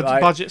Cyclops,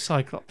 but budget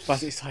Cyclops.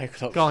 Budget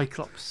Cyclops.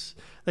 Guy-clops.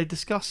 They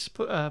discuss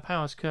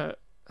powers Kurt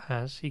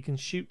has. He can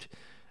shoot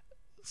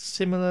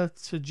similar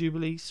to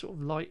Jubilee, sort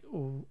of light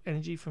or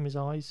energy from his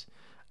eyes,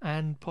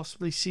 and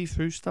possibly see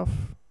through stuff.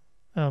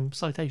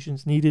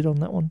 Citations needed on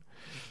that one.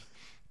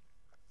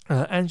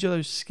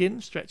 Angelo's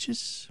skin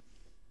stretches.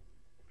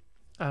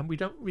 We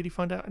don't really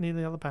find out any of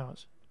the other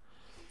powers.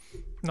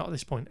 Not at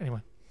this point,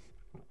 anyway.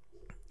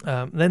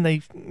 Then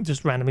they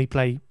just randomly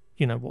play,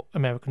 what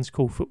Americans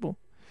call football.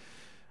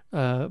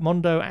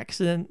 Mondo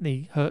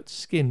accidentally hurts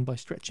Skin by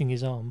stretching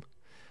his arm,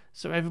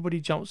 so everybody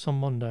jumps on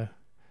Mondo.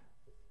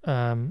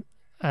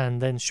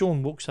 And then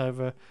Sean walks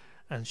over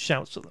and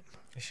shouts at them.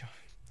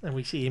 And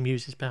we see him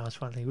use his powers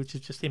finally, which is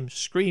just him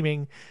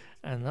screaming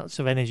and lots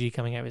of energy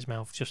coming out of his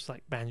mouth, just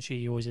like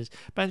Banshee always is.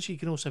 Banshee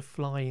can also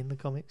fly in the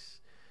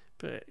comics,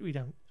 but we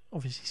don't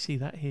obviously see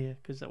that here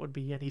because that would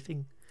be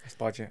anything. It's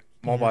budget.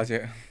 More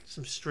budget.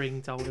 Some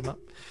string to hold him up.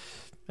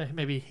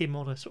 Maybe him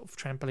on a sort of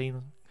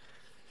trampoline,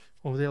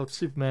 or the old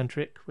Superman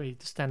trick where you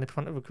just stand in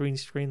front of a green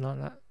screen like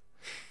that.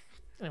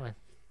 Anyway.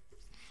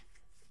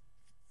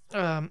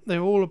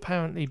 They're all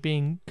apparently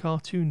being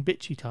cartoon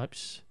bitchy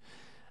types.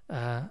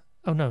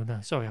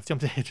 Sorry, I've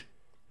jumped ahead.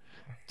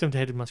 Jumped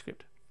ahead in my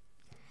script.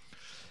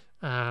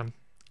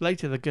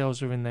 Later, the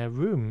girls are in their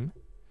room,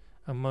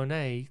 and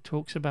Monet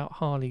talks about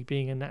Harley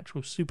being a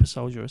natural super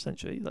soldier,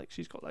 essentially. Like,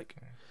 she's got,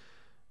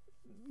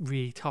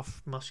 really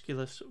tough,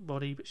 muscular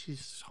body, but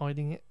she's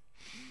hiding it.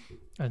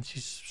 And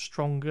she's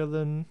stronger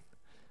than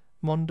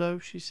Mondo,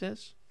 she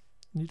says.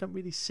 And you don't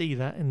really see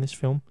that in this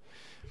film.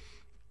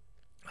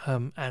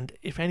 And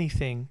if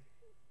anything,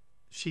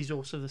 she's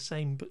also the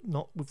same, but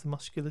not with the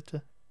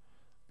musculature.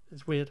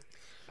 It's weird.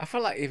 I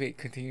feel like if it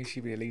continues,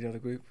 she'd be the leader of the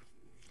group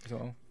as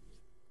well.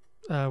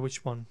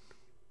 Which one?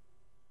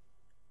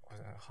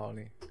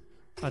 Harley.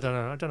 I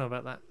don't know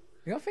about that.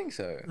 You don't think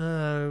so?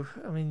 No,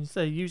 I mean,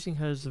 they're using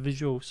her as a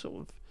visual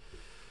sort of.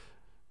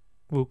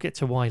 We'll get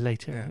to why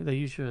later. Yeah. They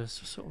use her as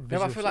a sort of. No,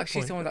 but I feel like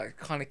she's the one that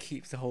kind of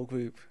keeps the whole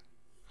group.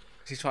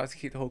 She tries to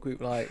keep the whole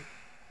group like.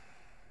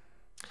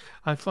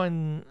 I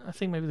think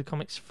maybe the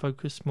comics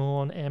focus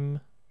more on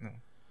M.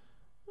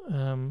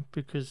 No.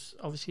 Because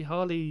obviously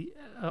Harley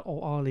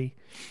or Arlie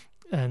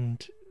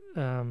and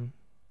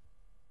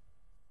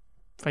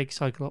fake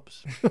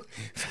Cyclops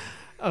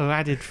are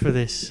added for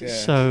this. Yeah.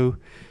 So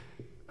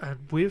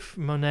with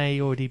Monet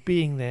already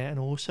being there and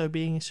also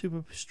being a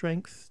super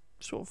strength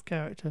sort of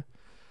character,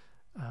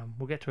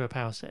 we'll get to her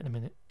power set in a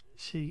minute.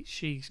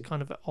 She's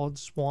kind of at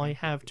odds. Why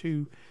have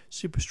 2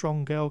 super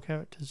strong girl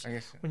characters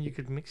when you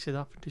could mix it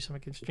up and do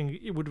something interesting?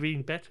 It would have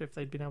been better if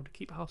they'd been able to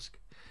keep Husk,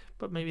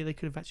 but maybe they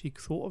could have actually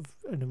thought of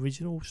an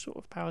original sort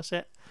of power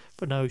set.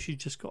 But no, she's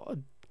just got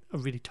a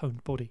really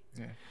toned body,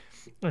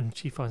 and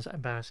she finds that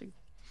embarrassing.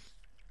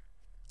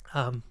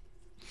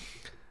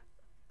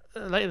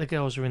 Later, the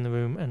girls are in the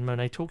room, and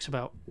Monet talks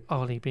about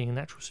Arlie being a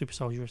natural super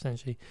soldier,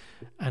 essentially,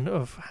 and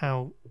of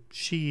how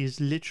she is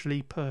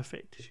literally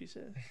perfect. She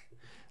said.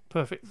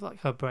 Perfect,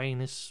 like her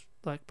brain is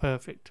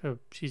perfect.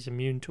 She's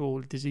immune to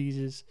all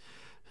diseases.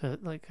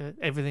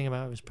 Everything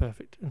about her is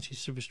perfect, and she's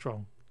super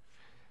strong.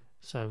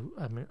 So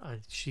I mean,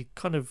 she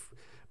kind of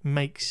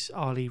makes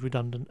Arlie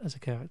redundant as a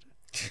character.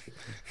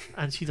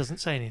 And she doesn't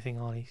say anything,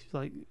 Arlie.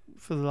 Like,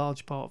 for the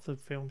large part of the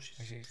film,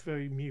 she's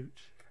very mute.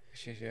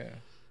 Yeah.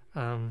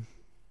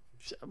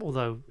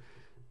 Although,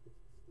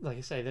 like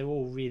I say, they're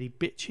all really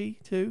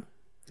bitchy too.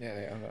 Yeah,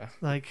 they are.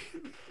 Like,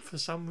 for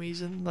some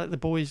reason, like the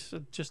boys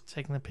are just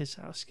taking the piss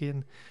out of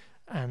Skin,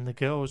 and the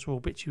girls are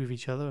all bitchy with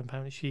each other. And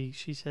apparently,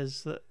 she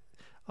says that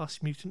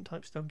us mutant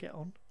types don't get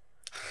on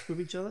with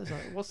each other. It's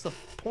like, what's the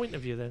point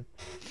of you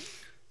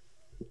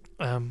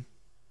then?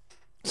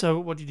 So,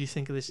 what did you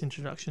think of this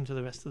introduction to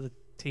the rest of the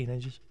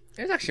teenagers?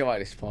 It was actually like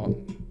this part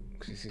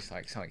because it's just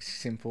like something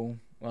simple,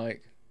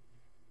 like,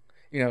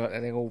 you know,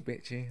 they're all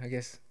bitchy, I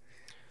guess.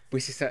 But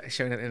it's just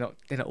showing that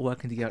they're not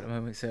working together at the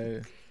moment,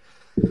 so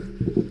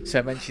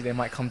eventually they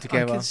might come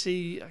together.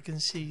 I can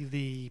see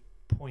the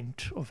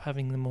point of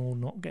having them all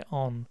not get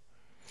on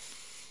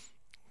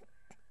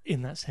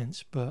in that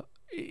sense, but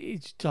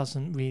it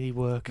doesn't really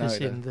work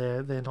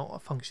they're not a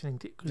functioning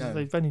team because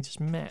they've only just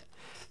met.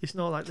 It's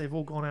not like they've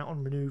all gone out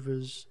on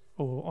manoeuvres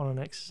or on an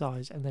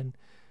exercise and then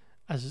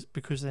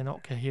because they're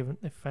not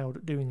coherent they've failed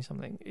at doing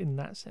something in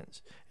that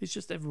sense. It's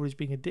just everybody's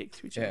being a dick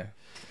to each other.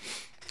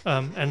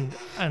 And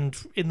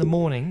in the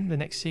morning, the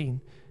next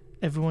scene,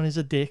 everyone is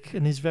a dick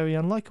and is very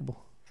unlikable.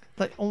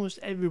 Like almost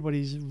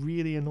everybody's a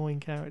really annoying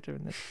character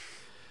in this.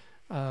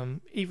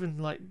 Even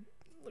like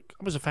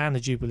I was a fan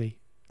of Jubilee,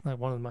 like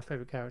one of my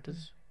favourite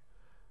characters.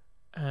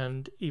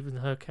 And even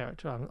her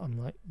character, I'm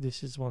like,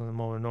 this is one of the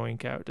more annoying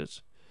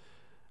characters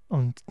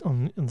on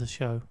the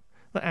show.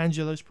 Like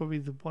Angelo's probably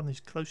the one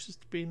who's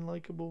closest to being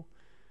likable.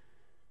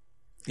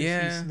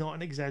 Yeah, he's not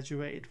an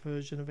exaggerated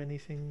version of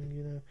anything,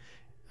 you know.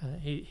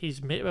 He's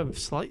a bit of a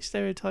slight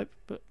stereotype,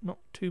 but not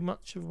too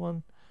much of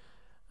one.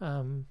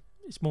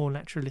 It's more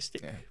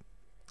naturalistic.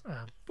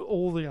 Yeah. But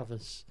all the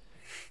others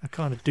are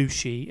kind of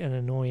douchey and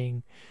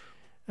annoying,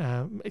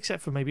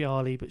 except for maybe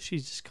Arlie, but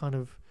she's just kind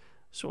of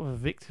sort of a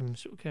victim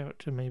sort of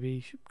character,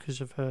 maybe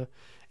because of her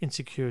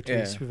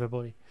insecurities with her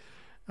body.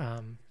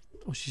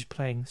 Or she's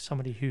playing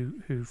somebody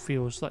who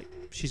feels like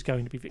she's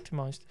going to be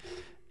victimised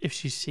if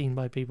she's seen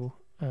by people.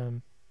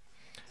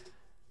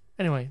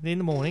 Anyway, in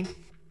the morning,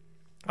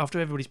 after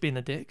everybody's been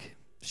a dick,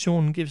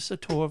 Sean gives a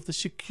tour of the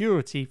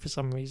security for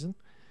some reason,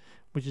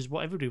 which is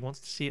what everybody wants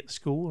to see at the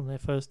school on their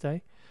first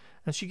day.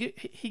 And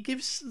he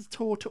gives the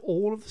tour to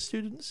all of the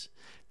students,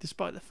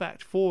 despite the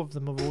fact 4 of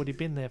them have already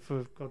been there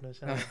for God knows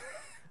how long.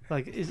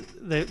 Like,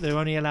 they're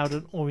only allowed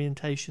an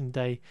orientation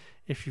day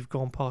if you've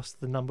gone past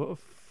the number of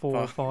 4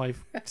 or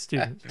 5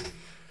 students.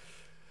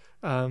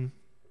 And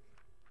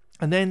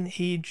then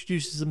he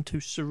introduces them to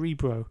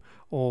Cerebro,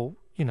 or,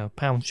 you know,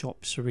 Pound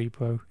Shop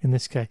Cerebro in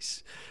this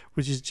case,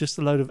 which is just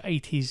a load of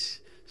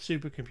 80s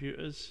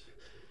supercomputers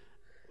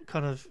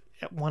kind of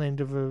at one end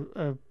of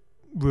a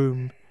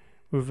room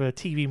with a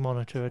TV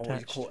monitor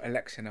attached. What you call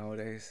Alexa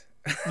nowadays.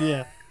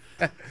 Yeah.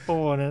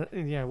 Or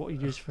what you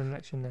use for an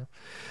election now.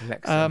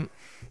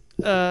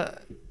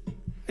 Alexa.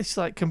 It's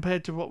like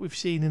compared to what we've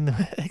seen in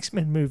the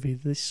X-Men movie,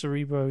 this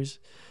Cerebro's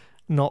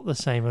not the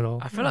same at all.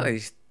 I feel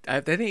like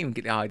they didn't even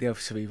get the idea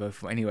of Cerebro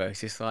from anywhere.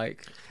 It's just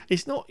like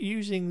it's not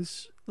using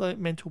like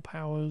mental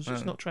powers.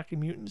 It's not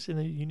tracking mutants in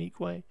a unique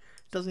way.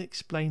 It doesn't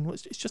explain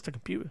what it's just a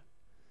computer,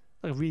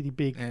 like a really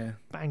big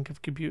bank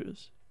of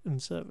computers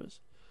and servers,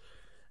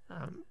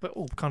 but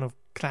all kind of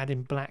clad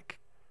in black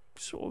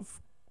sort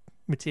of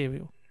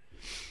material.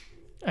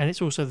 And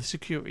it's also the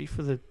security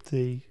for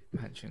the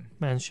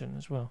mansion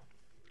as well.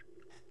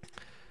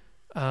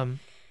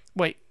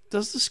 Wait,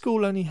 does the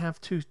school only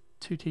have two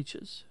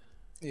teachers?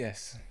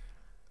 Yes.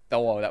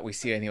 Oh, well, that we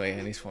see anyway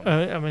in this one.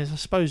 I mean, I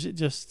suppose it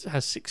just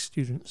has 6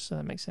 students, so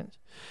that makes sense.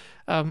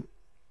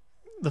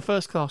 The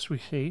first class we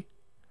see,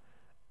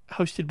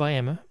 hosted by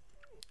Emma,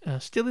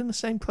 still in the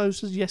same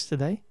clothes as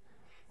yesterday,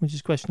 which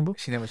is questionable.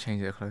 She never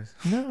changed her clothes.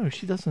 No,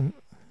 she doesn't.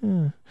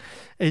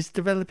 Is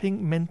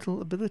developing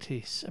mental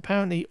abilities.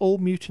 Apparently, all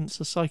mutants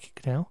are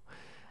psychic now,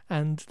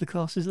 and the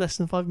class is less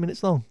than 5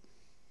 minutes long.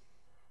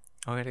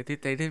 Oh yeah, they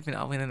did been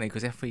up in, didn't they?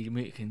 Because every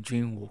mutant can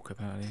dream walk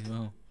apparently as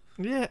well.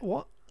 Yeah,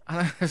 what?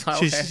 Like,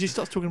 she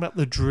starts talking about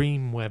the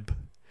dream web,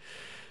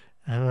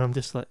 and I'm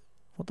just like,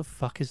 what the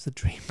fuck is the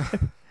dream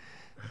web?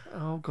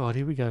 Oh god,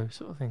 here we go,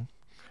 sort of thing.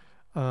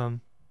 Well,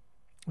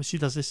 she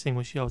does this thing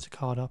where she holds a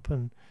card up,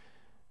 and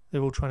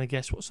they're all trying to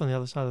guess what's on the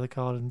other side of the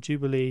card, and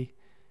Jubilee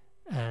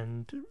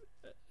and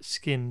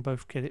Skin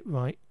both get it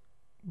right,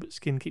 but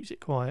Skin keeps it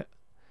quiet,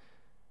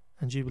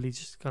 and Jubilee's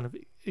just kind of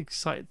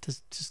excited to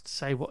just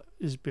say what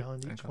is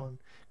behind each one,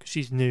 because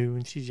she's new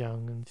and she's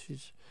young and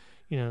she's,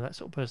 you know, that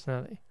sort of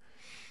personality.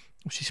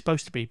 Well, she's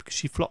supposed to be, because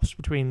she flops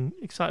between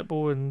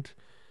excitable and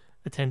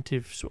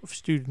attentive sort of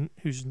student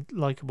who's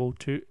likable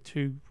to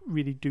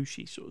really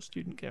douchey sort of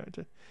student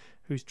character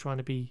who's trying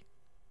to be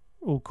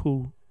all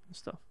cool and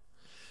stuff.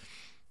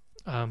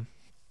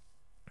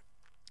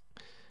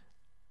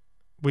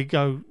 We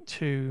go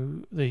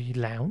to the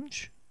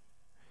lounge,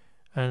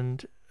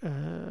 and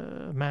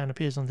a man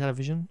appears on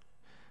television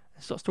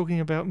and starts talking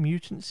about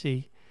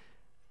mutancy,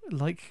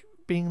 like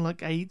being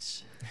like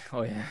AIDS.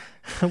 Oh yeah.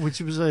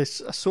 Which was a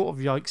sort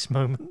of yikes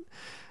moment.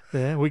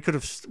 there. We could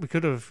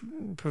have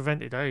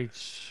prevented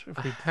AIDS. If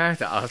I we heard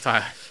that. I was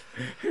like,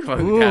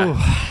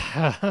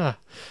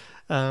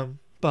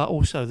 but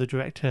also the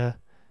director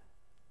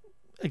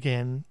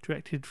again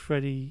directed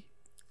Freddy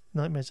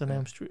Nightmares on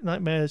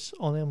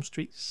Elm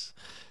Streets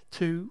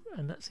 2,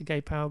 and that's a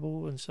gay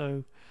parable, and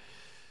so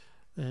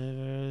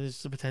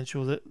there's the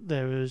potential that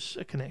there is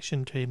a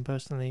connection to him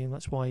personally, and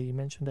that's why he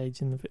mentioned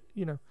AIDS in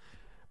the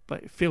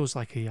but it feels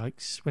like a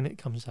yikes when it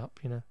comes up,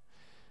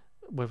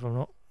 whether or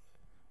not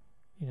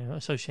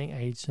associating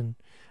AIDS, and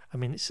I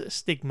mean it's a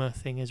stigma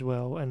thing as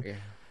well, and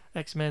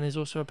X-Men is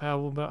also a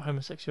parable about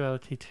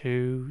homosexuality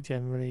too,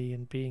 generally,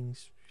 and being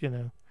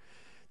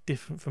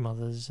different from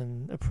others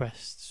and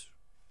oppressed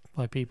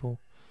by people,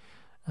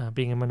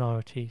 being a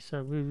minority.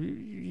 So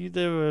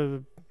there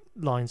are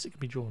lines that can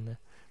be drawn there.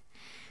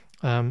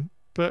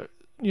 But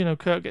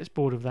Kurt gets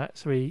bored of that,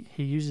 so he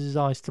uses his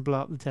eyes to blow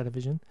up the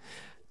television.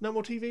 No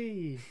more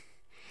TV.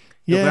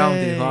 You're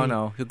grounded,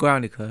 Arno. You're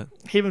grounded, Kurt.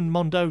 Him and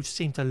Mondo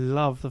seem to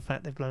love the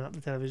fact they've blown up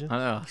the television. I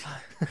know.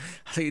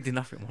 I think you did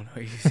nothing,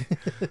 Mondo.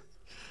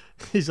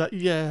 He's like,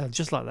 yeah,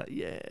 just like that,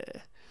 yeah.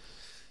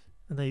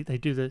 And they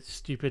do the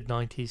stupid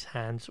 90s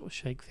hand sort of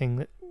shake thing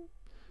that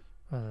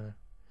I don't know.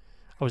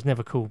 I was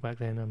never cool back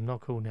then. I'm not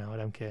cool now. I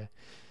don't care.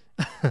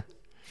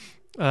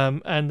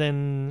 And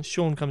then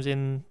Sean comes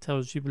in,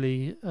 tells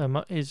Jubilee her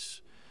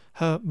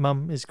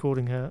mum is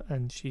calling her,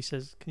 and she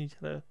says, "Can you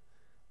tell her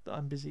that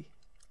I'm busy?"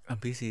 I'm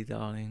busy,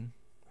 darling.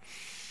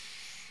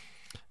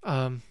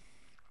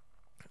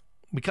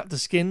 We cut to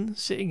Skin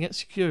sitting at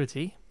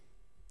security.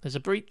 There's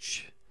a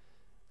breach,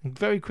 and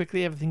very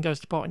quickly everything goes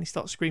to pot, and he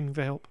starts screaming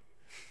for help,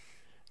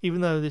 even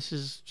though this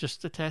is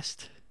just a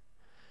test.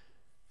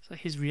 It's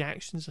like his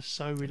reactions are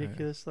so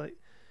ridiculous. Like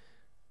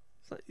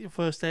it's like your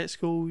first day at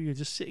school, you're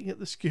just sitting at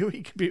the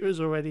security computers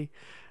already,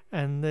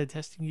 and they're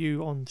testing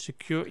you on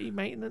security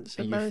maintenance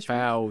and management. You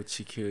failed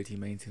security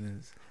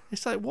maintenance.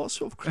 It's like, what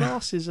sort of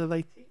classes are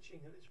they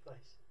teaching at this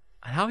place?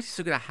 And how is he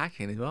so good at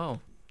hacking as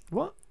well?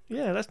 What?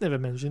 Yeah, that's never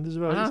mentioned as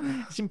well.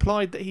 It's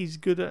implied that he's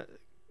good at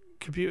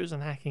computers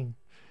and hacking.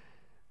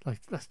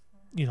 Like, that's,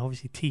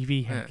 obviously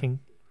TV hacking,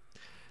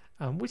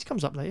 which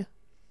comes up later.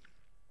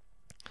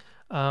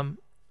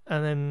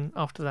 And then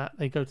after that,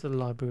 they go to the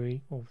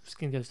library, or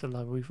Skin goes to the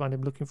library. We find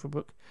him looking for a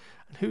book.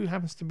 And who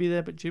happens to be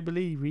there but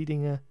Jubilee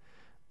reading a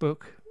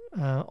book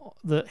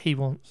that he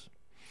wants.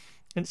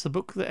 And it's the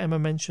book that Emma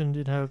mentioned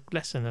in her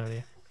lesson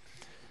earlier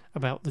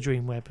about the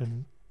dream web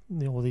and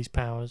all these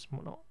powers and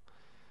whatnot.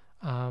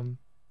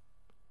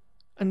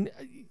 And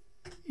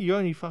you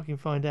only fucking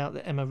find out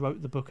that Emma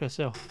wrote the book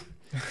herself.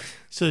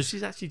 So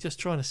she's actually just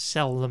trying to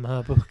sell them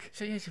her book.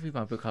 So you should read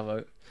my book I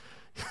wrote.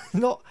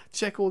 Not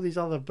check all these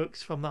other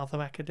books from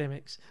other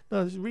academics.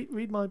 No, just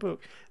read my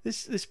book.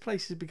 This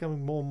place is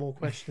becoming more and more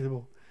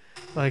questionable.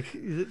 like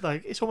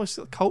it's almost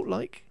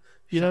cult-like.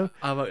 I wrote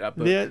that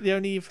book. The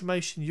only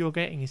information you're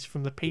getting is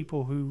from the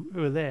people who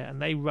are there,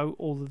 and they wrote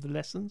all of the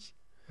lessons.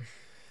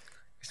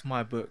 It's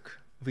my book.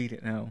 Read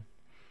it now.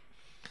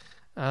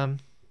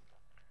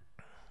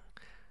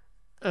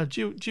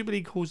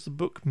 Jubilee calls the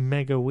book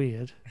mega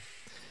weird,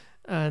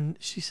 and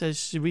she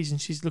says the reason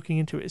she's looking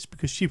into it is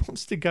because she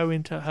wants to go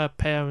into her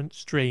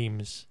parents'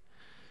 dreams.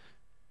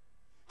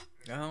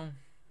 Oh.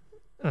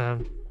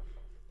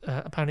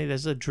 Apparently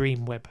there's a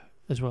dream web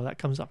as well that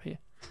comes up here.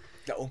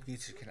 That all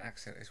mutants can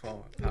access as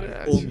well.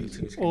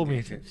 All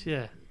mutants,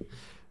 yeah.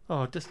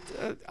 Oh, just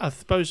I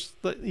suppose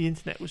that the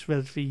internet was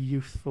relatively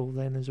youthful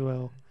then as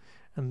well,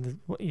 and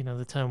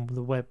the term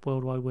the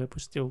World Wide Web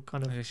was still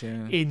kind of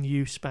in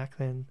use back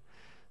then.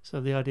 So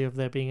the idea of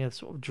there being a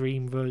sort of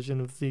dream version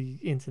of the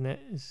internet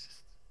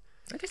is,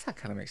 I guess that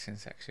kind of makes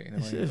sense actually.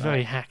 It's a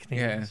very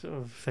hackneyed sort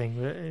of thing,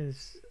 but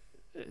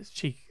it's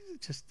cheap.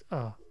 Just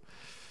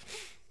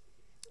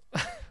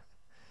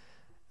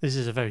this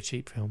is a very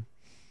cheap film.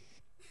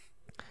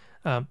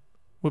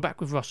 We're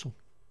back with Russell.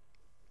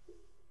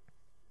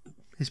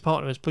 His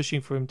partner is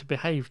pushing for him to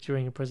behave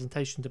during a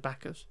presentation to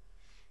backers.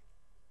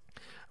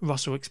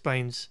 Russell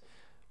explains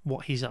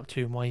what he's up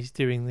to and why he's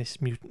doing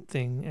this mutant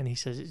thing, and he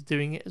says it's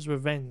doing it as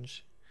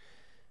revenge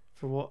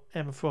for what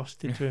Emma Frost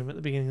did to him at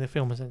the beginning of the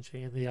film,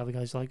 essentially. And the other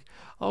guy's like,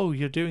 "Oh,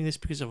 you're doing this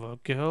because of a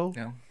girl?"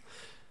 No.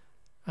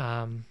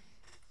 And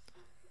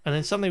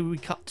then suddenly we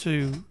cut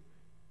to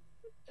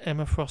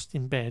Emma Frost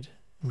in bed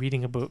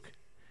reading a book,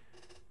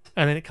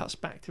 and then it cuts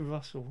back to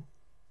Russell,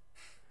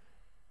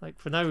 like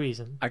for no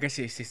reason. I guess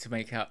it's just to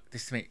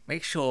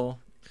make sure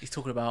he's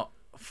talking about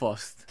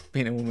Frost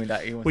being a woman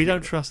that he wants. We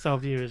don't trust our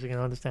viewers are going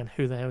to understand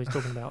who the hell he's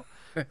talking about.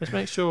 Let's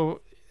make sure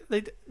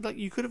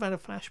you could have had a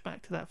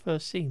flashback to that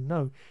first scene.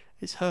 No,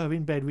 it's her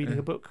in bed reading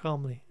a book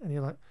calmly, and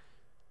you're like,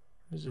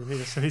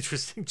 that's an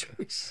interesting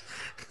choice.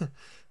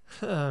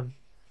 And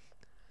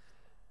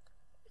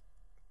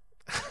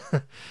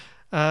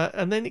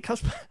then it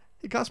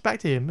cuts back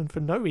to him, and for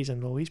no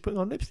reason, he's putting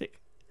on lipstick.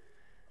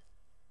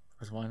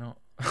 Because why not?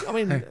 I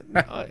mean,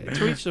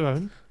 to each their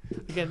own.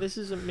 Again, this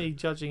isn't me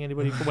judging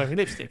anybody for wearing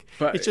lipstick.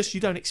 But it's just you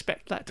don't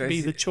expect that to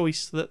be the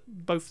choice that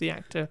both the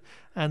actor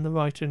and the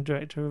writer and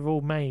director have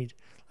all made.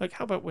 Like,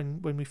 how about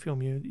when we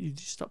film you, you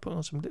just start putting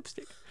on some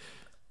lipstick?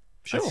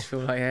 I Sure. just feel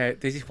like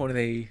there's just one of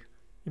the.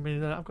 You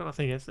mean I've got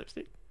nothing against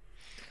lipstick.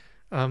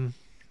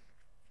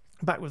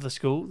 Back with the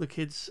school, the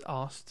kids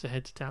asked to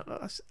head to town.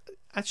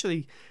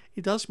 Actually,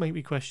 it does make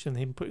me question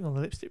him putting on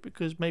the lipstick,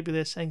 because maybe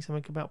they're saying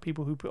something about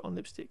people who put on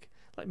lipstick.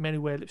 Like, men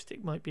who wear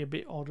lipstick might be a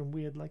bit odd and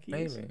weird, like he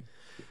is. Maybe.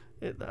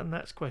 And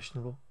that's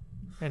questionable.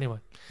 Anyway.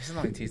 It's the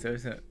 90s, though,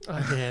 isn't it?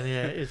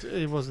 Yeah,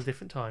 it was a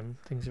different time.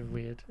 Things are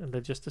weird, and they're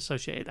just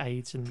associated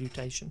AIDS and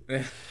mutation.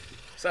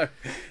 So,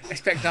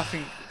 expect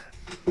nothing.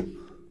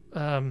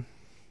 Back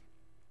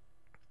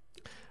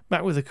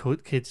with the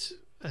kids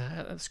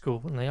at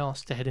school, and they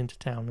asked to head into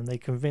town, and they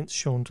convinced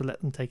Sean to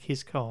let them take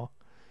his car,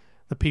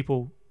 the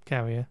people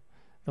carrier,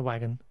 the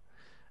wagon,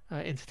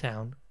 into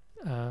town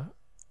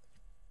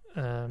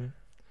to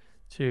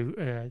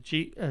a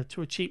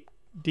cheap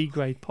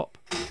D-grade pop.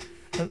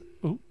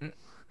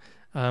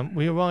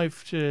 They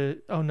arrive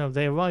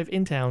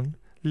in town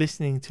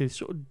listening to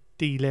sort of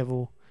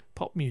D-level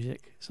pop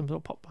music, some sort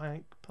of pop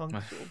punk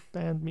sort of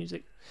band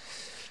music.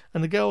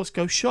 And the girls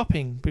go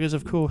shopping, because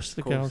of course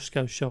girls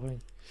go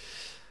shopping.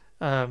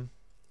 Arlie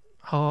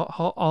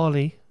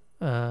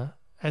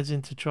heads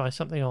in to try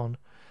something on,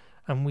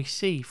 and we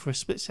see for a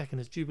split second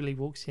as Jubilee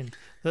walks in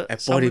that A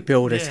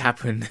bodybuilder's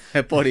happened.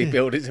 A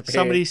bodybuilder's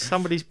appeared.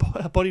 Somebody's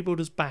a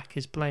bodybuilder's back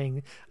is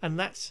playing, and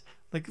that's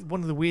like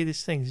one of the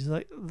weirdest things. Is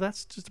like,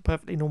 that's just a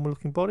perfectly normal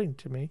looking body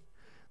to me.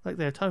 Like,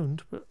 they're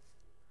toned, but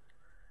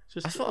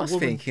just that's what I was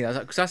thinking.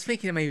 Because I was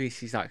thinking maybe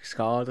she's like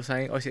scarred or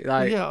something. Or is it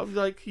like... Yeah,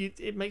 like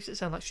it makes it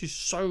sound like she's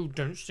so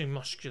densely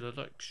muscular.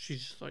 Like,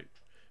 she's like,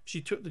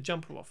 she took the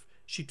jumper off,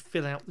 she'd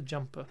fill out the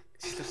jumper.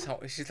 She's like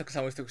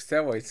someone who took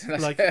steroids.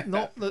 Like,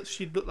 not that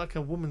she'd look like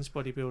a woman's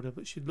bodybuilder,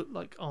 but she'd look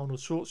like Arnold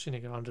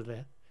Schwarzenegger under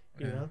there,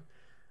 you know,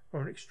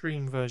 or an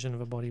extreme version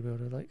of a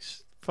bodybuilder, like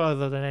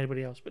further than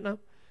anybody else. But no, it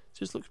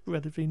just looks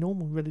relatively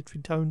normal,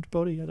 relatively toned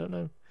body. I don't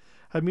know.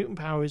 Her mutant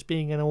power is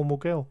being a normal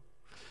girl,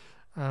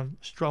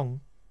 strong,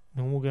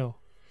 normal girl.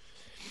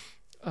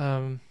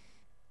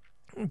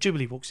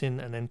 Jubilee walks in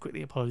and then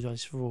quickly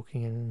apologises for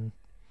walking in, and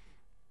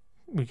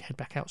we head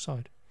back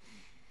outside.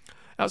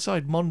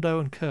 Outside, Mondo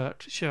and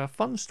Kurt share a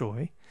fun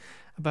story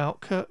about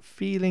Kurt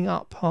feeling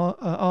up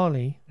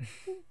Arlie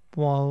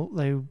while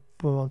they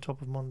were on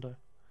top of Mondo.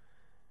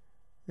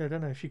 Yeah, I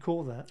don't know if you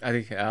call that. I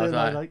think I was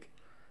like...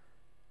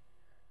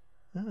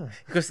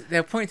 Because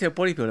they're pointing to a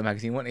bodybuilder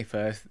magazine, weren't they,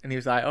 first? And he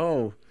was like,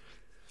 oh,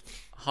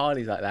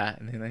 Harley's like that.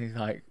 And then he's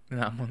like, and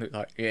that Mondo's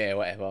like, yeah,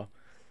 whatever.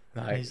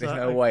 Like, there's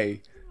no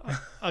way.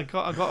 I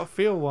got a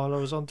feel while I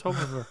was on top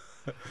of her.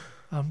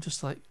 I'm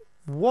just like,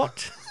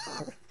 what?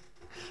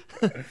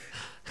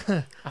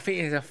 I think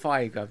it's a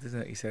thigh grab,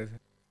 isn't it? He said.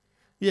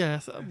 Yeah,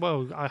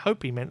 well, I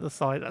hope he meant the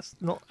thigh. That's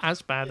not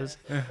as bad as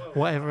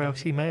whatever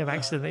else he may have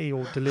accidentally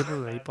or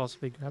deliberately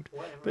possibly grabbed.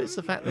 But it's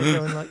the fact that they're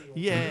going like,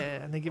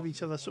 yeah, and they give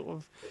each other sort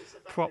of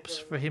props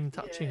for him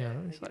touching her.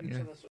 It's like,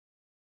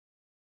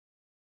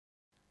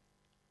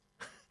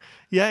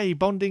 yay,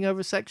 bonding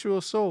over sexual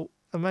assault.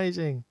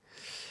 Amazing.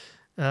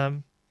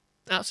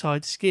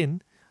 Outside,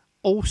 Skin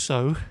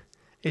also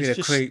is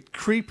just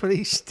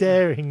creepily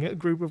staring at a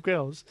group of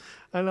girls,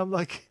 and I'm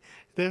like,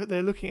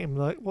 they're looking at him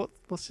like,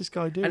 what's this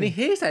guy doing? And he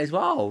hears that as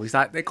well. He's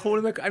like, they call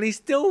him, and he's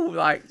still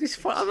like,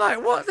 I'm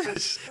like, what?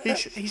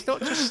 he's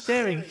not just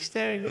staring; he's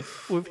staring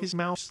with his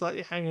mouth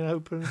slightly hanging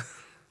open,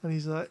 and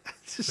he's like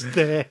just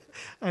there,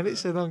 and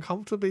it's an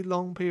uncomfortably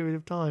long period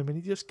of time, and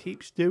he just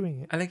keeps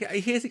doing it. And he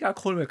hears the guy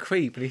call him a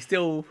creep, and he's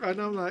still. And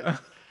I'm like,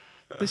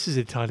 this is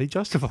entirely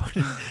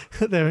justified.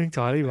 They're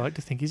entirely right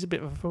to think he's a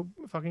bit of a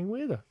fucking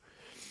weirdo.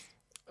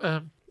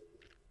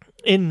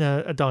 In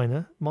a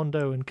diner,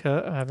 Mondo and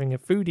Kurt are having a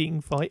food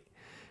eating fight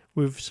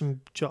with some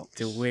jocks.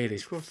 The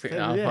weirdest fit.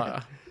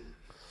 Yeah.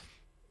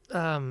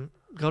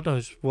 God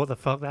knows what the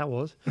fuck that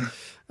was.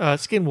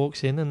 Skin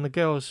walks in, and the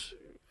girls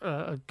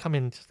come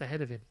in just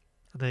ahead of him.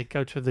 And they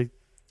go to the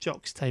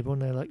jocks table,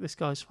 and they're like, this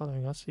guy's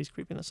following us. He's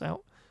creeping us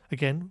out.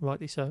 Again,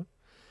 rightly so.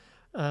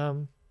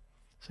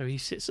 So he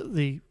sits at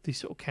the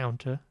sort of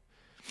counter,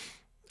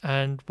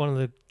 and one of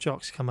the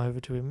jocks come over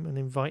to him and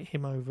invite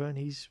him over, and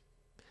he's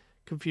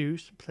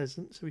confused,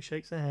 pleasant, so he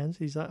shakes their hands.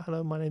 He's like,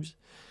 hello, my name's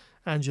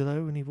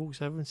Angelo, and he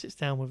walks over and sits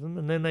down with them,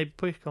 and then they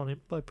pick on him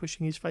by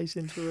pushing his face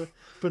into a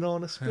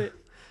banana split.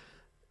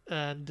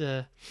 And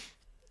the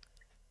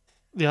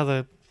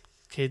other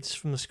kids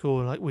from the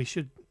school are like,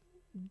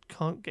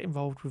 can't get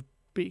involved with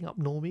beating up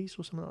normies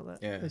or something like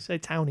that. Yeah. They say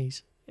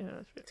townies. Yeah,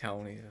 that's it.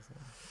 Townies.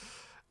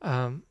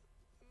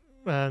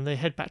 And they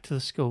head back to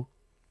the school.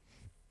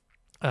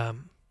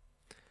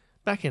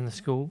 Back in the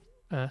school,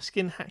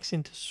 Skin hacks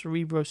into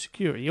Cerebro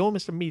security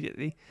almost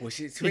immediately. Well,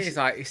 to me, it's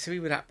like, is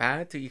Cerebro that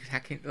bad? Do you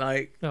hack it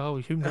like?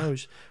 Oh, who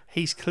knows?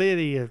 He's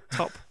clearly a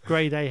top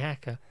grade A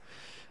hacker.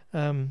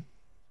 I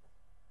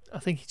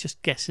think he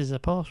just guesses a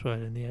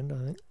password in the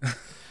end.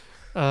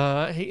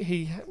 I think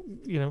he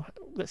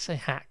let's say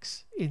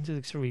hacks into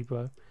the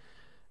Cerebro,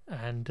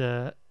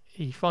 and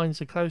he finds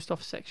a closed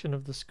off section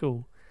of the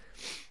school,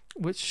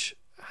 which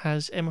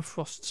has Emma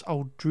Frost's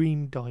old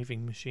dream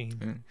diving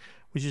machine,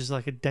 which is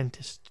like a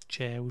dentist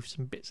chair with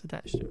some bits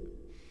attached to it.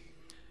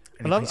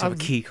 And he prints out a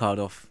key card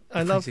off.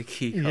 I love a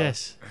key card.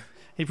 Yes,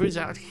 he prints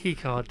out a key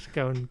card to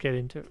go and get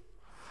into it.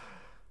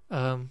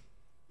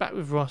 Back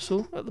with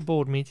Russell at the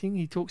board meeting,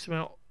 he talks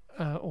about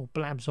or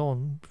blabs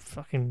on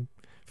fucking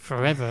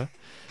forever,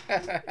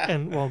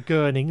 and while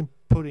gurning and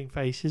pulling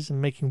faces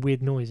and making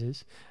weird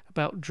noises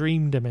about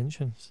dream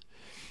dimensions.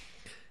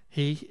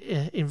 He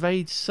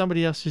invades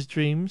somebody else's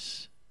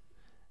dreams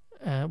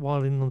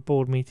while in the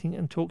board meeting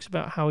and talks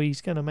about how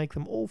he's going to make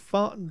them all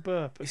fart and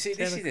burp. You see,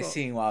 this is the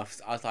scene where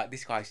I was like,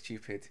 this guy's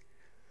stupid.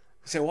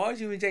 So why would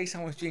you invade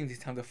someone's dreams in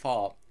time to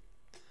fart?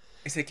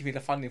 Instead of giving the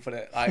funding for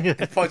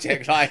the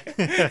project, like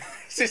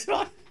it's just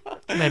like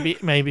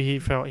maybe he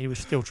felt he was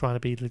still trying to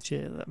be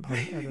legit at that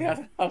point.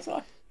 I was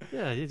like,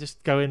 yeah, you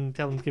just go in and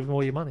tell them to give them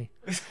all your money.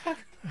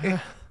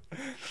 No.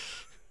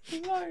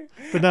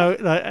 But no,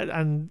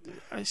 and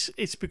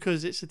it's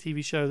because it's a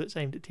TV show that's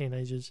aimed at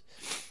teenagers.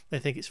 They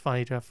think it's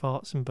funny to have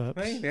farts and burps.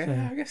 Maybe, yeah,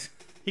 so I guess.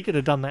 he could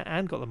have done that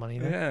and got the money.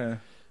 Though.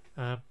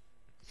 Yeah.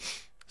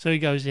 So he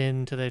goes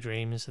into their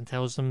dreams and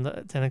tells them that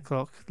at 10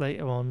 o'clock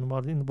later on,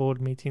 while in the board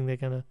meeting, they're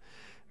going to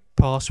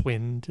pass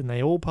wind, and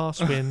they all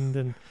pass wind,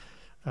 and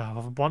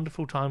a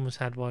wonderful time was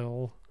had by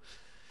all.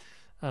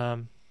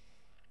 Back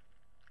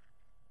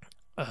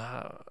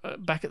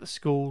at the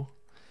school,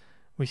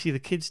 we see the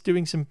kids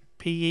doing some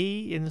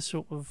PE in the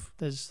sort of,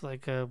 there's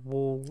like a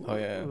wall,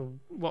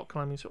 rock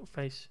climbing sort of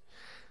face,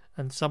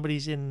 and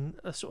somebody's in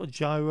a sort of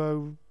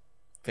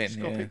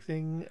gyroscopic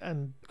thing,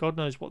 and God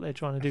knows what they're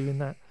trying to do in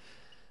that.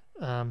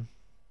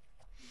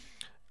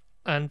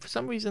 And for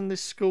some reason,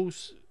 this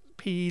school's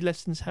PE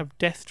lessons have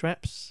death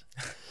traps,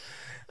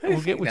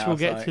 which we'll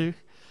get to.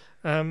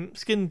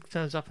 Skin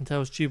turns up and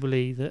tells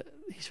Jubilee that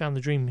he's found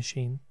the dream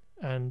machine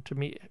and to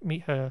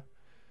meet her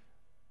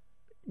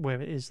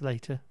where it is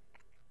later.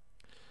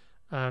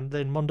 And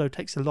then Mondo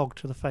takes a log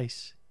to the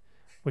face,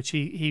 which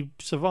he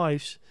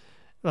survives.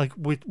 Like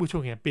we're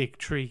talking a big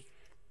tree.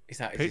 Is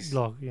that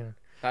log? You know,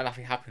 like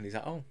nothing happened. Is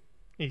that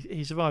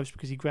he survives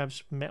because he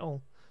grabs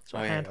metal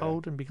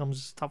handhold and becomes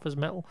as tough as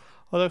metal.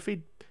 Although if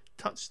he'd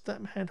touched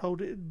that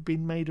handhold, it had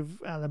been made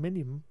of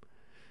aluminium,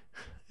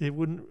 it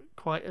wouldn't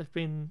quite have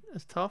been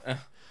as tough.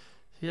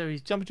 So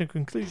he's jumping to a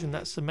conclusion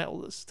that's the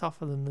metal that's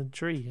tougher than the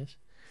tree is.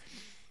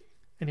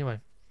 Anyway,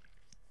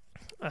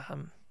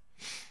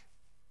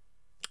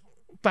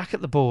 back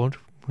at the board,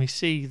 we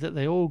see that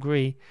they all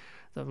agree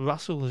that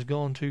Russell has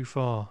gone too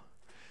far.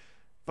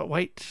 But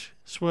wait,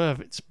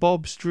 Swerve, it's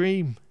Bob's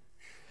dream.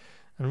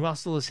 And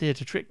Russell is here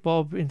to trick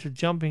Bob into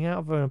jumping out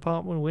of an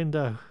apartment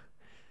window.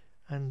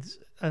 And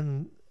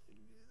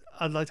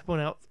I'd like to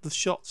point out the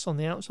shots on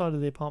the outside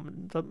of the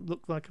apartment don't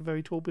look like a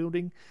very tall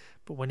building,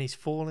 but when he's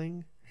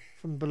falling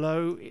from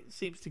below, it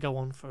seems to go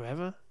on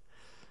forever.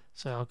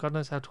 So God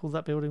knows how tall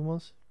that building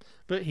was.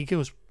 But he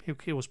kills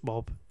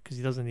Bob because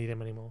he doesn't need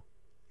him anymore.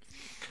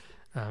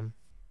 At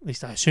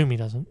least I assume he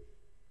doesn't.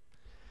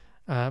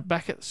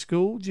 Back at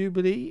school,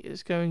 Jubilee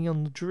is going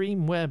on the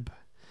dream web.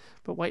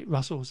 But wait,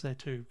 Russell's there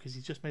too because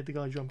he just made the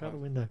guy jump out the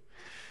window.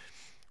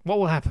 What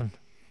will happen?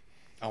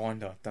 I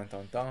wonder. Dun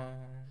dun dun.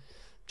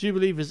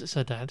 Jubilee visits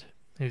her dad,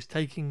 who's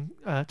talking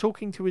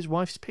to his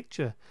wife's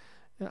picture.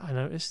 I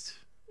noticed,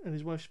 and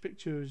his wife's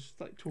picture is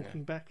like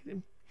talking back at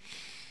him.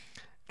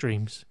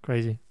 Dreams,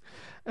 crazy.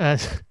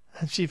 And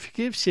she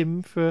forgives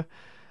him for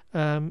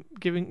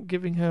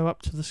giving her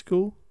up to the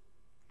school.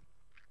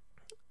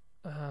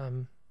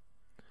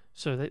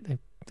 So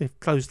they've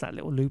closed that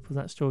little loop of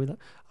that story. That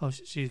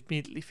she's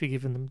immediately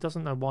forgiven them.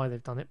 Doesn't know why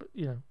they've done it, but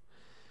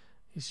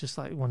it's just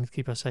like wanting to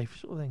keep her safe,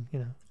 sort of thing.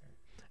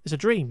 It's a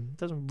dream. It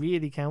doesn't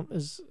really count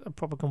as a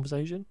proper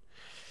conversation.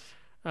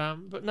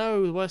 But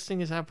no, the worst thing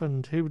has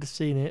happened. Who would have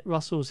seen it?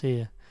 Russell's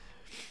here.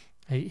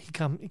 He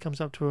comes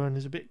up to her and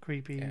is a bit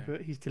creepy,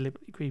 but he's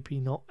deliberately creepy,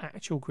 not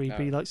actual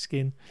creepy like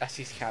Skin. That's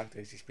his character.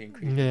 He's being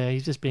creepy. Yeah,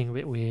 he's just being a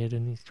bit weird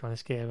and he's trying to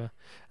scare her.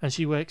 And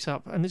she wakes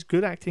up, and it's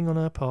good acting on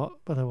her part,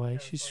 by the way.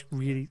 She's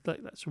really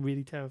that's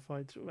really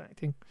terrified sort of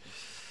acting.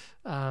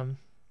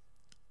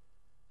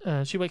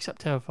 She wakes up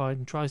terrified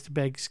and tries to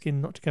beg Skin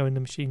not to go in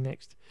the machine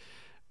next,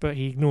 but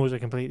he ignores her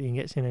completely and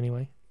gets in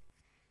anyway.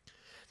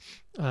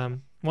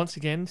 Once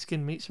again,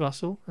 Skin meets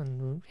Russell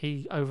and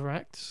he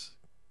overacts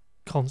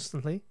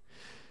constantly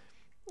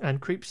and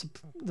creeps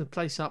the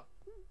place up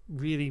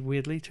really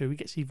weirdly too. He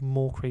gets even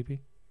more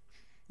creepy.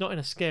 Not in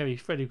a scary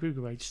Freddy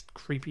Krueger way, just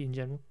creepy in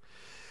general.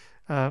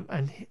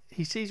 And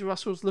he sees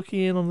Russell's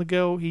looking in on the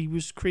girl he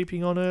was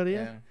creeping on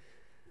earlier,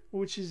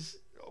 which is,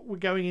 we're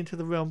going into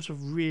the realms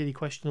of really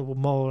questionable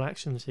moral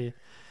actions here.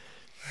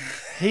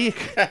 I'm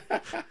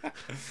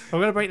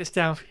going to break this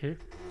down for you.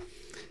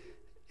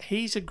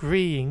 He's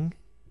agreeing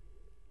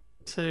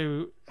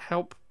to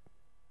help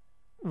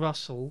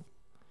Russell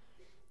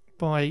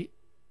by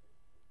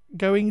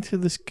going to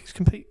this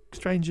complete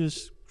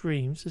stranger's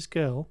dreams, this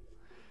girl,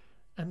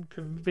 and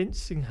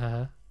convincing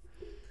her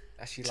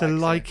to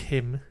like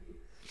him.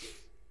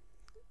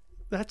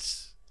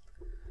 That's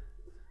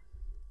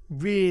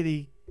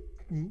really,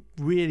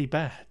 really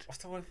bad.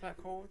 What's the word for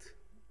that called?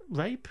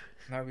 rape,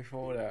 No,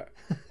 before that.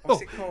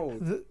 What's Oh, it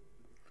called? the,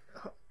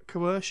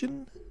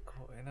 coercion.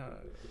 No.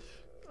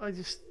 I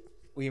just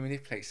Will you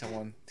manipulate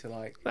someone to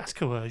like? that's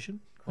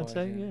coercion. I'd say,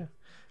 Coercion. yeah.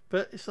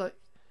 But it's like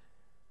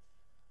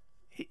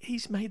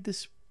he's made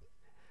this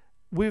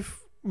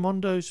with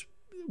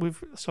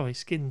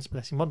Skin's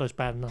blessing. Mondo's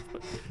bad enough,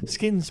 but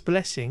Skin's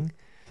blessing.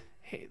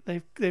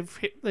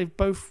 They've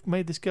both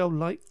made this girl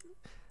like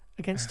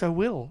against her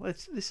will.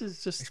 This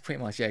is just It's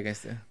pretty much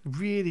against it.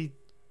 really.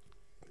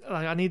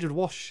 I needed a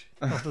wash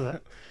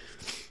after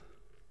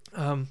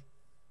that.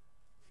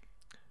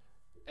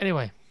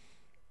 Anyway,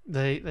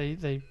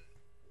 they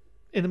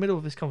in the middle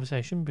of this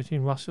conversation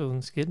between Russell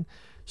and Skin,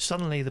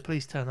 suddenly the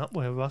police turn up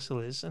where Russell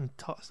is and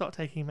start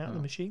taking him out of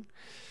the machine.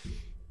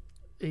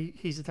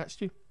 He's attached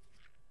to,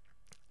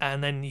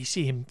 and then you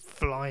see him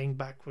flying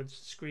backwards,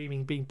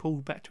 screaming, being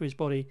pulled back to his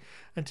body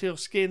until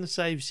Skin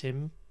saves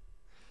him.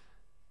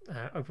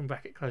 Open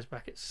bracket, close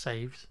bracket,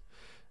 saves,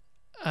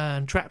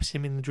 and traps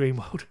him in the dream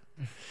world.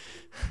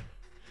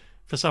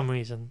 For some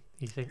reason,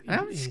 you think.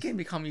 How did Skin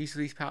become used to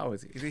these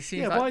powers? This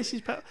seems why like, is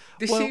his power?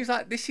 this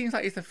seems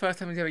like it's the first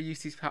time he's ever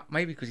used his power.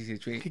 Maybe because he's a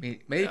dream.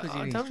 Maybe because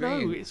he's in his I don't know.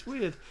 dream. It's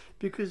weird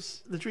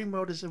because the dream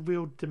world is a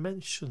real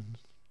dimension.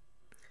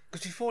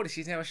 Because before this,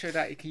 he's never showed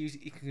that he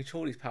can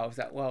control his powers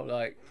that well.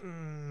 Like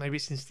Maybe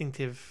it's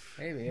instinctive.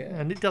 maybe, yeah.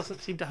 And it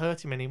doesn't seem to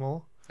hurt him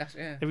anymore. That's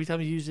yeah. Every time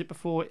he used it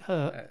before, it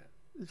hurt.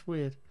 It's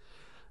weird.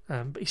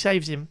 But he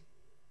saves him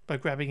by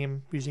grabbing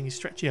him using his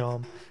stretchy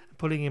arm and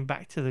pulling him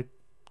back to the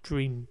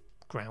dream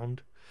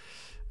ground.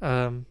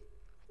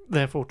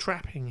 Therefore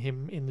trapping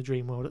him in the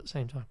dream world at the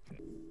same time.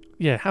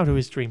 Yeah, how do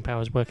his dream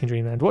powers work in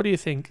Dreamland? What do you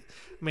think?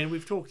 I mean,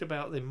 we've talked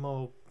about the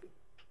moral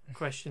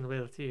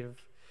questionability of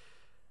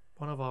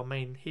one of our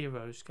main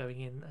heroes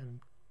going in and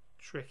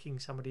tricking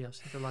somebody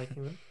else into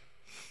liking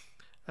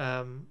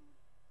them.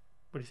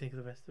 What do you think of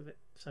the rest of it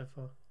so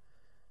far?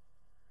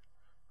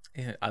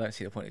 Yeah, I don't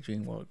see the point of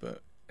dream world,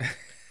 but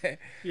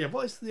Yeah,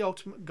 what is the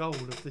ultimate goal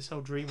of this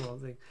whole dream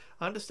world thing?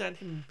 I understand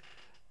him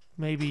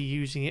maybe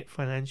using it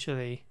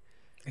financially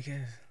I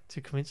guess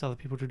to convince other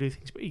people to do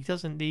things, but he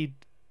doesn't need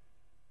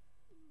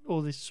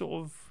all this sort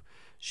of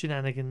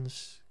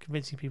shenanigans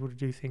convincing people to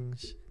do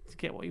things to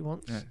get what he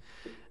wants. No.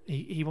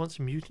 He wants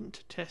a mutant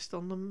to test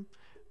on them,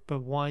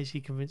 but why is he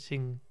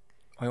convincing?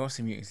 he wants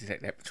the mutants to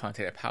try and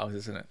take their powers,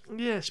 isn't it?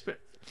 Yes, but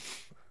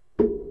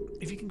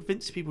if you can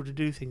convince people to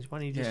do things, why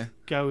don't you just Yeah.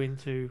 go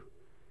into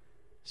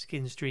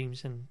Skin's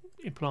dreams and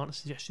implant a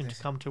suggestion to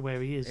come to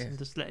where he is and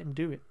just let him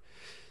do it?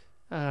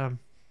 I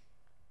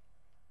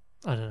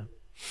don't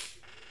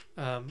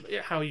know.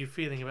 Yeah, how are you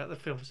feeling about the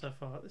film so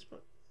far at this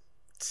point?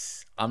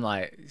 I'm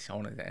like, I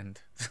want it to end.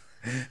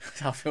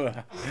 I feel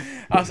like,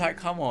 I was like,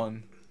 come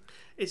on.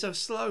 It's a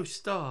slow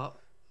start,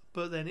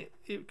 but then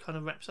it kind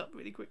of wraps up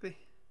really quickly.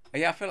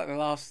 Yeah, I feel like the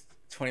last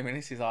 20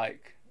 minutes is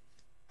like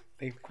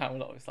they've crammed a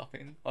lot of stuff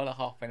in. Or like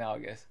half an hour, I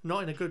guess.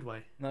 Not in a good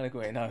way. Not a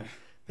good way, no.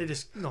 They're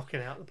just knocking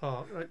it out the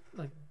park.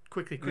 Like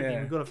quickly.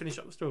 Yeah. We've got to finish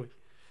up the story.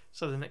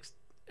 So the next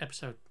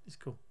episode is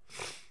cool.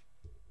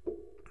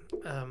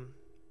 The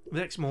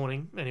next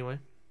morning, anyway,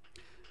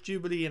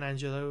 Jubilee and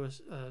Angelo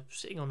are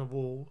sitting on a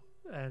wall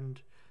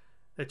and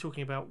they're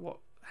talking about what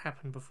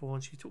happened before,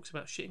 and she talks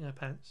about shitting her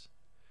pants,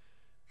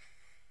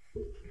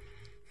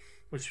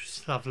 which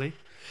was lovely.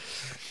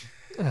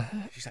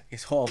 She's like,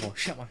 it's horrible.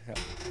 Shut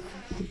myself.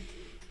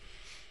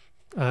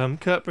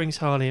 Kurt brings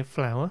Harley a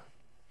flower,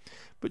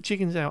 but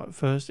chickens out at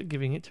first at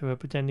giving it to her,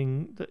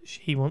 pretending that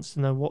he wants to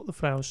know what the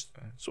flower's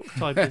sort of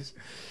type is.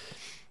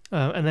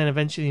 And then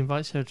eventually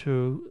invites her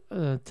to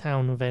a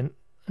town event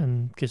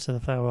and gives her the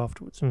flower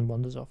afterwards and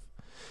wanders off.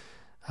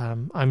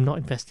 I'm not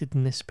invested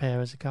in this pair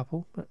as a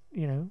couple, but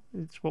you know,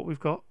 it's what we've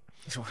got.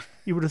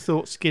 You would have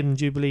thought Skin and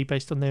Jubilee,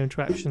 based on their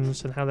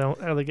interactions and how they're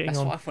getting That's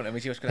on, what I thought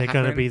was going to they're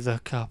happen. going to be the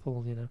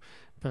couple, you know.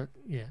 But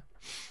yeah,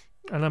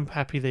 and I'm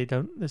happy they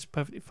don't. It's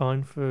perfectly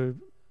fine for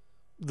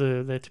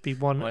there to be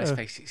one. Well, let's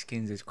face it,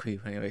 Skins is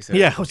creep anyway. So.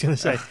 Yeah, I was going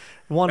to say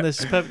one.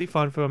 There's perfectly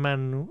fine for a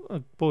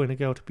boy and a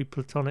girl to be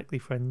platonically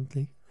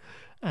friendly,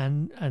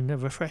 and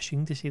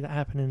refreshing to see that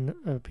happen in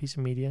a piece of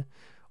media.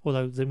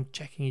 Although them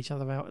checking each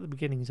other out at the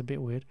beginning is a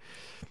bit weird.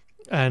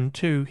 And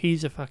two,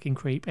 he's a fucking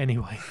creep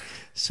anyway,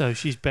 so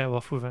she's better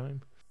off without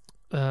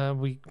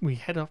him. We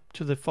head up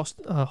to the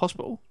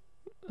hospital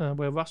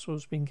where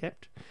Russell's being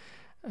kept.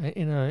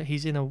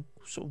 He's in a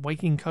sort of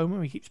waking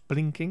coma. He keeps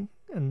blinking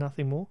and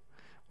nothing more,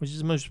 which is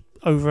the most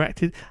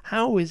overacted.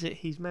 How is it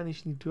he's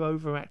managing to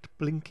overact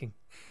blinking?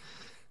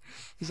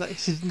 He's like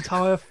his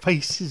entire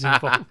face is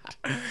involved.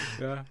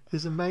 Yeah.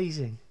 It's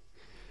amazing.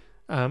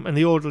 And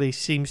the orderly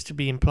seems to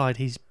be implied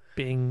he's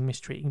being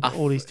mistreating, but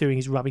all he's doing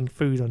is rubbing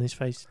food on his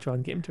face to try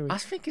and get him to I eat.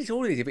 was thinking it's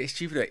already a bit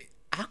stupid. Like,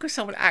 how could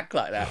someone act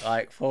like that?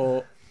 Like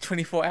for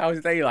 24 hours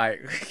a day,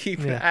 like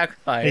keeping Yeah. it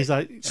act like. He's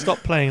like, stop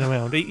playing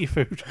around, eat your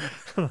food.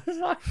 It's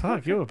like,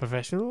 Fuck, you're a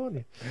professional, aren't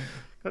you?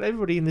 But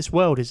everybody in this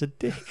world is a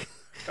dick.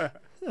 I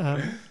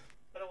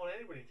don't want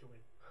anybody to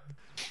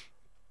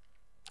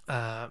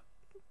win.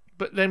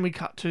 But then we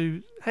cut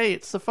to, hey,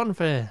 it's the fun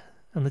fair.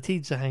 And the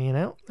Teeds are hanging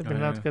out. They've been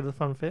allowed to go to the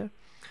fun fair.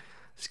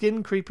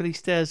 Skin creepily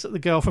stares at the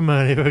girl from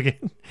earlier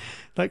again,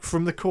 like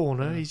from the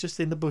corner. He's just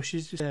in the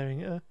bushes, just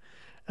staring at her,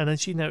 and then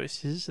she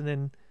notices, and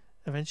then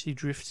eventually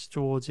drifts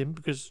towards him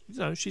because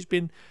she's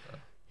been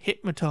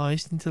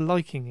hypnotized into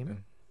liking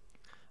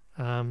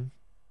him.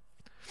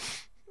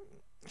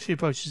 She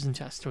approaches and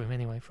chats to him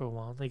anyway for a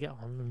while. They get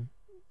on and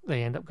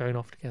they end up going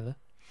off together.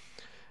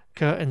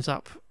 Kurt ends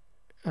up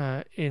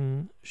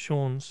in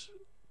Sean's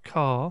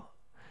car,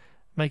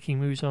 making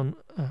moves on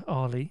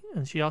Arlie,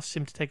 and she asks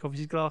him to take off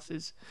his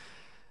glasses.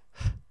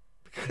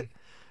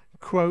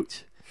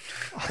 Quote.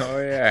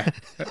 Oh yeah.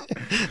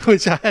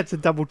 Which I had to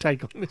double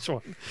take on this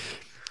one.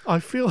 I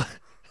feel.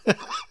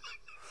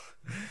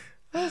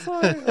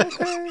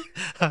 Okay.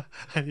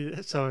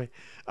 Sorry.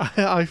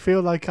 I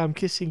feel like I'm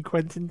kissing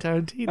Quentin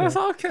Tarantino. That's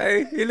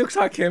okay. He looks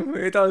like him.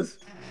 It does.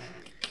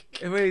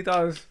 It really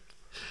does.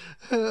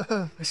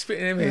 A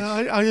spitting image.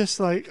 I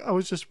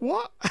was just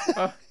what?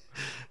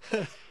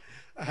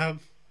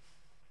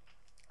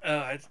 I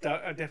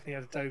definitely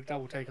had a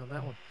double take on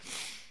that one.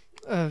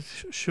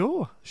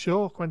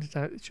 Sure, Quentin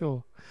Tarantino,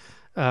 sure.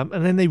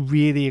 And then they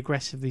really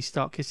aggressively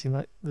start kissing.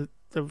 Like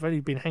they've only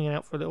been hanging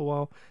out for a little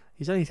while.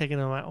 He's only taken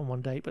them out on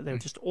one date, but they were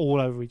just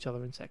all over each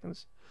other in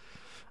seconds.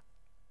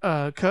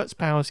 Kurt's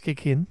powers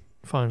kick in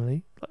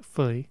finally, like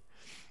fully,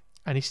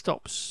 and he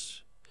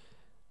stops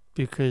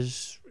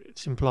because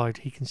it's implied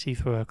he can see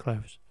through her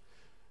clothes,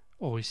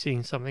 or he's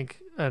seeing something,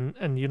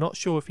 and you're not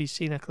sure if he's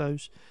seen her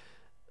clothes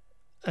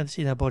and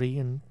seen her body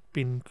and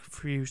been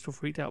confused or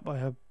freaked out by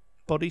her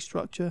body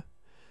structure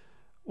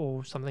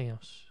or something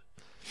else.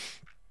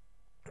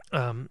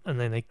 And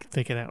then they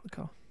get out of the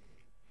car.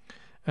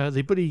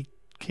 The buddy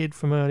kid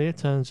from earlier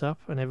turns up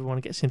and everyone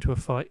gets into a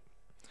fight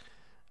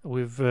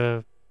with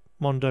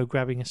Mondo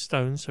grabbing a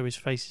stone so his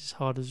face is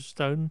hard as a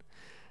stone,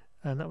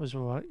 and that was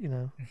alright.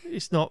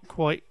 It's not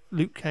quite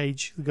Luke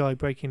Cage, the guy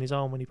breaking his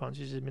arm when he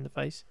punches him in the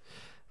face,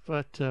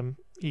 but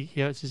he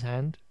hurts his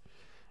hand,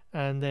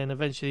 and then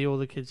eventually all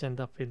the kids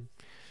end up in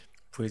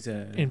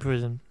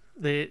prison.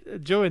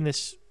 During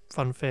this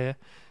funfair,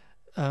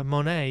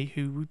 Monet,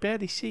 who we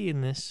barely see in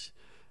this,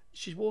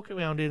 she's walking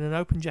around in an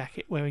open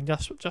jacket wearing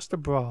just a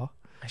bra.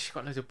 And she's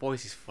got loads of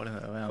boys just following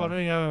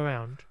her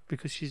around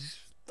because she's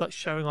like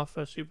showing off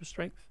her super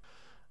strength.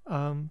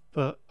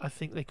 But I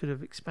think they could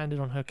have expanded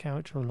on her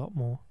character a lot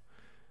more.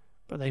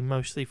 But they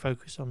mostly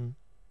focus on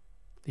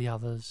the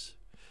others.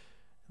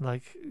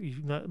 Like,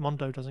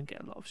 Mondo doesn't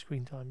get a lot of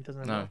screen time. He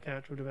doesn't have a lot of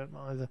character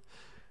development either.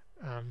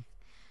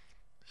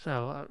 So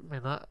I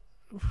mean, I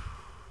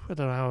don't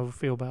know how I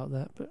feel about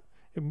that, but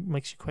it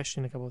makes you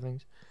question a couple of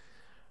things.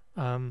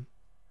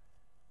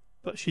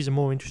 But she's a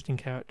more interesting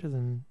character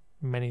than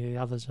many of the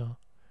others are,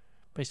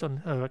 based on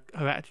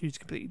her attitude's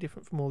completely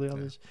different from all the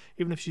others.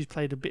 Even if she's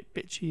played a bit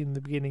bitchy in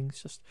the beginning,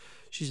 it's just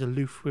she's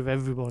aloof with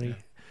everybody,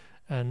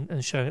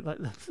 and showing it like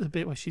the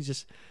bit where she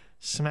just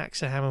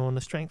smacks a hammer on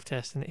the strength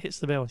test and it hits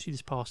the bell and she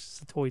just passes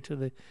the toy to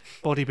the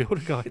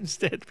bodybuilder guy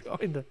instead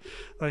behind her.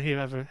 Like, here,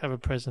 have a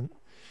present.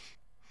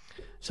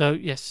 So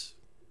yes,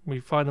 we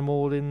find them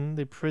all in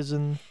the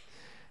prison,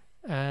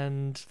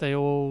 and they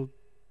all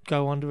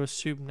go under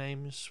assumed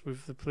names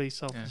with the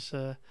police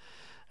officer.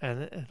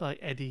 And like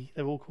Eddie,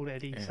 they're all called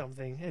Eddie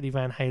something. Eddie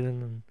Van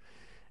Halen and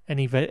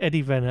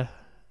Eddie Venner.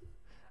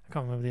 I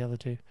can't remember the other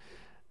two.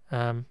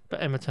 But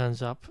Emma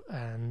turns up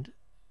and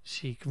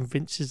she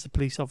convinces the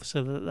police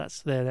officer that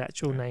that's their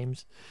actual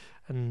names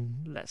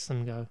and lets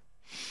them go.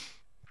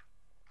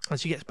 And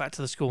she gets back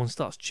to the school and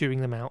starts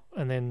chewing them out.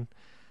 And then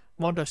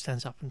Mondo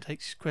stands up and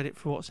takes credit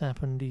for what's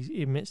happened.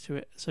 He admits to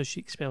it, so she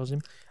expels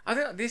him. I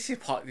think this is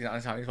part of the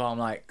time as well. I'm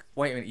like,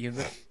 wait a minute,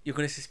 you're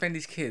going to suspend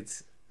these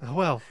kids?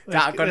 Well,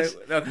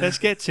 let's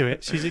get to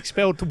it. She's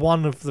expelled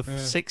one of the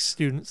 6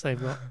 students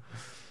they've got.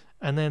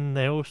 And then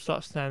they all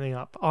start standing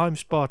up. I'm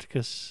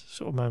Spartacus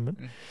sort of moment.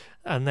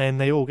 And then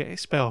they all get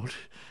expelled.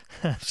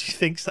 She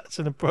thinks that's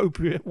an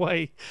appropriate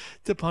way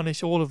to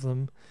punish all of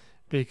them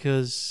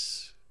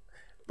because...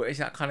 But is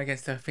that kind of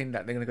against her thing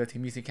that they're going to go to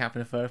music camp in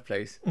the first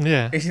place?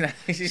 Yeah.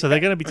 So they're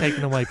going to be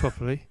taken away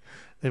properly.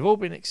 They've all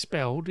been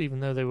expelled,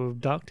 even though they were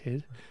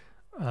abducted.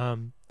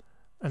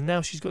 And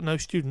now she's got no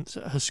students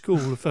at her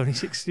school of only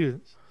 6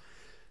 students.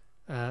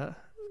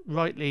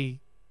 Rightly,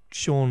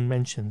 Sean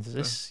mentions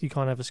this. You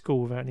can't have a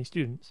school without any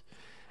students.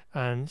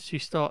 And she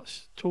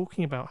starts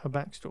talking about her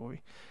backstory.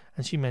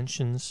 And he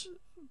mentions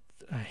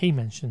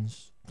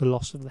the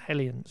loss of the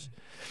Hellions.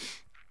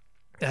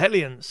 The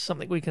Hellions,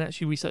 something we can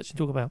actually research and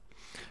talk about.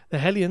 The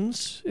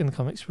Hellions in the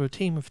comics were a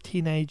team of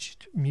teenage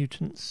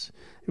mutants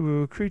who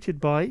were recruited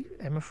by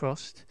Emma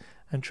Frost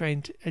and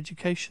trained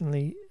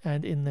educationally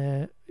and in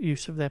their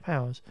use of their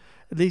powers.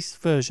 At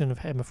least the version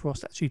of Emma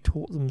Frost actually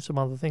taught them some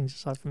other things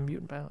aside from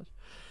mutant powers.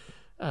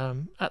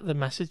 At the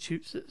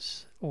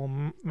Massachusetts or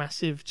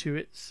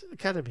Massivtuits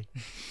Academy.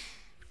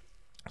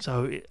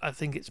 So I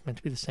think it's meant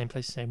to be the same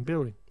place, same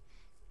building.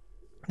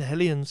 The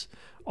Hellions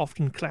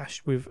often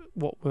clashed with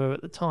what were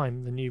at the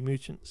time the New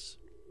Mutants.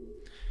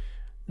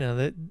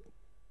 Now,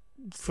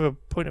 for a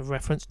point of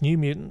reference, New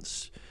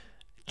Mutants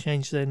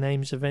changed their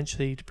names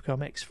eventually to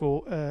become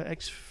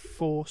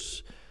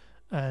X-Force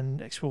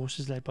and X-Force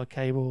is led by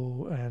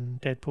Cable,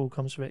 and Deadpool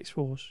comes from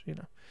X-Force, you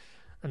know.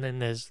 And then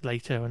there's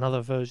later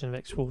another version of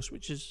X-Force,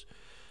 which is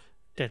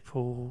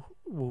Deadpool,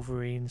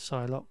 Wolverine,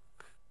 Psylocke,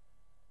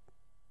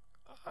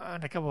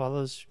 and a couple of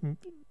others,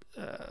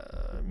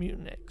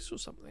 Mutant X or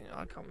something.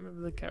 I can't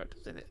remember the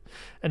characters in it.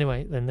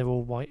 Anyway, then they're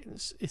all white.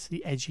 And it's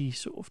the edgy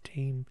sort of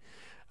team.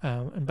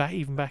 And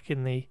even back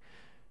in the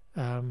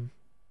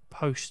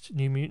post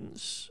New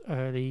Mutants,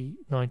 early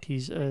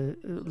 90s,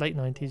 late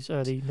 90s,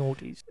 early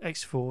noughties,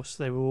 X-Force,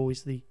 they were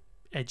always the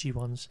edgy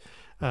ones.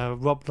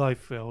 Rob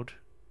Liefeld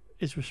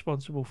is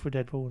responsible for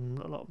Deadpool and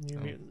a lot of New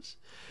Mutants.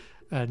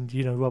 And,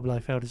 you know, Rob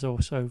Liefeld is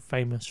also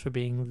famous for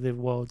being the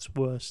world's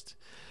worst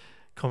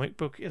comic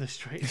book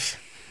illustrator.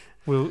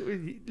 We'll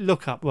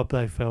look up Rob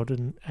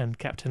Liefeld and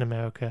Captain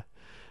America,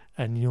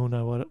 and you'll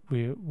know what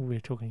we're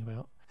talking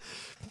about.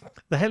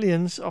 The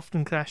Hellions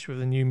often clashed with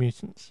the New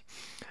Mutants,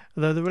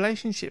 though the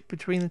relationship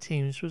between the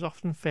teams was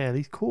often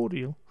fairly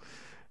cordial,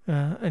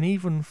 and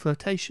even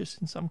flirtatious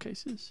in some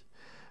cases.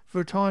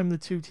 For a time, the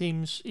two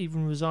teams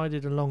even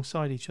resided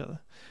alongside each other.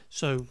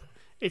 So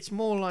it's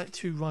more like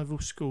two rival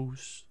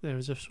schools. There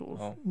is a sort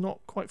of not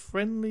quite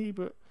friendly,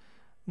 but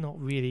not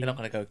really. They're not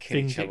going to go kill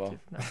each other.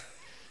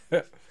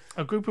 No.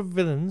 A group of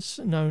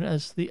villains known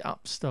as the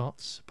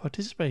Upstarts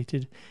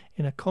participated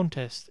in a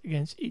contest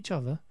against each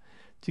other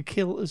to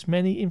kill as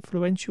many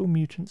influential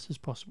mutants as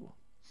possible.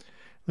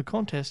 The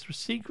contest was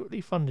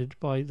secretly funded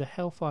by the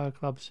Hellfire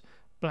Club's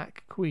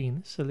Black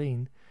Queen,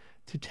 Selene,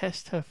 to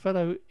test her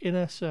fellow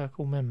Inner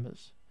Circle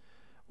members.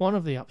 One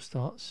of the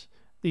Upstarts,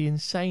 the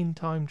insane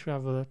time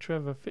traveller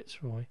Trevor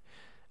Fitzroy,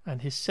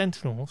 and his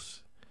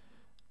Sentinels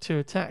to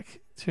attack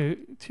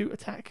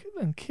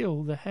and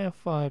kill the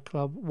Hellfire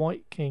Club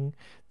White King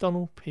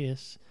Donald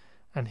Pierce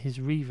and his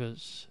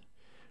Reavers.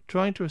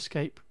 Trying to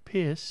escape,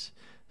 Pierce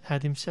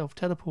had himself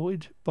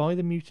teleported by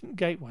the mutant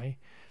gateway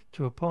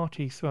to a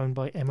party thrown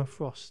by Emma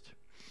Frost,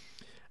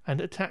 and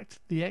attacked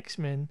the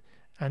X-Men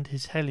and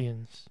his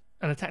Hellions.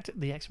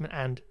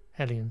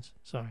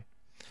 Sorry.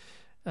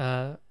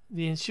 The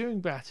ensuing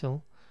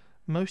battle,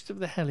 most of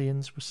the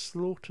Hellions were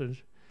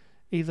slaughtered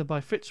either by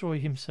Fitzroy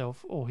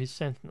himself or his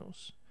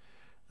Sentinels.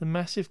 The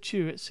massive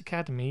turret's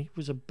academy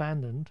was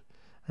abandoned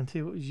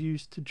until it was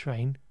used to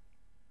train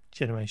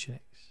Generation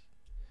X.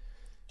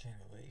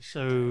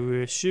 So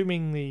we're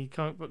assuming the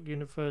comic book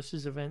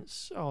universe's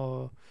events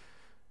are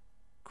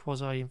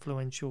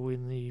quasi-influential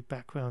in the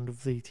background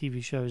of the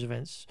TV show's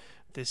events.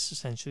 This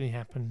essentially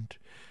happened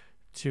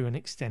to an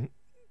extent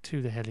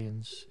to the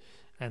Hellions,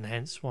 and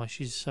hence why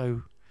she's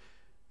so,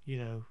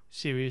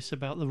 serious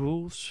about the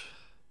rules.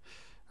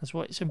 That's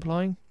what it's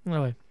implying.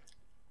 Anyway.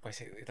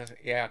 Basically, it doesn't.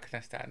 Yeah, I can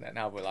understand that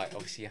now, but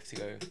obviously, you have to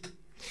go.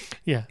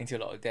 Yeah. Into a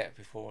lot of depth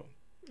before.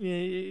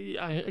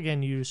 Yeah.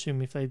 Again, you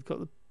assume if they'd got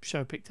the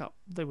show picked up,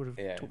 they would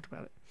have talked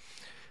about it.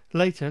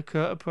 Later,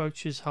 Kurt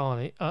approaches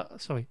Arlie,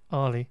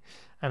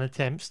 and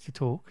attempts to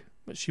talk,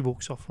 but she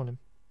walks off on him.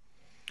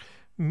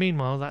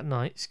 Meanwhile, that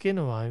night, Skin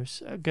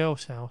arrives at a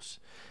girl's house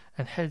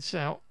and heads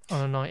out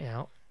on a night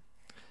out.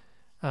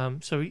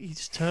 So he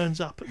just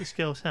turns up at this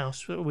girl's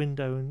house at a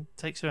window and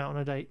takes her out on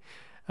a date.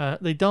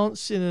 They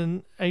dance in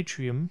an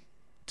atrium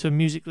to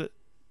music that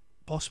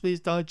possibly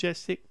is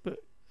diegetic, but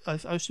I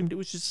assumed it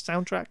was just a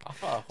soundtrack.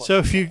 So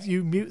if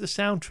you mute the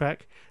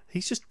soundtrack,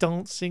 he's just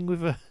dancing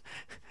with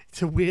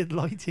it's a weird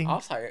lighting. I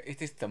was like, is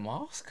this The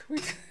Mask?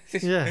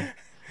 Yeah,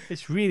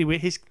 it's really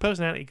weird. His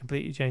personality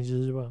completely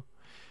changes as well.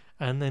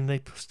 And then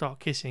they start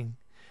kissing.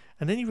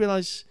 And then you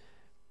realise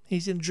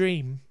he's in a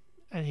dream,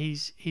 and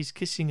he's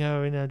kissing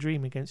her in her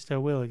dream against her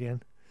will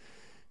again.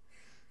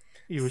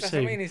 You That's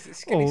what I mean,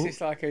 Skinny's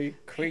just like a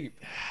creep.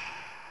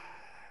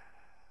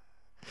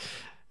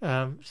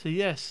 So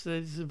yes,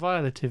 it's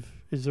violative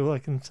is all I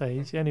can say.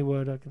 It's the only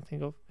word I can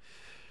think of.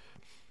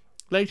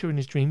 Later in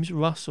his dreams,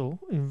 Russell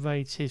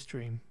invades his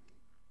dream.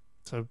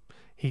 So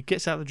he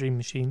gets out of the dream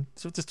machine.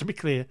 So just to be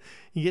clear,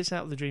 he gets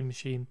out of the dream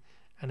machine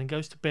and then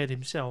goes to bed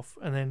himself,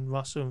 and then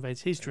Russell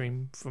invades his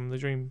dream from the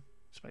dream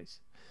space.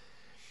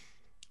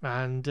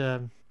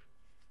 And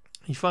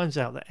he finds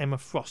out that Emma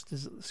Frost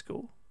is at the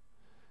school.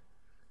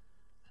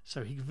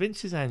 So he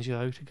convinces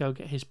Angelo to go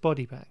get his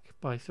body back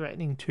by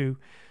threatening to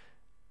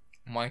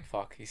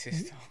mindfuck his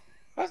sister.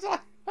 I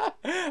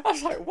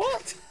was like,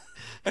 what?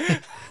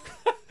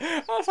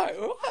 I was like,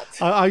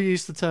 what? I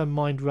use the term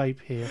mind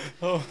rape here.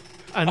 Oh,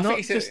 and not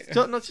just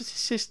his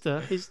sister,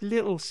 his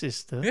little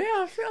sister. Yeah,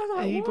 I feel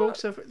like and he what?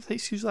 walks over. I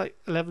think she's like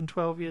 11,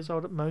 12 years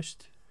old at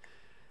most.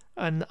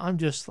 And I'm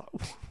just like,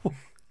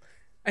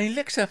 and he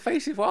licks her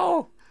face as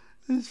well.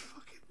 It's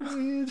fucking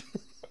weird.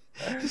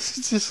 This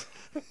is just.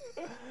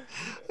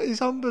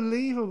 It's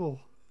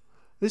unbelievable.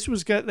 They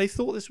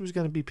thought this was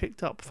going to be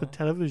picked up for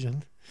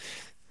television.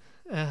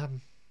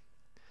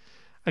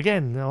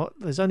 Again,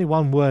 there's only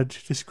one word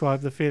to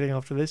describe the feeling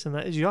after this, and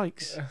that is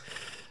yikes.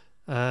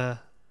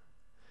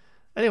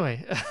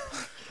 Anyway,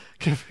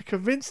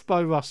 convinced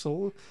by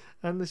Russell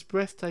and this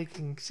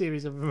breathtaking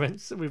series of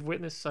events that we've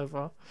witnessed so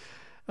far,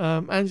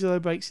 Angelo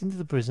breaks into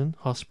the prison,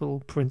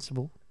 hospital,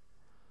 principal.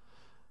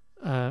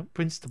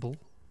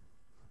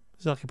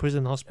 It's like a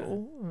prison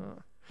hospital.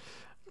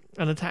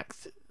 And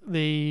attaches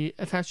the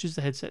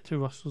headset to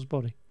Russell's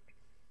body.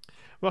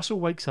 Russell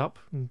wakes up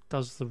and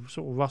does the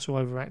sort of Russell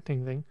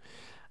overacting thing,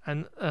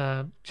 and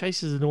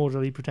chases an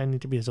orderly pretending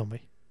to be a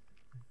zombie.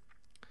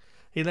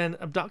 He then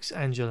abducts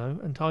Angelo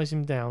and ties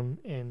him down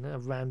in a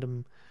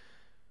random...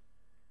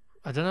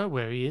 I don't know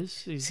where he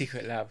is.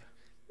 Secret lab.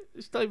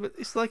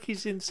 It's like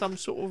he's in some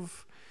sort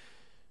of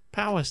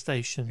power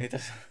station. It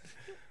does.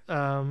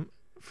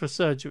 For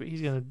surgery.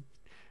 He's going to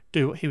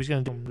do what he was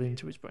going to do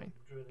into his brain.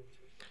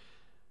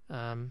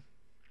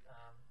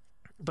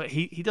 But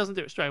he doesn't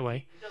do it straight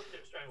away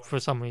for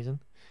some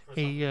reason.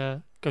 He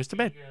goes to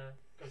bed.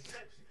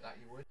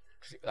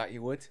 Like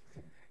you would.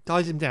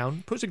 Ties him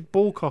down, puts a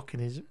ball cock in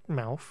his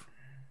mouth,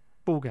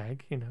 ball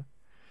gag,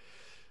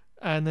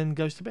 and then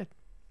goes to bed.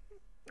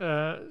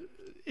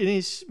 In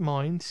his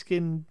mind,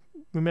 Skin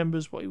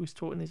remembers what he was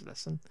taught in his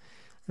lesson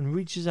and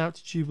reaches out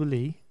to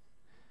Jubilee,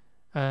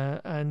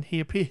 and he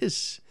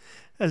appears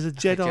as a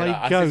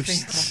Jedi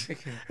ghost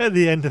at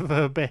the end of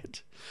her bed.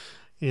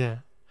 Yeah.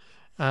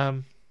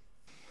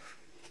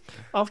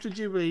 After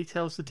Jubilee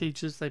tells the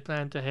teachers they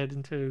plan to head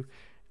into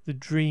the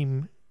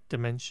dream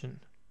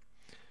dimension.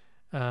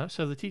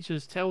 So the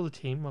teachers tell the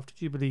team after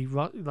Jubilee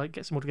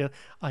gets them all together.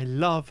 I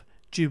love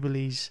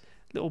Jubilee's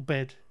little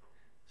bed,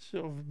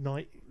 sort of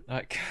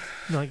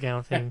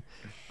nightgown thing.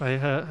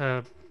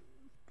 Her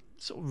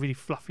sort of really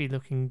fluffy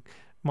looking,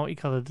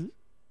 multicolored,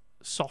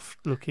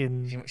 soft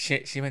looking.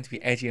 She meant to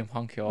be edgy and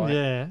punky, alright?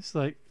 Yeah, it's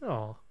like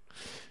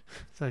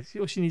it's like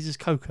all she needs is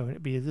cocoa, and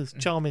it'd be as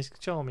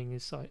charming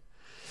as sight.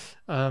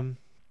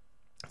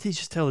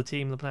 Teachers tell the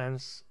team the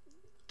plans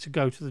to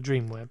go to the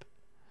dream web.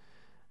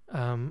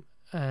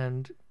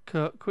 And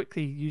Kurt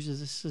quickly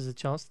uses this as a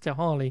chance to tell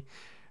Harley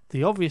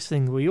the obvious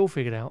thing we all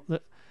figured out,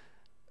 that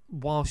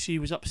while she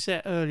was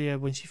upset earlier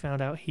when she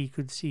found out he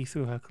could see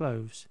through her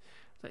clothes,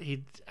 that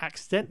he'd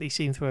accidentally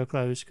seen through her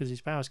clothes because his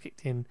powers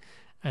kicked in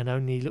and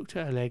only looked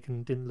at her leg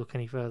and didn't look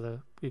any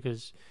further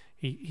because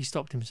he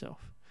stopped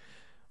himself.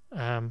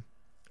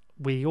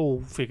 We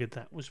all figured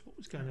that was what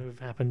was going to have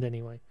happened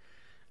anyway.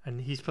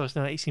 And his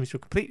personality seems to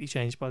have completely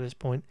changed by this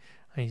point,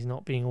 and he's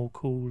not being all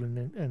cool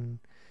and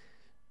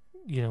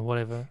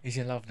whatever. He's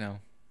in love now.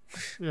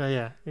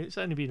 Yeah. It's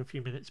only been a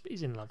few minutes, but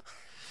he's in love.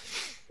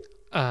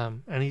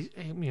 And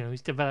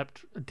he's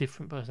developed a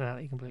different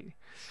personality completely,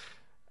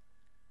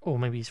 or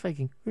maybe he's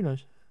faking. Who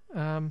knows?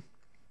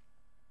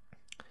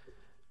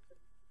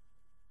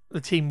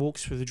 The team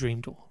walks through the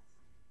dream door,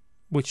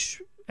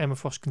 which Emma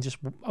Frost can just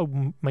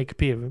make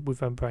appear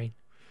with her brain.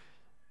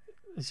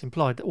 It's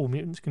implied that all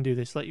mutants can do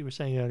this, like you were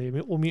saying earlier.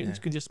 All mutants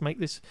can just make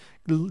this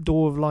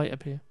door of light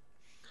appear.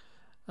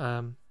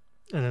 And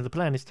then the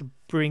plan is to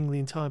bring the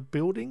entire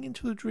building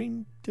into the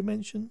dream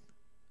dimension.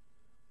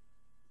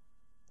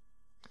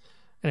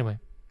 Anyway.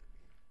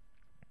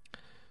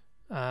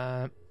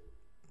 The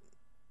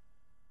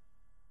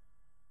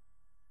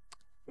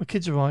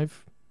kids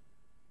arrive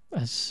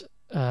as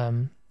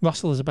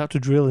Russell is about to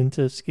drill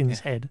into Skin's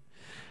head.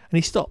 And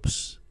he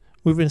stops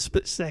within a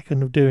split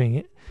second of doing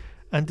it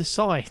and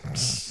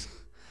decides,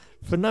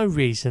 for no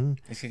reason,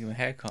 he's going to give him a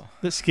haircut.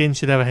 That Skin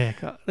should have a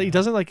haircut. He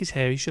doesn't like his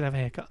hair, he should have a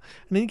haircut.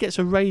 And then he gets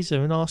a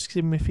razor and asks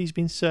him if he's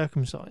been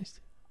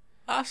circumcised.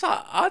 I was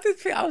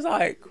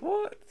like,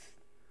 what?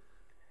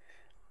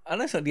 I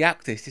know it's not the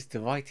actor, it's just the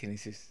writing.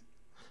 It's just...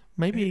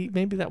 Maybe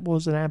that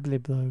was an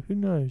ad-lib, though. Who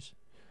knows?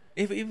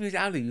 If it was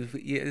ad-lib,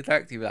 the director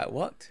would be like,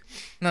 what?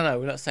 No,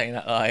 we're not saying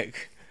that,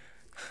 like...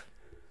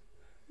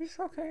 It's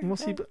okay.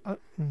 What's he...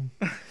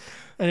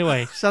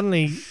 Anyway,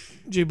 suddenly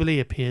Jubilee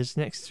appears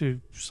next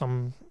to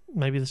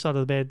maybe the side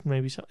of the bed,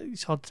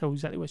 it's hard to tell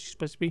exactly where she's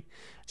supposed to be.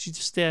 She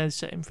just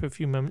stares at him for a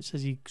few moments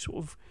as he sort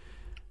of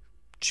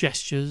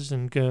gestures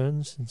and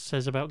gurns and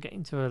says about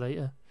getting to her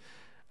later.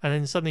 And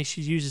then suddenly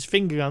she uses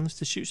finger guns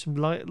to shoot some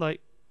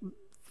like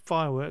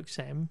fireworks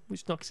at him,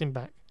 which knocks him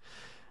back.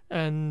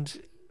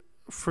 And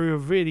through a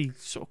really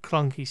sort of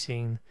clunky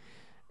scene,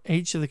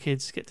 each of the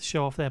kids get to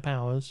show off their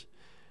powers.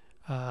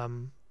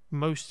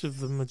 Most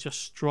of them are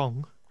just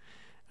strong,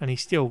 and he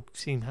still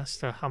has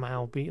to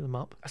somehow beat them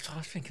up. That's what I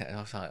was thinking.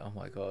 I was like, oh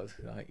my god,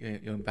 like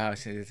you're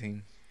embarrassing the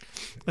team.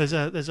 There's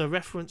a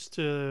reference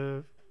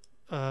to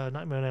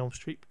Nightmare on Elm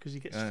Street because he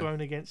gets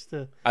thrown against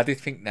the. I did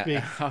think that.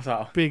 I was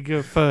like,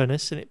 big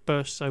furnace, and it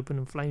bursts open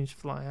and flames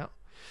fly out.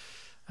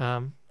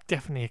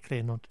 Definitely a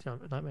clear nod to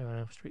Nightmare on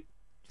Elm Street.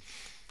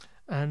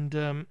 And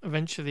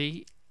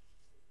eventually,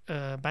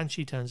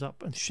 Banshee turns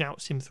up and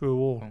shouts him through a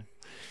wall.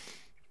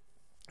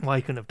 Why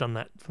he couldn't have done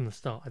that from the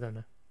start, I don't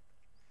know.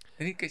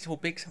 Then he gets all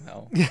big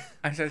somehow. Yeah.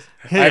 And says,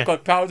 I've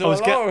got powers all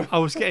along. I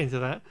was getting to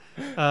that.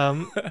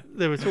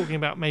 They were talking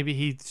about maybe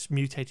he's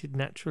mutated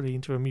naturally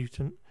into a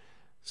mutant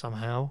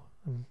somehow.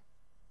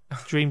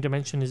 Dream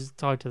Dimension is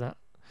tied to that.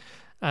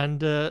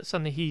 And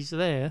suddenly he's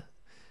there,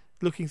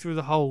 looking through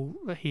the hole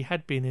that he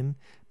had been in,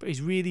 but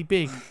he's really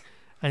big,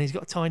 and he's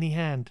got a tiny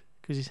hand,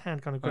 because his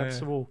hand kind of grabs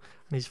the wall,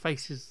 and his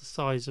face is the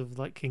size of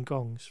like King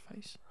Kong's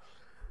face.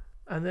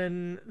 And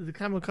then the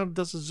camera kind of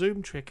does a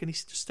zoom trick, and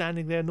he's just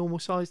standing there normal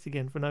sized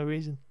again for no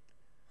reason.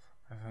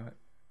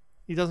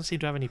 He doesn't seem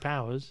to have any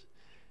powers.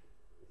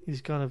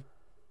 He's kind of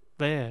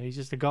there. He's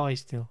just a guy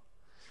still.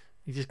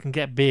 He just can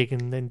get big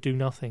and then do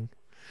nothing.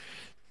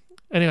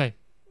 Anyway,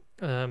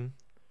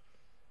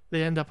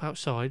 they end up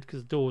outside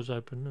because the door's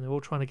open and they're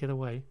all trying to get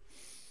away.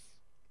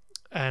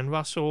 And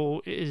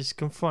Russell is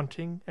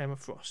confronting Emma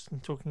Frost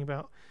and talking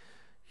about,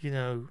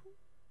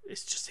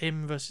 it's just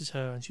him versus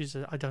her. And she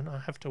says, I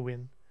have to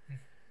win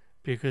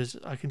because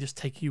I can just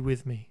take you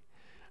with me.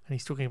 And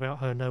he's talking about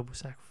her noble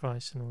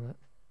sacrifice and all that.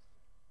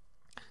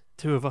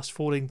 Two of us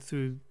falling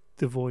through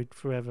the void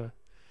forever,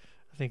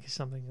 I think is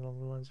something along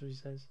the lines of what he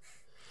says.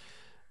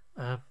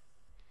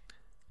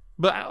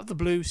 But out of the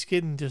blue,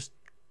 Skin just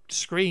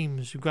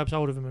screams, grabs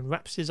hold of him and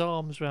wraps his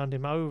arms around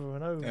him over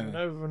and over and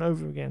over and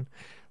over again,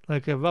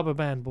 like a rubber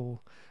band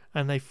ball.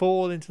 And they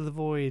fall into the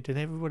void and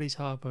everybody's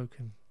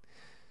heartbroken.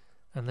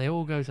 And they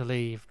all go to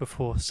leave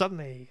before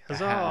suddenly,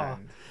 huzzah,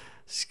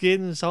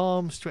 Skin's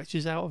arm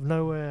stretches out of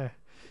nowhere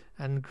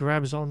and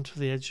grabs onto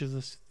the edge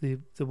of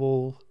the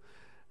wall.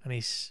 And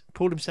he's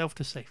pulled himself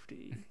to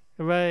safety.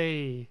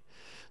 Hooray!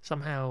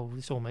 Somehow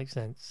this all makes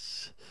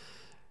sense.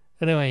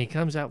 Anyway, he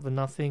comes out with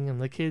nothing,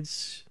 and the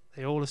kids,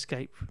 they all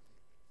escape.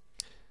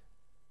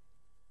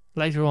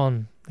 Later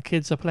on, the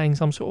kids are playing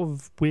some sort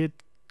of weird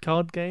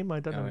card game. I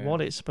don't know what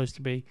it's supposed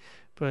to be,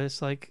 but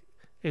it's like,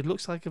 it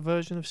looks like a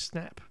version of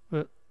Snap,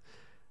 but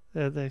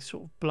they're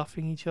sort of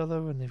bluffing each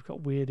other, and they've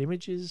got weird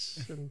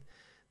images and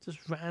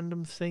just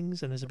random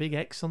things, and there's a big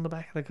X on the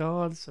back of the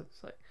card. So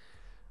it's like,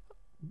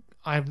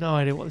 I have no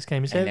idea what this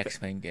game is. An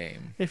X-Men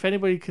game. If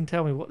anybody can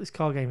tell me what this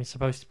card game is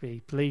supposed to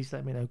be, please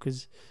let me know,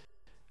 because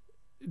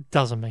it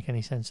doesn't make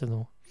any sense at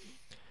all.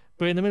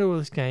 But in the middle of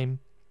this game,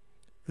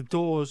 the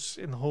doors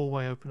in the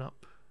hallway open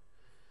up,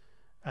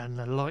 and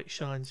the light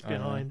shines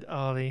behind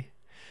Arlie,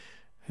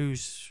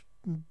 who's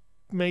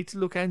made to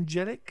look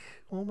angelic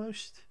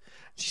almost.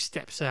 She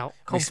steps out,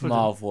 Miss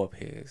Marvel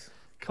appears,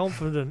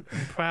 confident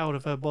and proud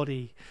of her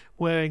body,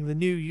 wearing the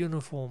new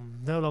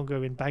uniform, no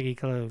longer in baggy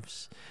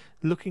clothes,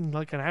 looking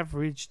like an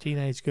average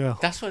teenage girl.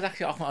 That's what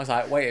actually I was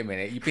like, wait a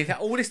minute, you've been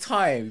all this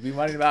time, you've been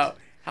writing about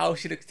how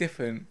she looks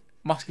different,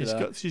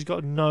 muscular. She's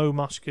got no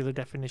muscular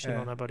definition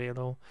on her body at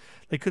all.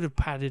 They could have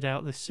padded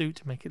out the suit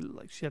to make it look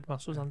like she had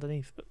muscles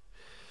underneath, but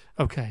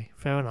okay,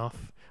 fair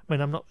enough. I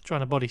mean, I'm not trying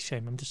to body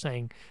shame, I'm just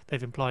saying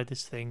they've implied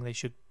this thing, they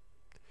should...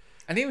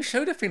 And they even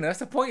showed a thing, that's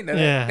the point, though.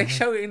 Yeah. They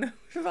show it in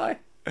the...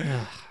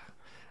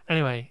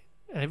 Anyway,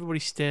 and everybody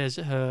stares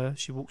at her.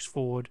 She walks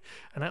forward,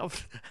 and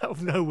out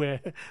of nowhere,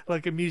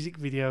 like a music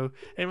video,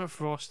 Emma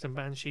Frost and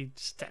Banshee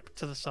step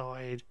to the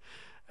side,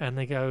 and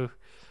they go,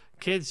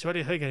 "Kids, what do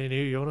you think of your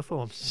new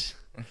uniforms?"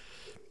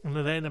 And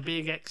then a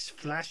big X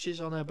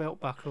flashes on her belt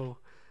buckle,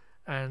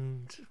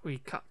 and we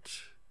cut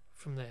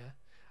from there.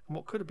 And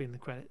what could have been the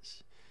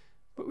credits,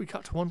 but we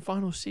cut to one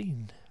final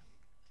scene,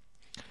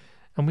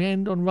 and we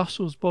end on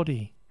Russell's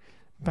body,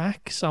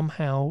 back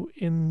somehow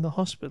in the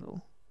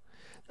hospital.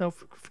 Now,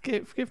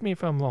 forgive me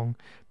if I'm wrong,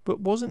 but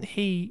wasn't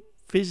he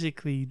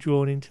physically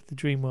drawn into the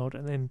dream world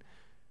and then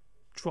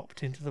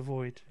dropped into the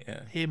void?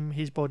 Yeah. Him,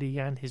 his body,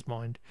 and his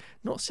mind.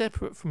 Not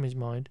separate from his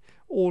mind.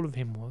 All of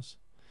him was.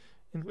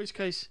 In which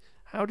case,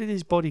 how did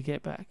his body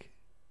get back?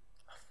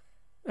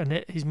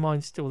 And his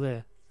mind's still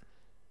there.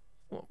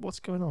 What's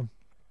going on?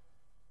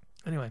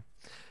 Anyway,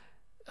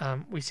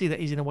 we see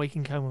that he's in a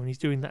waking coma and he's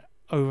doing that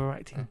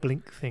overacting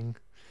blink thing.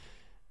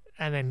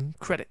 And then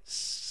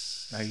credits.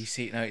 No, you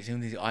see, it's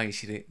in his eye. You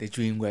see the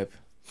dream web.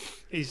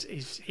 He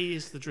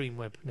is the dream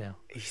web now.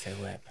 He's the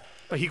web.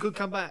 But he could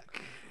come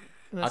back.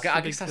 I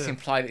guess that's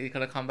implied that he's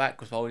gonna come back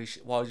because why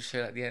would you show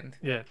that at the end?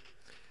 Yeah.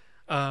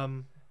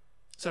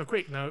 So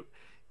quick note: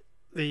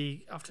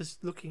 after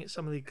looking at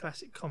some of the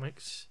classic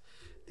comics,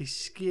 the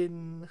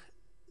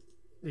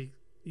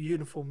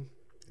uniform,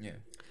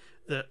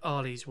 that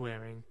Arlie's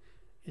wearing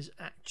is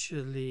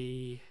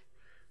actually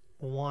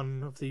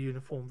one of the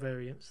uniform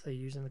variants they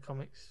use in the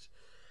comics.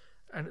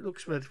 And it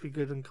looks relatively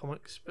good in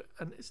comics,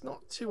 and it's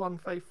not too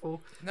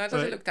unfaithful. No, it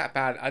doesn't look that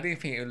bad. I didn't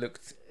think it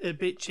looked a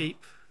bit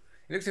cheap.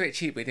 It looks a bit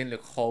cheap, but it didn't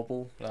look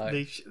horrible.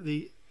 Like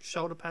the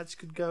shoulder pads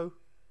could go,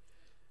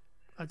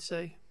 I'd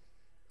say.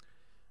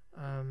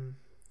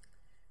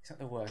 It's not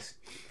the worst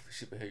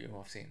superhero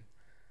I've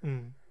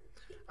seen.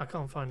 I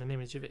can't find an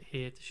image of it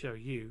here to show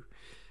you.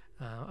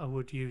 I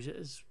would use it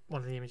as one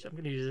of the images. I'm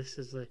going to use this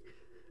as the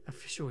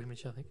official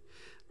image, I think.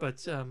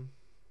 But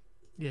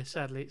yeah,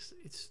 sadly,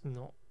 it's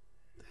not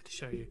to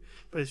show you,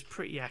 but it's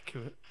pretty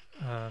accurate.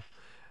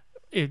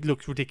 It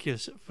looks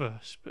ridiculous at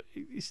first, but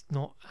it's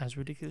not as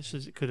ridiculous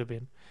as it could have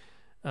been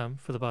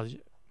for the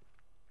budget.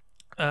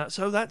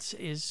 So that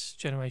is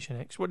Generation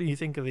X. What do you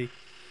think of the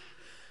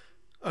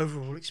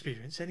overall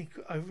experience? Any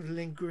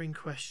lingering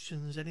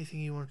questions? Anything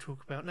you want to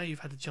talk about? Now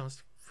you've had the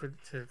chance for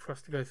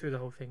us to go through the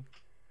whole thing.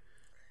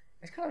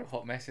 It's kind of a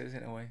hot mess, isn't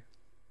it, in a way?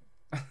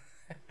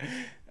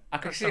 I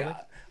can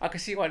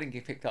see why it didn't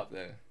get picked up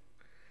though.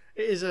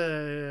 It is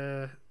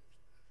a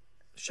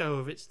show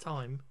of its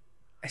time,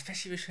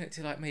 especially if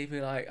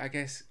to I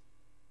guess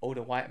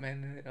older white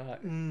men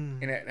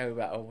in it know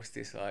about what's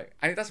this like,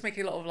 and it does make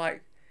a lot of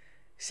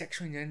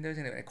sexual innuendos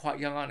in it. They're quite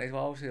young, aren't they, as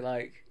well? So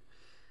like,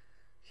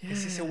 Yeah.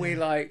 it's just a weird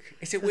like,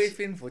 it's a weird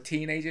thing for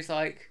teenagers.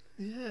 Like,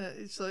 Yeah,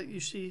 it's like you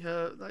see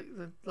her,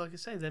 like I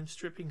say, them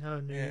stripping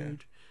her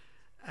nude,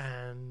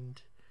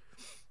 and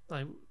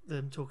like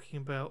them talking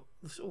about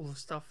all the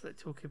stuff they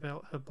talk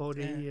about her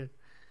body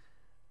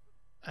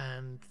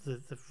and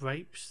the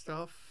rape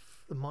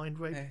stuff, the mind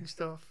raping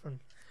stuff, and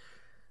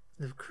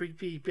the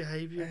creepy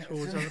behaviour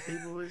towards other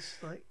people.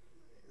 It's like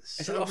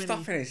there's a lot of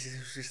stuff in it.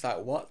 It's just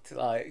like, what,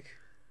 like.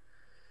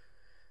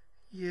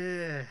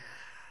 Yeah,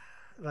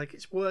 like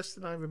it's worse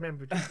than I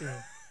remembered it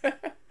being.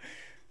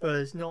 But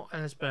it's not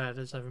as bad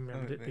as I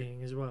remembered it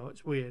being as well.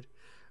 It's weird.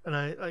 And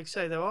I like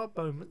say there are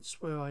moments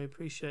where I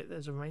appreciate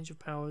there's a range of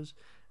powers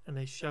and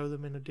they show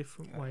them in a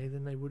different way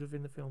than they would have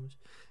in the films.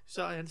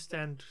 So I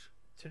understand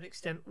to an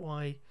extent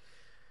why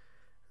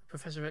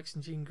Professor X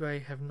and Jean Grey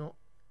have not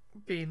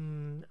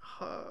been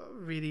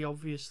really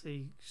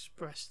obviously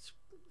expressed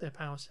their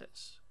power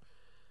sets.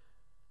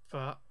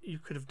 But you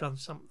could have done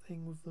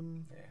something with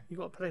them. Yeah. You've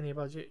got plenty of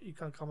budget. You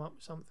can come up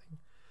with something.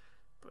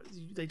 But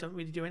they don't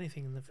really do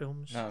anything in the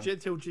films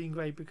until Jean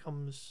Grey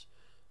becomes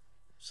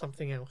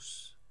something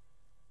else,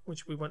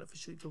 which we won't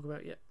officially talk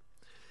about yet.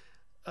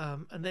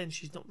 And then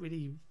she's not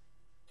really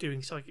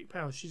doing psychic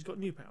powers. She's got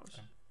new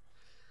powers.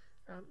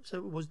 So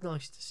it was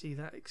nice to see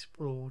that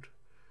explored.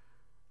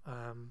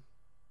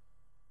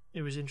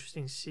 It was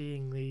interesting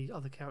seeing the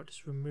other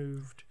characters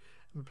removed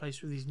and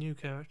replaced with these new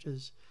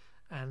characters.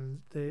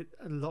 And a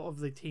lot of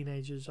the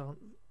teenagers aren't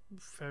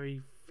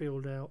very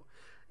filled out.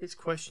 It's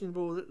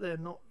questionable that they're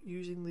not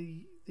using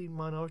the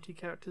minority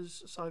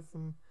characters aside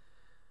from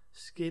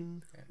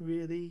Skin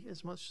really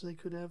as much as they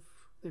could have.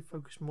 They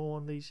focus more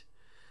on these.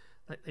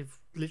 Like they've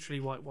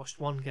literally whitewashed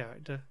one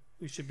character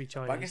who should be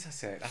Chinese. But I guess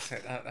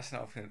that's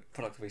not a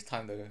product of his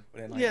time though.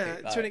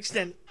 To an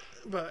extent,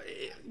 but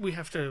we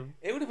have to.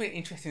 It would have been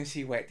interesting to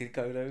see where it did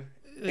go though.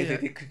 If they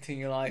did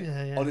continue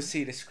or to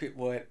see the script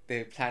where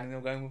they're planning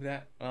on going with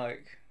that,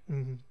 like.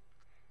 Mm-hmm.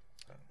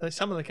 Like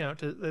some of the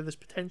characters, there's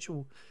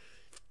potential.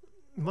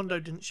 Mondo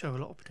didn't show a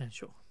lot of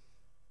potential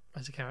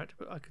as a character,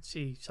 but I could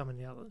see some in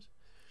the others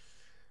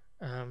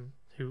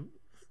who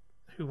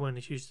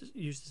weren't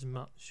used as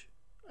much.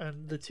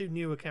 And the two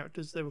newer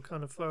characters, they were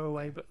kind of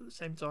throwaway, but at the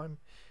same time,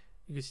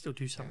 you could still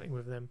do something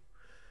with them.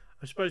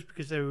 I suppose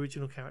because they're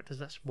original characters,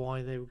 that's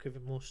why they were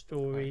given more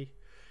story,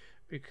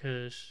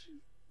 because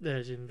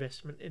there's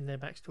investment in their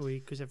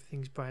backstory, because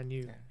everything's brand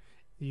new. Yeah.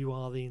 You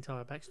are the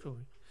entire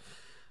backstory.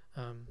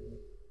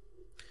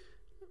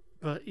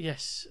 But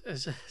yes,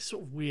 as a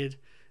sort of weird,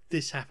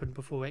 this happened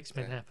before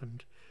X-Men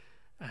happened,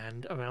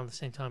 and around the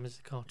same time as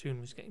the cartoon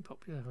was getting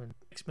popular and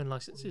X-Men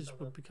licenses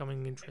were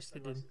becoming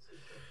interested in.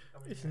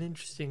 It's an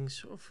interesting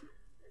sort of,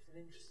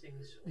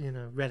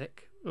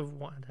 relic of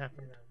what had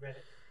happened.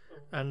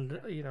 And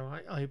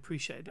I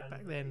appreciated it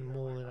back then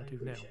more than I do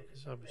now,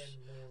 because I was,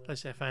 let's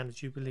say, a fan of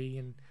Jubilee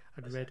and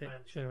I'd read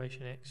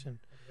Generation X, and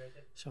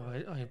so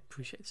I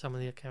appreciate some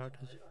of the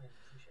characters.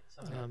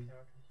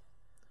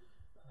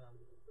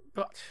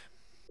 But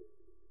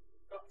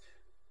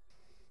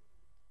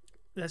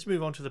let's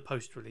move on to the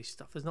post-release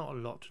stuff. There's not a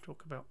lot to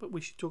talk about, but we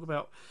should talk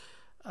about.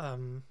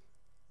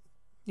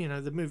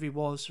 The movie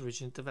was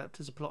originally developed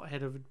as a plot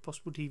ahead of a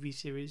possible TV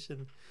series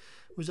and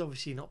was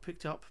obviously not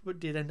picked up, but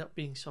did end up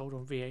being sold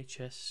on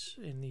VHS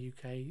in the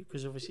UK,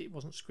 because obviously it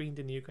wasn't screened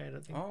in the UK, I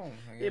don't think.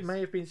 It may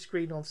have been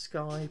screened on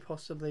Sky,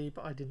 possibly,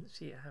 but I didn't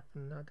see it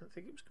happen. I don't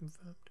think it was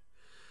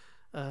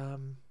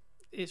confirmed.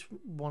 It's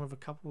one of a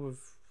couple of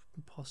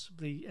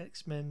possibly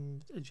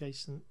X-Men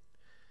adjacent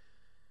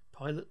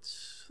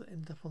pilots that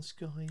ended up on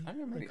Sky. I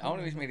wonder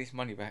if he's made his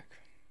money back.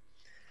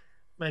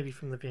 Maybe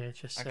from the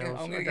VHS sales.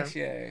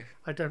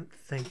 I don't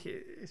think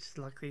it's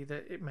likely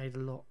that it made a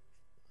lot.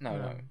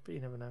 No. But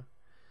you never know.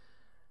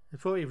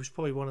 It was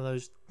probably one of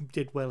those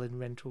did well in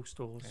rental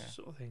stores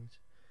sort of things.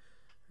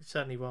 It's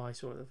certainly where I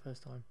saw it the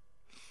first time.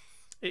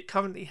 It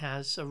currently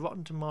has a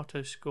Rotten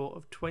Tomatoes score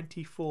of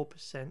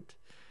 24%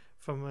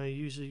 from a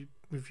user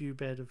review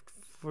bed of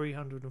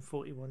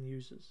 341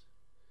 users.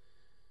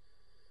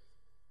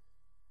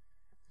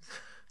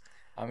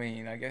 I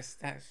mean, I guess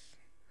that's...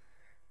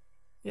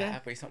 Yeah,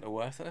 but it's not the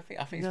worst. I think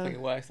it's pretty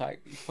worse.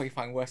 Like, you probably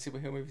find worse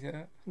superhero movies in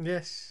it.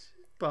 Yes,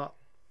 but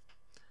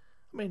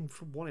I mean,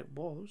 for what it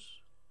was,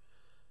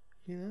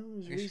 it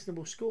was a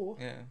reasonable score.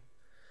 Yeah,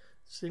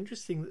 it's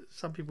interesting that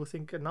some people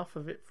think enough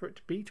of it for it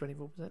to be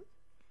 24%.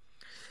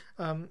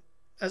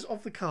 As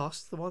of the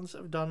cast, the ones that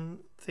have done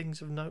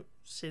things of note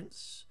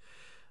since,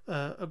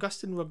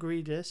 Agustin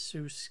Rodriguez,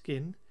 who's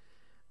Skin,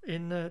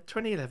 in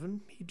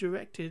 2011, he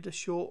directed a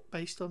short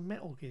based on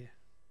Metal Gear.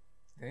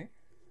 Eh?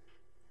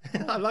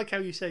 I like how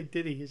you say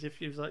did he, as if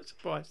he was like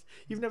surprised.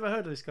 You've never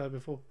heard of this guy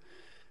before.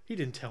 He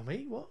didn't tell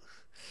me. What?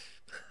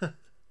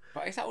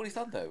 But is that all he's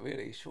done though?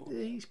 Really? Sure.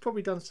 He's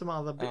probably done some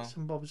other bits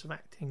and bobs of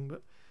acting,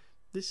 but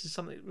this is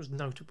something that was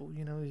notable.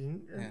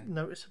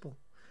 Noticeable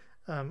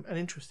and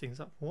interesting. It's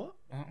like, what?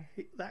 Oh.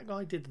 That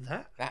guy did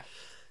that.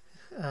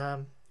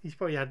 He's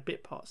probably had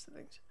bit parts to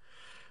things.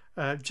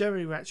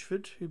 Jeremy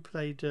Ratchford, who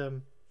played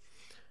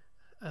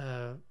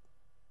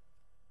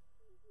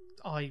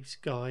Ives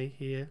guy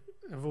here.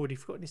 I've already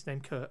forgotten his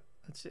name. Kurt.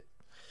 That's it.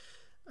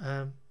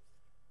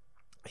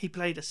 He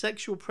played a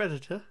sexual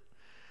predator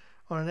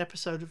on an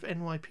episode of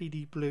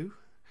NYPD Blue,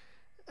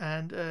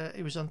 and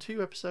he was on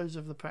 2 episodes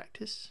of The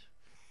Practice.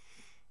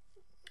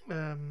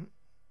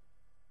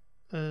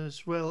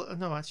 As well.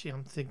 No, actually,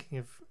 I'm thinking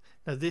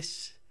of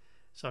this.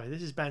 Sorry,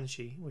 this is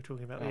Banshee. We're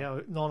talking about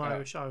the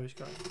non-Irish Irish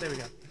guy. There we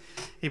go.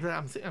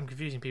 I'm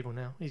confusing people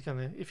now.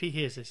 If he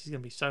hears this, he's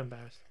gonna be so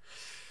embarrassed.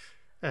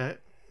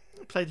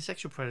 Played a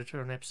sexual predator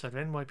on an episode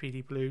of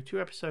NYPD Blue, 2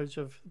 episodes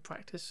of The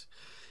Practice.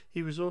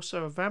 He was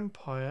also a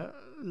vampire,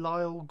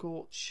 Lyle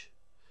Gorch,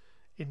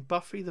 in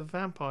Buffy the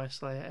Vampire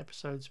Slayer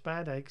episodes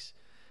Bad Eggs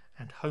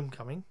and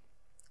Homecoming.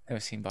 Never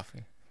seen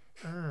Buffy.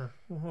 Oh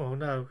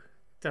no,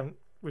 don't.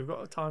 We've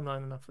got a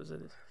timeline enough as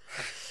it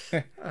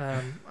is.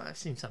 I've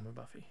seen some of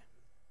Buffy.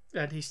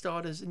 And he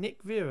starred as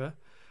Nick Vera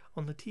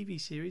on the TV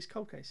series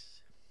Cold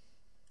Cases.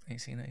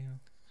 Ain't seen that either.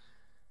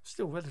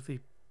 Still relatively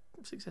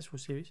successful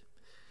series.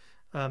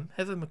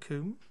 Heather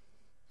McComb.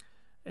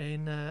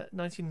 In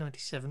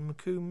 1997,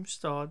 McComb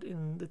starred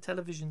in the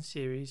television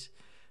series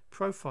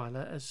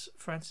Profiler as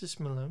Frances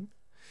Malone.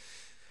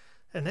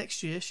 And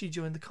next year, she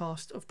joined the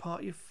cast of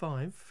Party of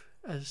 5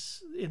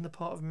 as in the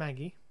part of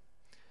Maggie.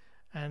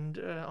 And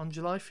on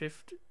July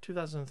 5th,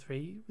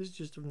 2003, this is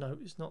just of note,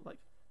 it's not like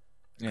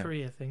a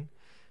career thing,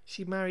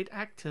 she married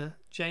actor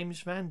James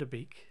Van Der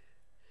Beek.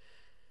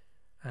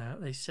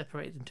 They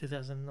separated in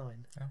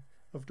 2009.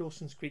 Of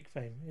Dawson's Creek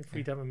fame, if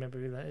we don't remember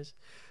who that is.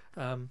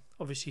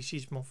 Obviously,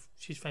 she's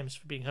famous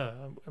for being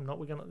her. We're not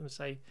going to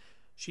say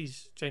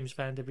she's James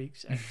Van Der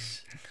Beek's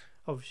ex.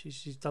 Obviously,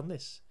 she's done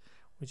this,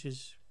 which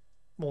is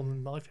more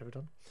than I've ever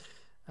done.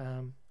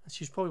 And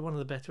she's probably one of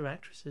the better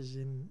actors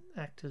in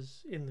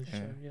the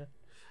show.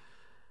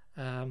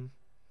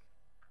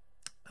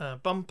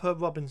 Bumper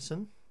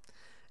Robinson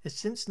is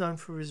since known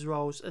for his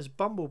roles as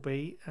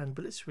Bumblebee and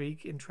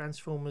Blitzkrieg in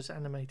Transformers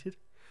Animated,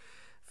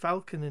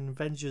 Falcon in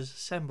Avengers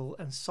Assemble,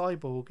 and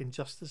Cyborg in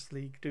Justice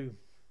League Doom.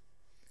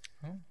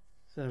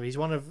 So he's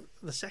one of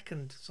the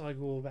second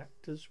Cyborg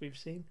actors we've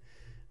seen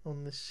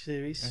on this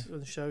series, on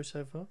the show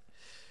so far.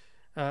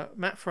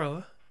 Matt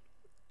Frewer,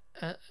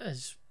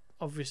 as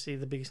obviously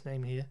the biggest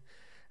name here,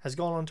 has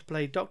gone on to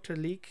play Dr.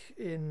 Leek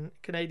in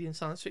Canadian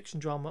science fiction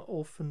drama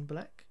Orphan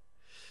Black.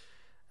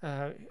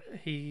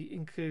 He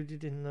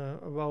included in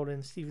a role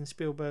in Steven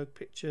Spielberg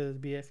picture The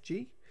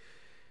BFG.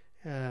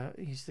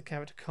 He's the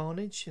character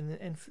Carnage in the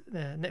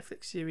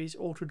Netflix series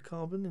Altered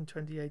Carbon in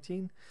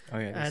 2018.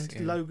 And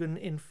Logan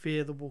in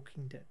Fear the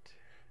Walking Dead.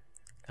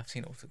 I've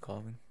seen Altered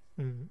Carbon.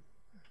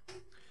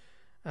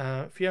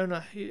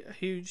 Fiona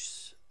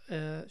Hughes,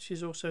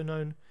 she's also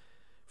known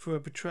for a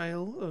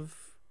portrayal of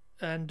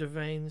Anne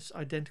Devane's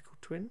identical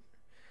twin,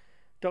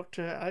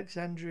 Dr.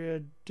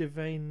 Alexandria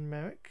Devane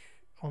Merrick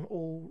on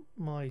All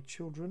My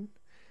Children,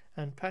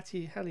 and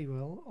Patty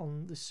Halliwell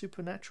on the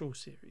Supernatural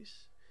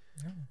series.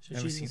 So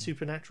she's in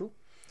Supernatural.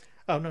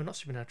 Oh no, not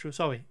Supernatural.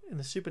 Sorry, in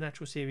the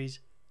Supernatural series,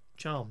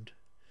 Charmed.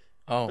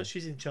 But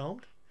she's in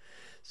Charmed,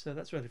 so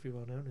that's relatively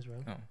well known as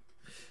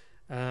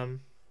well.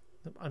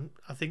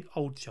 I think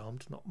old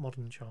Charmed, not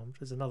modern Charmed.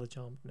 There's another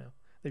Charmed now.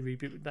 They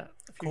rebooted that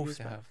a few years back. Of course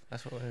they have.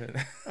 That's what I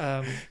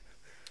heard.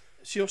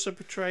 She also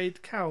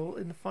portrayed Carol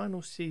in the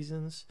final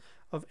seasons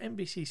of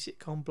NBC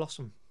sitcom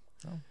Blossom.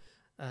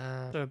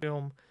 So a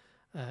film,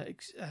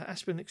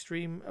 Aspen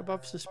Extreme,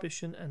 Above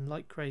Suspicion, and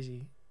Like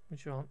Crazy,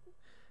 which aren't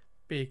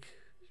big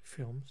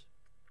films.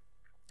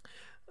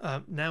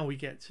 Now we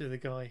get to the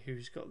guy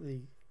who's got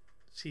the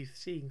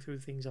seeing through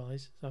things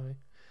eyes. Sorry,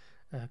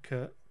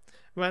 Kurt.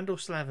 Randall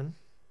Slavin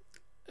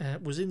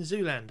was in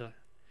Zoolander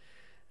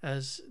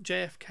as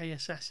JFK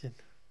assassin.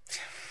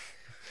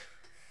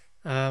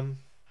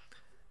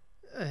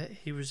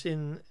 He was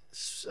in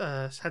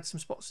had some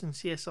spots in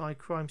CSI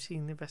Crime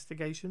Scene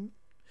Investigation,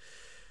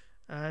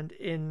 and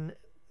in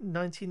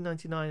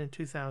 1999 and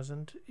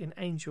 2000 in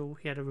Angel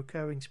he had a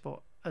recurring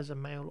spot as a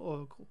male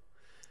Oracle.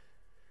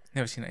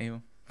 Never seen it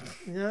either.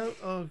 No,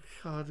 oh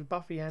god,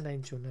 Buffy and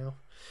Angel now.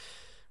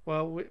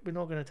 Well, we're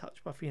not going to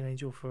touch Buffy and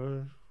Angel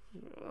for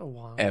a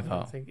while. Ever. I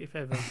don't think, if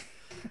ever.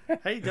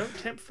 Hey, don't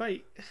tempt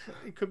fate.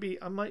 It could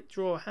be. I might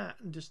draw a hat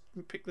and just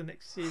pick the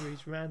next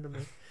series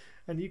randomly,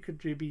 and you could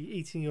be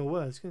eating your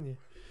words, couldn't you?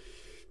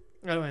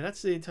 Anyway,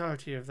 that's the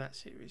entirety of that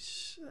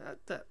series.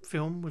 That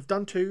film. We've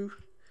done 2.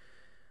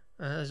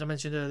 As I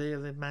mentioned earlier,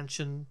 the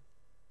mansion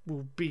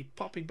will be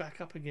popping back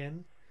up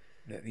again.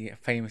 The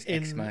famous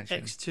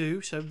X-Mansion.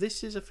 X2. So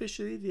this is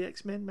officially the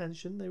X-Men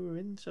mansion they were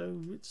in. So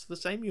it's the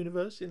same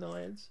universe in our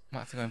heads. Might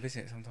have to go and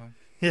visit sometime.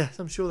 Yes,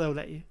 I'm sure they'll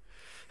let you.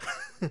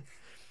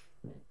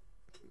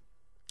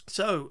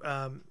 So,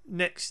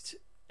 next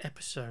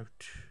episode,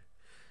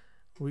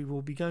 we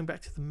will be going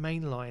back to the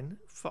mainline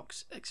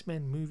Fox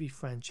X-Men movie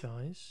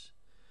franchise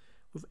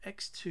with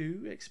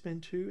X2, X-Men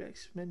 2,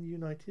 X-Men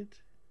United.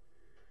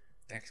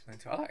 X-Men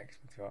 2. I like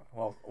X-Men 2.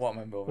 Well, what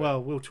member of it?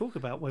 Well, we'll talk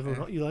about whether or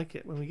not you like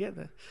it when we get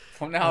there.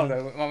 From now,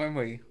 though, with my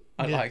memory,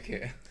 I like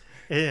it.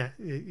 Yeah,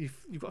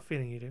 you've got a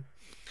feeling you do.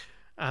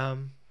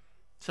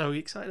 So, are you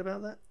excited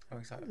about that? I'm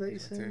excited. That you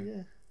say,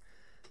 yeah.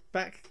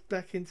 back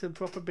into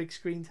proper big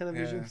screen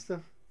television Yeah.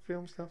 stuff,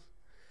 film stuff.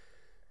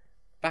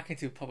 Back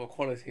into proper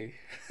quality.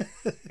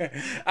 I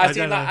as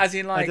don't in know. like, as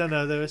in I like, don't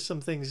know. There are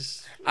some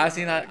things. as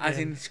in like, as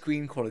again, in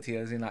screen quality,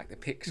 as in like the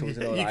pixels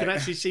and all you that. can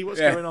actually see what's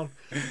Yeah. going on.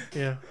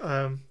 Yeah.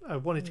 I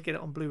wanted to get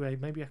it on Blu-ray.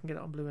 Maybe I can get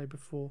it on Blu-ray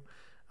before.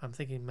 I'm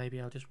thinking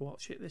maybe I'll just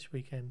watch it this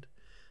weekend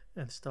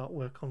and start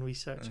work on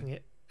researching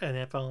it in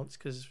advance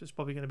because it's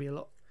probably going to be a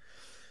lot.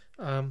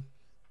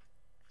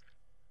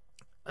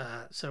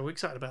 So we're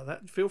excited about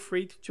that. Feel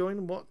free to join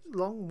and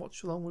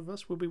watch along with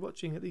us. We'll be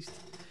watching at least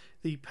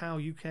the PAL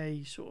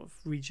UK sort of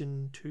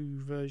Region 2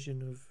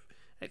 version of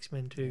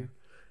X-Men 2.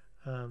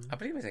 I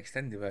believe it's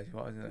extended version.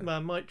 What is it? I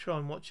might try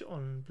and watch it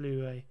on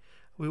Blu-ray.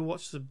 We'll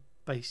watch the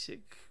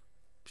basic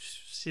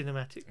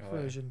cinematic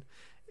version.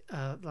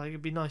 Like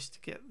it'd be nice to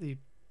get the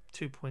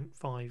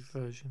 2.5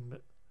 version,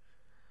 but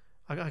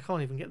I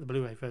can't even get the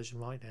Blu-ray version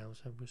right now,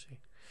 so we'll see.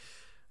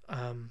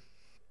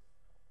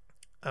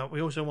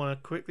 We also want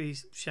to quickly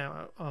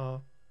shout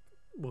out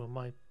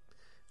my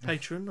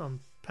patron on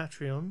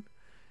Patreon,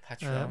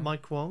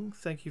 Mike Wong.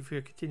 Thank you for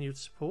your continued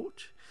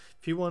support.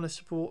 If you want to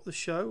support the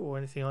show or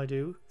anything I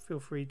do, feel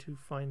free to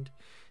find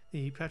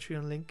the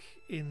Patreon link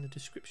in the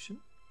description.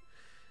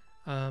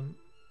 And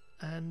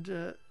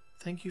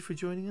thank you for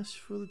joining us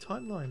for the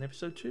Timeline,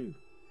 episode 2.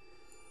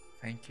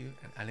 Thank you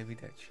and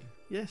arrivederci.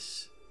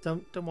 Yes,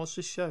 don't watch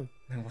this show.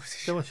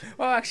 What's Don't it? watch.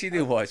 Well, actually,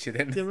 do watch it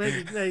then. Yeah,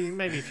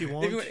 maybe if you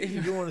want.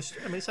 If you- want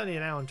to, I mean, it's only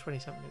an hour and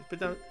 20-something minutes, but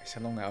don't. It's a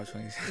long hour,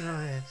 20. No,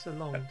 yeah, it's a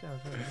long down.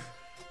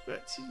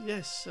 But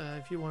yes,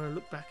 if you want to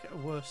look back at a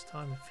worse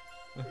time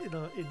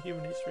in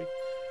human history,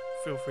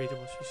 feel free to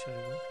watch the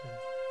show.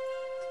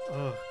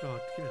 Oh God,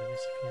 give it a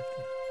miss if you have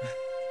to.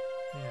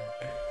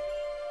 Yeah,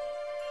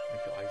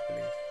 Make your eyes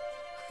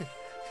bleed.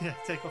 yeah.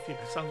 Take off your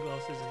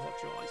sunglasses and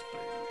watch your eyes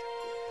bleed.